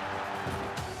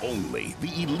 Only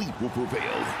the elite will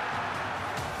prevail.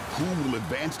 Who will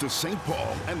advance to St.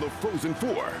 Paul and the Frozen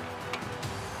Four?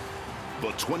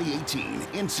 The 2018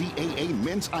 NCAA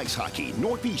Men's Ice Hockey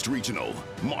Northeast Regional,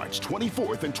 March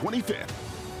 24th and 25th.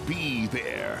 Be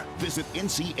there. Visit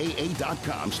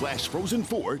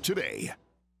ncaa.com/Frozen4 today.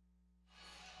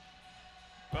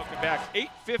 Welcome back.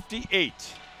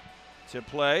 8:58 to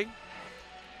play.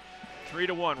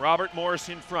 3-1. Robert Morris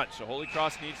in front. So Holy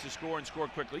Cross needs to score and score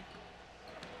quickly.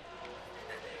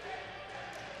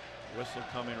 Whistle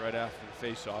coming right after the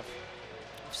face-off.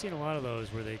 I've seen a lot of those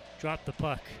where they drop the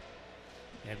puck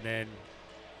and then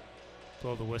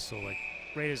blow the whistle like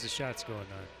right as the shot's going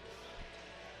on.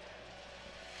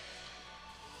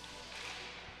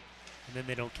 And then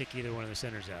they don't kick either one of the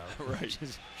centers out. Right. Which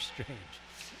is strange.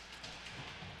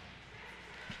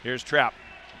 Here's Trapp.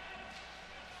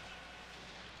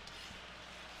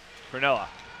 Cornella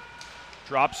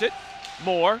drops it.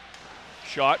 Moore.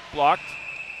 Shot blocked.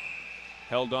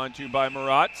 Held on to by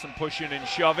Murat. Some pushing and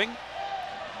shoving.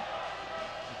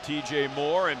 TJ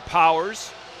Moore and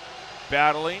Powers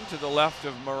battling to the left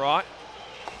of Murat.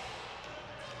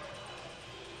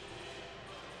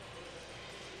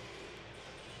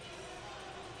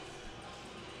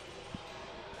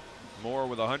 Moore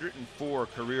with 104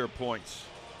 career points.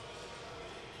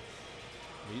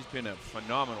 He's been a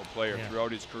phenomenal player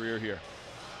throughout his career here.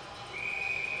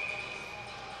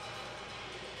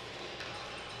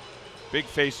 Big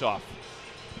face-off.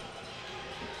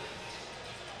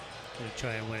 Gonna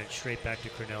try and win it straight back to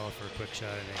Cornella for a quick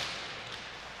shot, I think.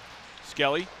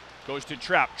 Skelly goes to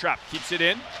Trapp. Trapp keeps it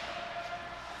in.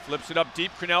 Flips it up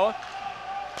deep. Cornella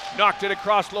knocked it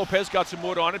across. Lopez got some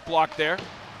wood on it. Blocked there.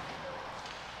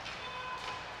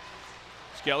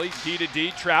 Skelly D to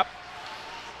D. Trapp.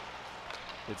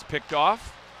 It's picked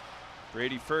off.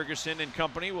 Brady Ferguson and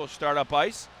company will start up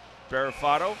ice.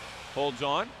 Barafato holds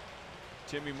on.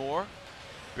 Timmy Moore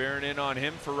bearing in on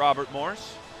him for Robert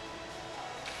Morris.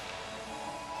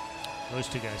 Those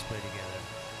two guys played together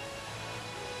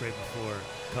right before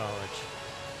college.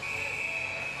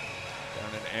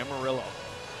 Down in Amarillo.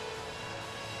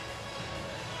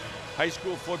 High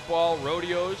school football,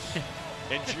 rodeos,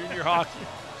 and junior hockey.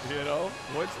 You know,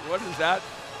 what is that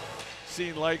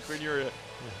scene like when you're a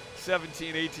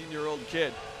 17, 18-year-old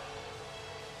kid?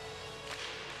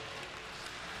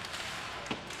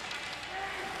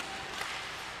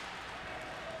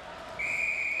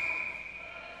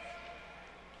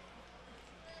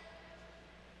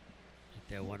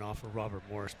 That went off a Robert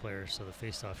Morris player, so the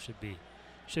faceoff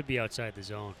should be outside the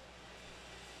zone.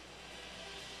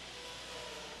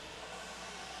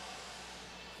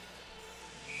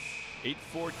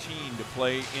 .8:14 to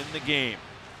play in the game.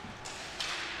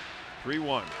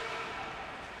 3-1.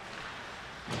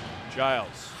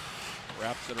 Giles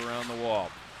wraps it around the wall.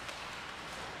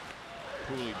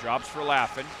 Pooley drops for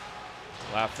Laffin.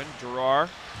 Laffin, Durar.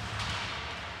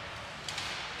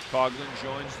 Coughlin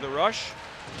joins the rush.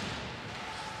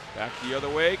 Back the other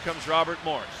way comes Robert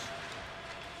Morris.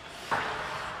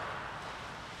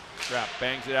 Trap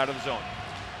bangs it out of the zone.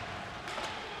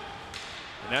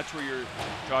 And that's where you're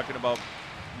talking about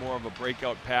more of a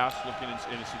breakout pass, looking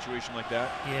in a situation like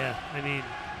that. Yeah, I mean,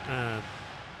 I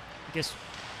guess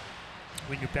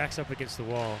when your back's up against the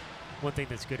wall, one thing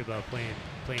that's good about playing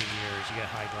here is you got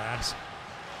high glass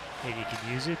and you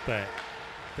can use it. But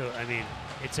I mean,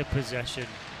 it's a possession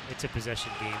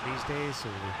game these days. So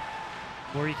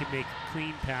the more you can make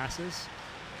clean passes,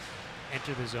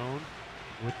 enter the zone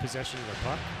with possession of the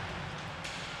puck.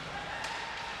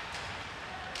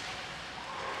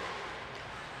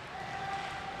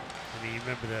 I mean, you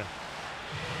remember the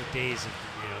days of,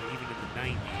 even in the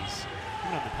 90s,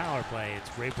 even on the power play, it's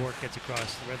Ray Bork gets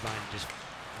across the red line and just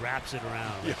wraps it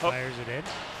around, and fires it in.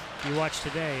 You watch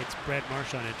today, it's Brad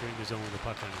Marchand entering the zone with the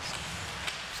puck on his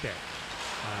stick.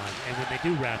 And when they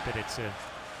do wrap it, it's a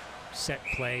set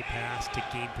play pass to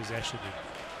gain possession. And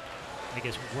I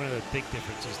guess one of the big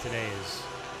differences today is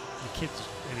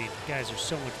the guys are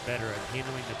so much better at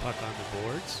handling the puck on the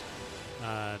boards.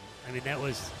 I mean, that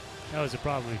was a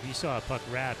problem. If you saw a puck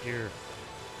wrapped, you're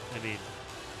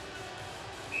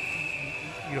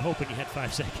hoping you had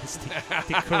 5 seconds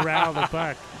to corral the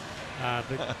puck.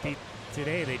 But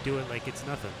today they do it like it's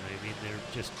nothing. I mean, they're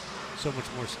just so much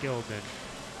more skilled than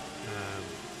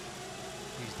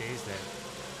these days that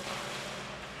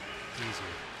it's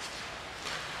easier.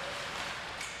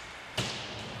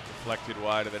 Deflected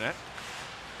wide of the net.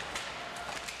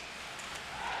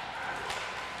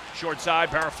 Short side,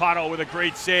 Barafato with a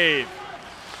great save.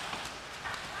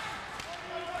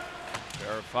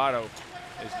 Barafato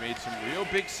has made some real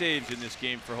big saves in this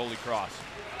game for Holy Cross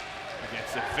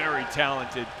against a very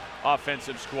talented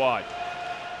offensive squad.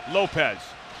 Lopez.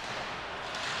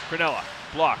 Crinella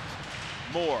blocked.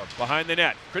 Moore behind the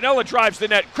net. Crinella drives the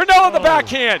net. Crinella the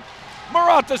backhand.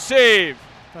 Murat the save.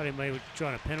 Thought he might have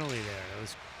drawn a penalty there. That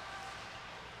was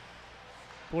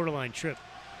borderline trip.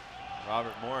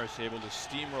 Robert Morris able to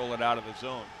steamroll it out of the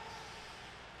zone.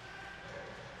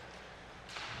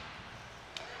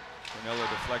 Crinella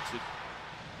deflects it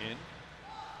in.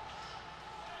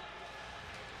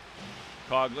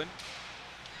 Coughlin.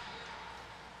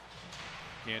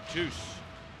 Cantus.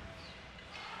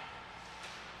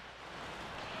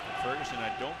 Ferguson,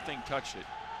 I don't think, touched it.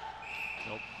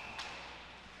 Nope.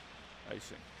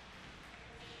 Icing.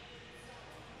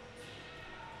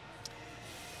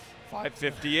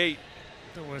 5:58.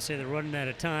 Don't want to say they're running out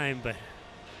of time, but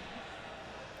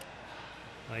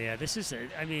oh yeah, this is.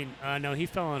 No, he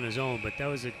fell on his own, but that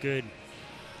was a good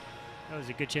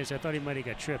chance. I thought he might have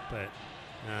got tripped, but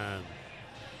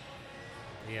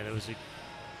yeah, that was a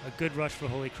good rush for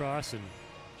Holy Cross, and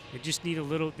they just need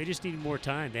more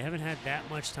time. They haven't had that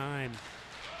much time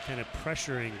kind of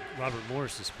pressuring Robert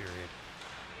Morris this period.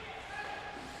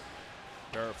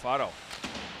 Barafato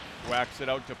whacks it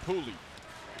out to Pooley.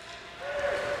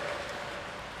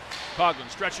 Coughlin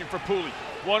stretching for Pooley.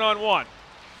 One-on-one.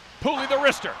 Pooley the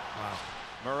wrister. Wow.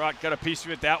 Murat got a piece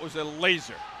of it. That was a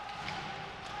laser.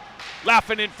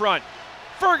 Laffin in front.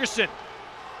 Ferguson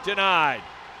denied.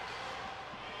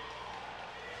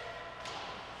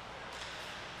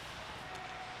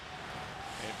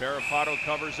 And Barafato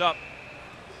covers up.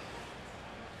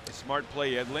 A smart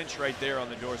play. He had Lynch right there on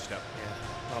the doorstep. Yeah.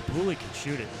 Well, Pooley can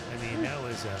shoot it. I mean, that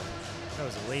was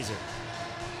a laser.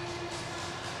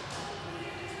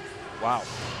 Wow.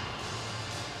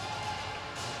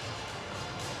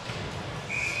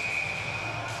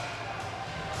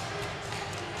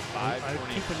 I would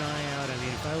keep an eye out. I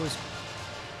mean, if I was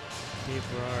Dave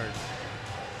Berard,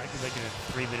 I'd be looking at the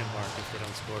 3-minute mark if they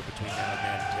don't score between now and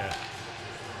then to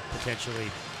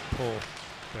potentially pull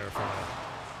Verifano.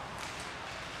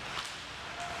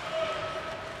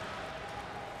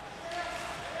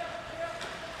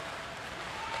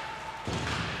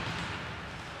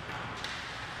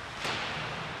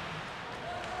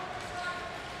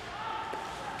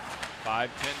 .10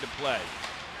 to play.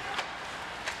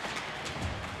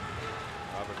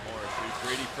 Robert Morris leads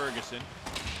Brady Ferguson,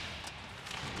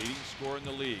 leading scorer in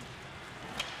the league.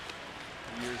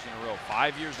 2 years in a row,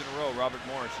 5 years in a row, Robert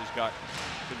Morris has got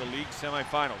to the league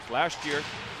semifinals. Last year,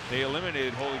 they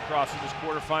eliminated Holy Cross in this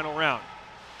quarterfinal round.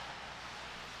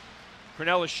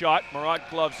 Cornella's shot,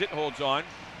 Marat gloves it, holds on.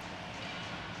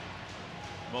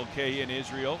 Mulcahy and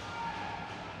Israel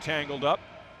tangled up.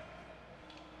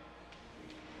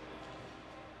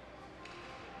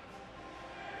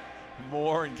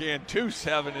 Moore and Gantus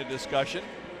having a discussion.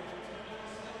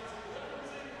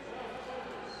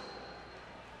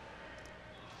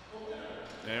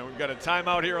 And we've got a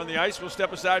timeout here on the ice. We'll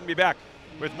step aside and be back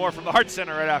with more from the Hart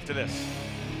Center right after this.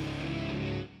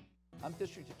 I'm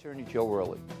District Attorney Joe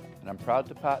Worley, and I'm proud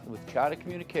to partner with Charter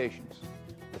Communications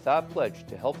with our pledge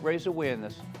to help raise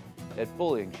awareness that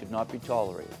bullying should not be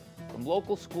tolerated. From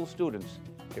local school students,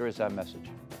 here is our message.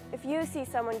 If you see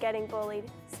someone getting bullied,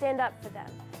 stand up for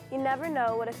them. You never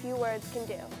know what a few words can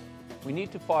do. We need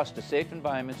to foster safe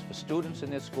environments for students in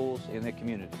their schools and their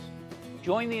communities.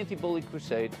 Join the anti-bully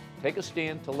crusade, take a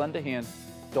stand to lend a hand,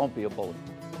 don't be a bully.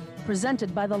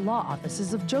 Presented by the law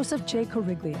offices of Joseph J.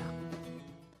 Corriglia.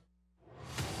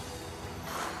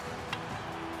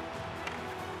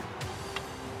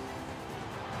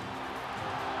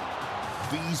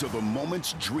 These are the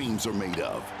moments dreams are made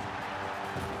of.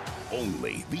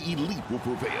 Only the elite will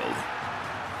prevail.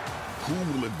 Who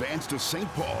will advance to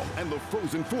St. Paul and the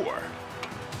Frozen Four?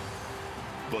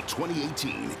 The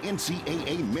 2018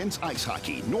 NCAA Men's Ice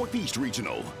Hockey Northeast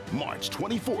Regional, March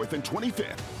 24th and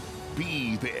 25th.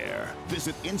 Be there.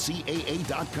 Visit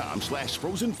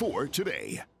ncaa.com/Frozen4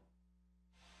 today.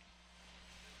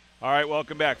 All right,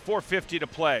 welcome back. 4:50 to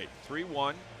play.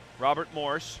 3-1, Robert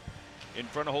Morris in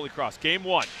front of Holy Cross. Game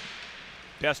 1,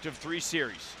 best of 3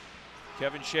 series.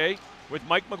 Kevin Shea with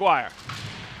Mike McGuire.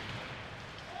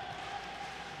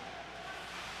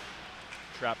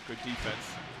 Trap, good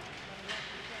defense.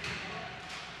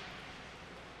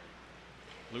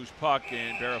 Loose puck,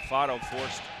 and Verifano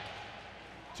forced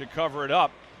to cover it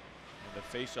up. And the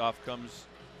face-off comes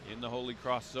in the Holy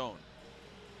Cross zone.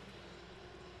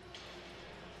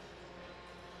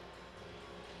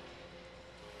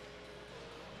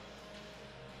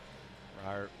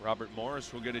 Robert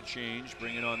Morris will get a change,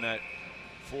 bringing on that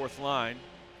 4th line.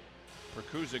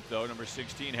 Perkusic, though, number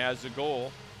 16, has the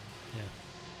goal.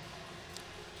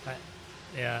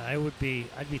 Yeah.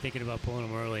 I'd be thinking about pulling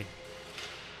him early.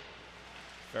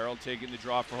 Farrell taking the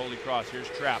draw for Holy Cross. Here's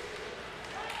Trapp.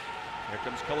 Here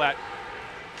comes Collette.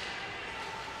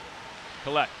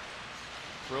 Collette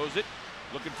throws it,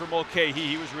 looking for Mulcahy.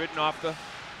 He was ridden off the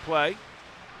play.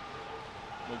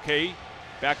 Mulcahy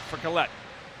back for Collette.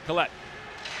 Collette,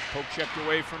 poke checked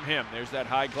away from him. There's that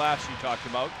high glass you talked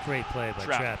about. Great play by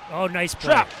Trapp. Trapp. Oh, nice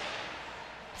play. Trapp!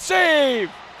 Save!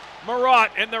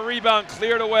 Marat, and the rebound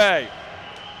cleared away.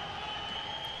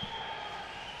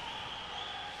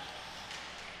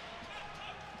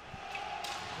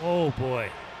 Oh,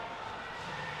 boy.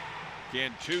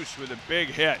 Gantus with a big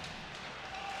hit.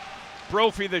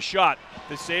 Brophy the shot.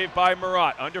 The save by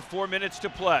Marat. Under 4 minutes to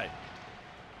play.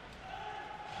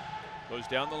 Goes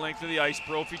down the length of the ice.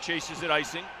 Brophy chases it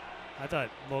icing. I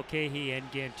thought Mulcahy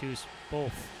and Gantus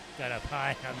both got up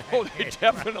high on that. Oh, they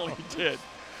definitely did.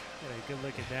 Get a good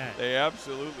look at that. They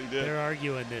absolutely did. They're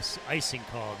arguing this icing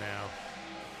call now,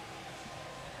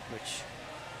 which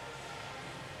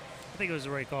I think it was the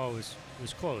right call. It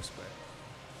was close, but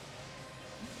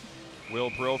Will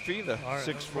Brophy, the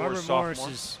 6'4" Robert sophomore.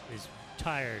 Morris is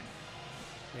tired.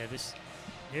 Yeah,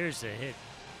 here's the hit.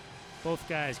 Both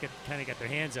guys kind of got their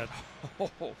hands up.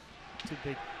 Too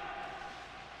big.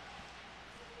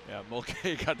 Yeah,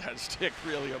 Mulcahy got that stick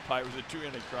really up high with a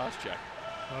two-handed cross check.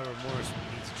 Robert Morris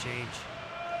needs a change.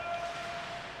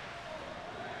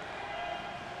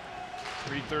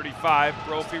 3:35.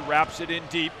 Brophy wraps it in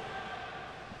deep.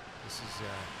 This is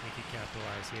they can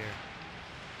capitalize here.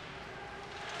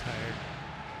 Tired.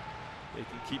 They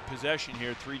can keep possession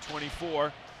here.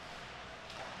 3:24.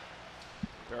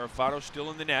 Verifano still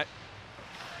in the net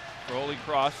for Holy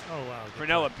Cross. Oh, wow.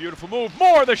 Cornella, beautiful move.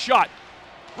 Moore, the shot.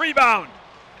 Rebound.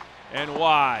 And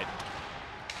wide.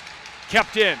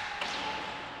 Kept in.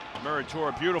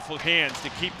 Murator, beautiful hands to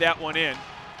keep that one in.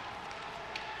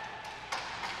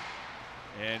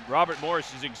 And Robert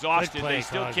Morris is exhausted. Play, they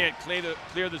still Cogman. can't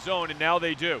clear the zone, and now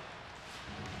they do.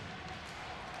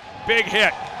 Big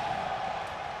hit.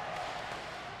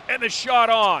 And the shot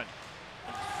on.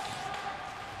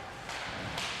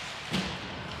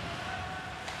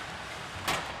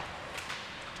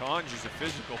 Tonge is a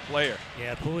physical player.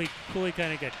 Yeah, Pooley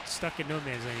kind of got stuck in no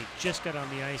man's land. He just got on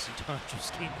the ice, and Tonge was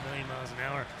skating 1,000,000 miles an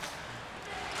hour.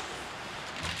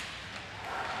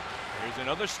 Here's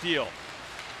another steal.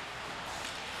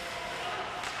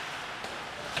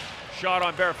 Shot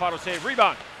on Barafato, save,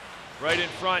 rebound. Right in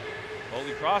front.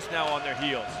 Holy Cross now on their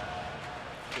heels.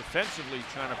 Defensively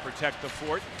trying to protect the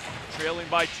fort. Trailing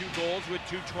by 2 goals with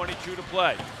 2:22 to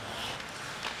play.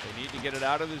 They need to get it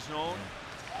out of the zone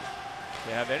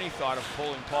to have any thought of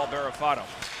pulling Paul Barafato.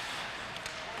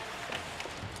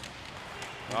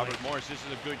 Robert Morris, this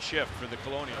is a good shift for the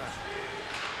Colonials.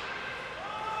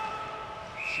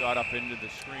 Shot up into the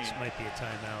screen. This might be a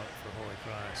timeout for Holy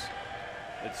Cross.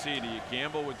 Let's see, do you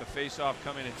gamble with the face-off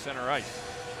coming at center ice?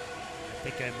 I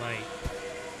think I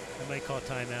might call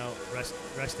timeout,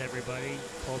 rest everybody,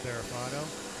 pull Barafato,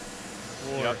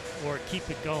 or keep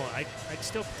it going. I'd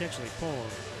still potentially pull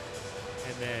him,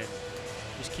 and then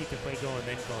just keep the play going,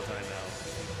 then call timeout.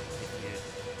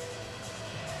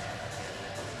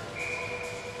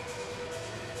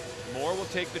 Moore will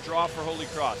take the draw for Holy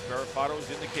Cross. Barafato is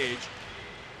in the cage.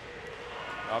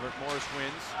 Robert Morris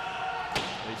wins.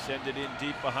 They send it in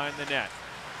deep behind the net.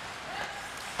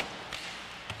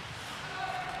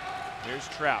 Here's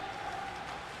Trapp.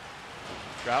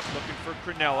 Trapp looking for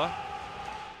Crinella.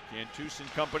 Cantus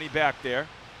and company back there.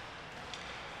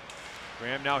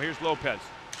 Graham now, here's Lopez.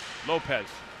 Lopez.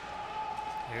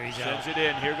 There he's sends out. it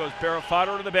in. Here goes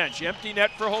Barafato to the bench. Empty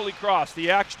net for Holy Cross. The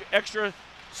extra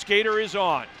skater is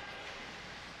on.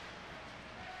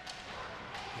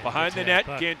 Yeah, behind the net,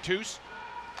 Cantus.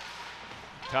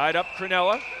 Tied up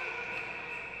Crinella.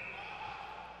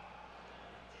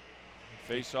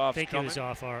 Face off. I think it was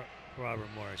off our Robert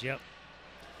Morris. Yep.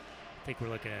 I think we're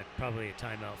looking at probably a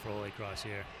timeout for Holy Cross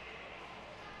here.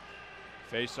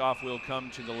 Face off will come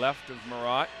to the left of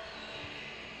Marat.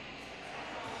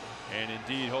 And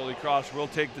indeed, Holy Cross will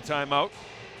take the timeout.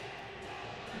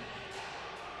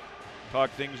 Talk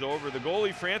things over. The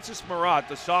goalie, Francis Marat,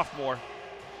 the sophomore,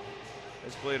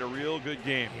 has played a real good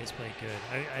game. He has played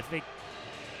good. I think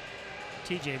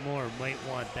TJ Moore might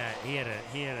want that. He had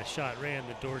a shot right on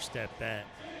the doorstep that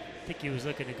I think he was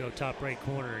looking to go top right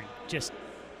corner and just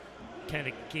kind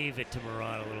of gave it to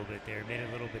Marat a little bit there. Made it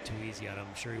a little bit too easy on him.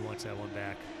 I'm sure he wants that one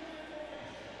back.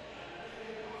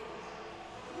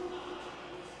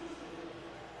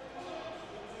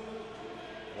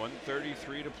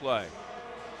 .133 to play.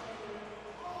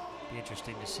 Be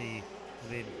interesting to see.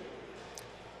 I mean,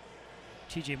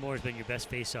 TJ Moore has been your best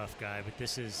face-off guy, but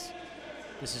this is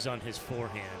on his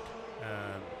forehand.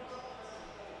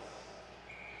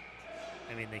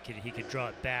 I mean, he could draw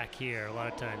it back here. A lot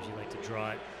of times you like to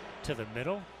draw it to the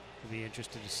middle. We'll be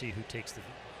interested to see who takes the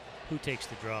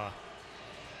draw.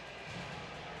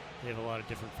 They have a lot of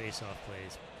different face-off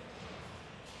plays.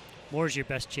 Moore's your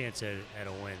best chance at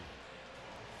a win.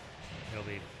 He'll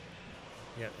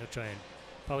try and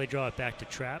probably draw it back to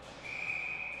Trapp.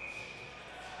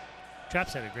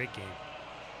 Trapp's had a great game.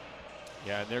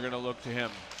 Yeah, and they're going to look to him.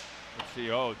 Let's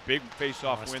see. Oh, big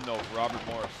face-off win, though, for Robert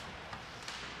Morris.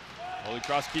 Holy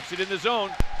Cross keeps it in the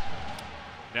zone.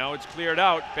 Now it's cleared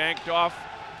out, banked off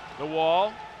the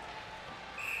wall,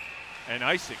 and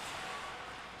icing.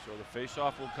 So the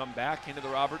face-off will come back into the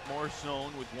Robert Morris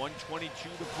zone with 1:22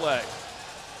 to play.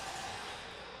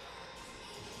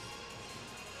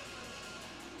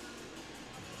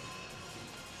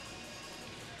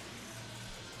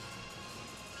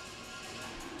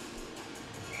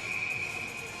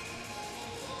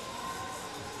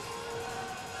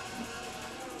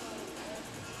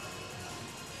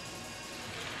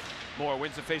 Moore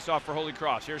wins the face-off for Holy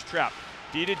Cross. Here's Trapp.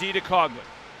 D to Coughlin.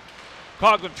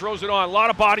 Coughlin throws it on. A lot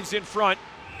of bodies in front.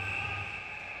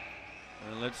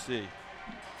 And let's see.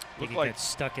 I think he got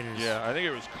stuck in his... Yeah, I think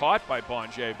it was caught by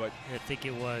Bonjay, but... I think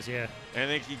it was, yeah. I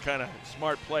think he kind of,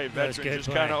 smart play, veteran, just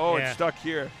play. kind of, it's stuck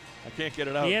here. I can't get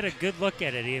it out. He had a good look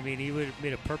at it. I mean, he would have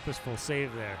made a purposeful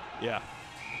save there. Yeah.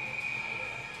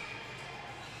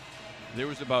 There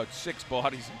was about 6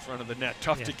 bodies in front of the net.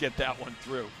 Tough to get that one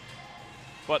through.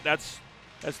 But that's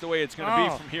the way it's going to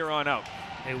be from here on out.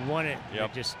 They won it.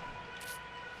 Yep. They just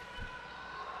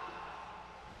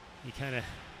you kind of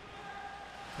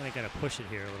got to push it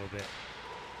here a little bit.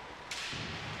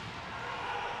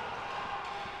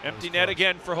 Empty net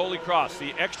again for Holy Cross.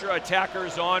 The extra attacker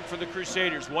is on for the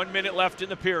Crusaders. 1 minute left in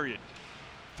the period.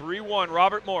 3-1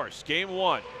 Robert Morris, game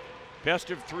 1.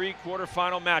 Best of 3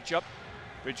 quarterfinal matchup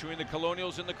between the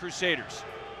Colonials and the Crusaders.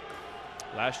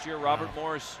 Last year, Robert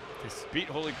Morris beat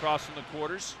Holy Cross in the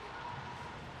quarters,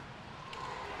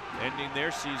 ending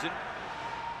their season.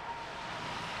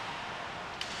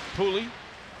 Pooley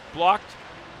blocked.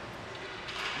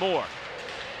 Moore.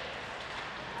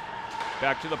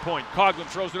 Back to the point. Coughlin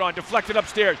throws it on, deflected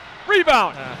upstairs.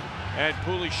 Rebound! And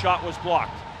Pooley's shot was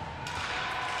blocked.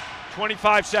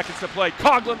 25 seconds to play.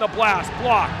 Coughlin the blast,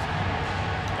 blocked.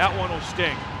 That one will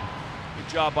sting. Good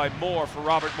job by Moore for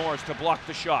Robert Morris to block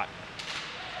the shot.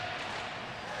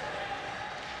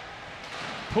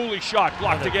 Pooley shot,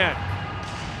 blocked again.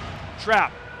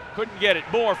 Trap, couldn't get it.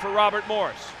 Moore for Robert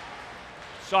Morris.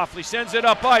 Softly sends it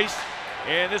up ice,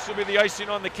 and this will be the icing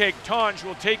on the cake. Tonge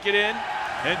will take it in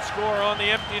and score on the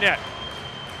empty net.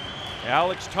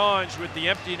 Alex Tonge with the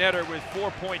empty netter with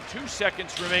 4.2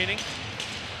 seconds remaining.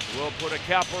 We'll put a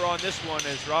capper on this one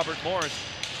as Robert Morris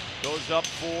goes up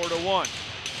 4-1.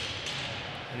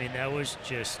 I mean, that was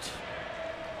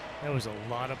a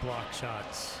lot of block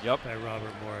shots by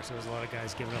Robert Morris. There was a lot of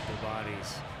guys giving up their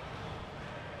bodies.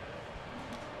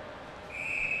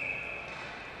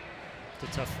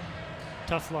 It's a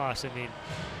tough loss. I mean,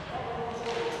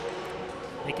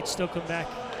 they could still come back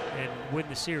and win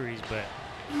the series, but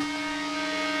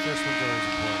first one's always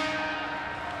important.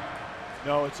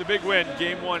 No, it's a big win.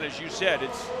 Game 1, as you said,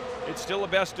 it's still a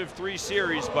best of 3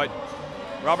 series, but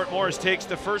Robert Morris takes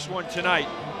the first one tonight.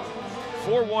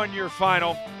 4-1 your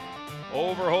final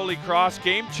over Holy Cross.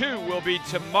 Game 2 will be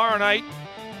tomorrow night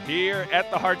here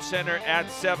at the Hart Center at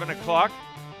 7 o'clock.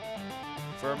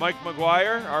 For Mike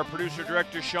McGuire, our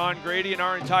producer-director Sean Grady, and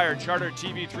our entire Charter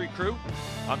TV3 crew,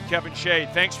 I'm Kevin Shea.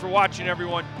 Thanks for watching,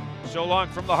 everyone. So long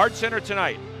from the Hart Center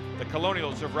tonight. The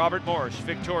Colonials of Robert Morris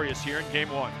victorious here in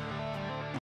Game 1.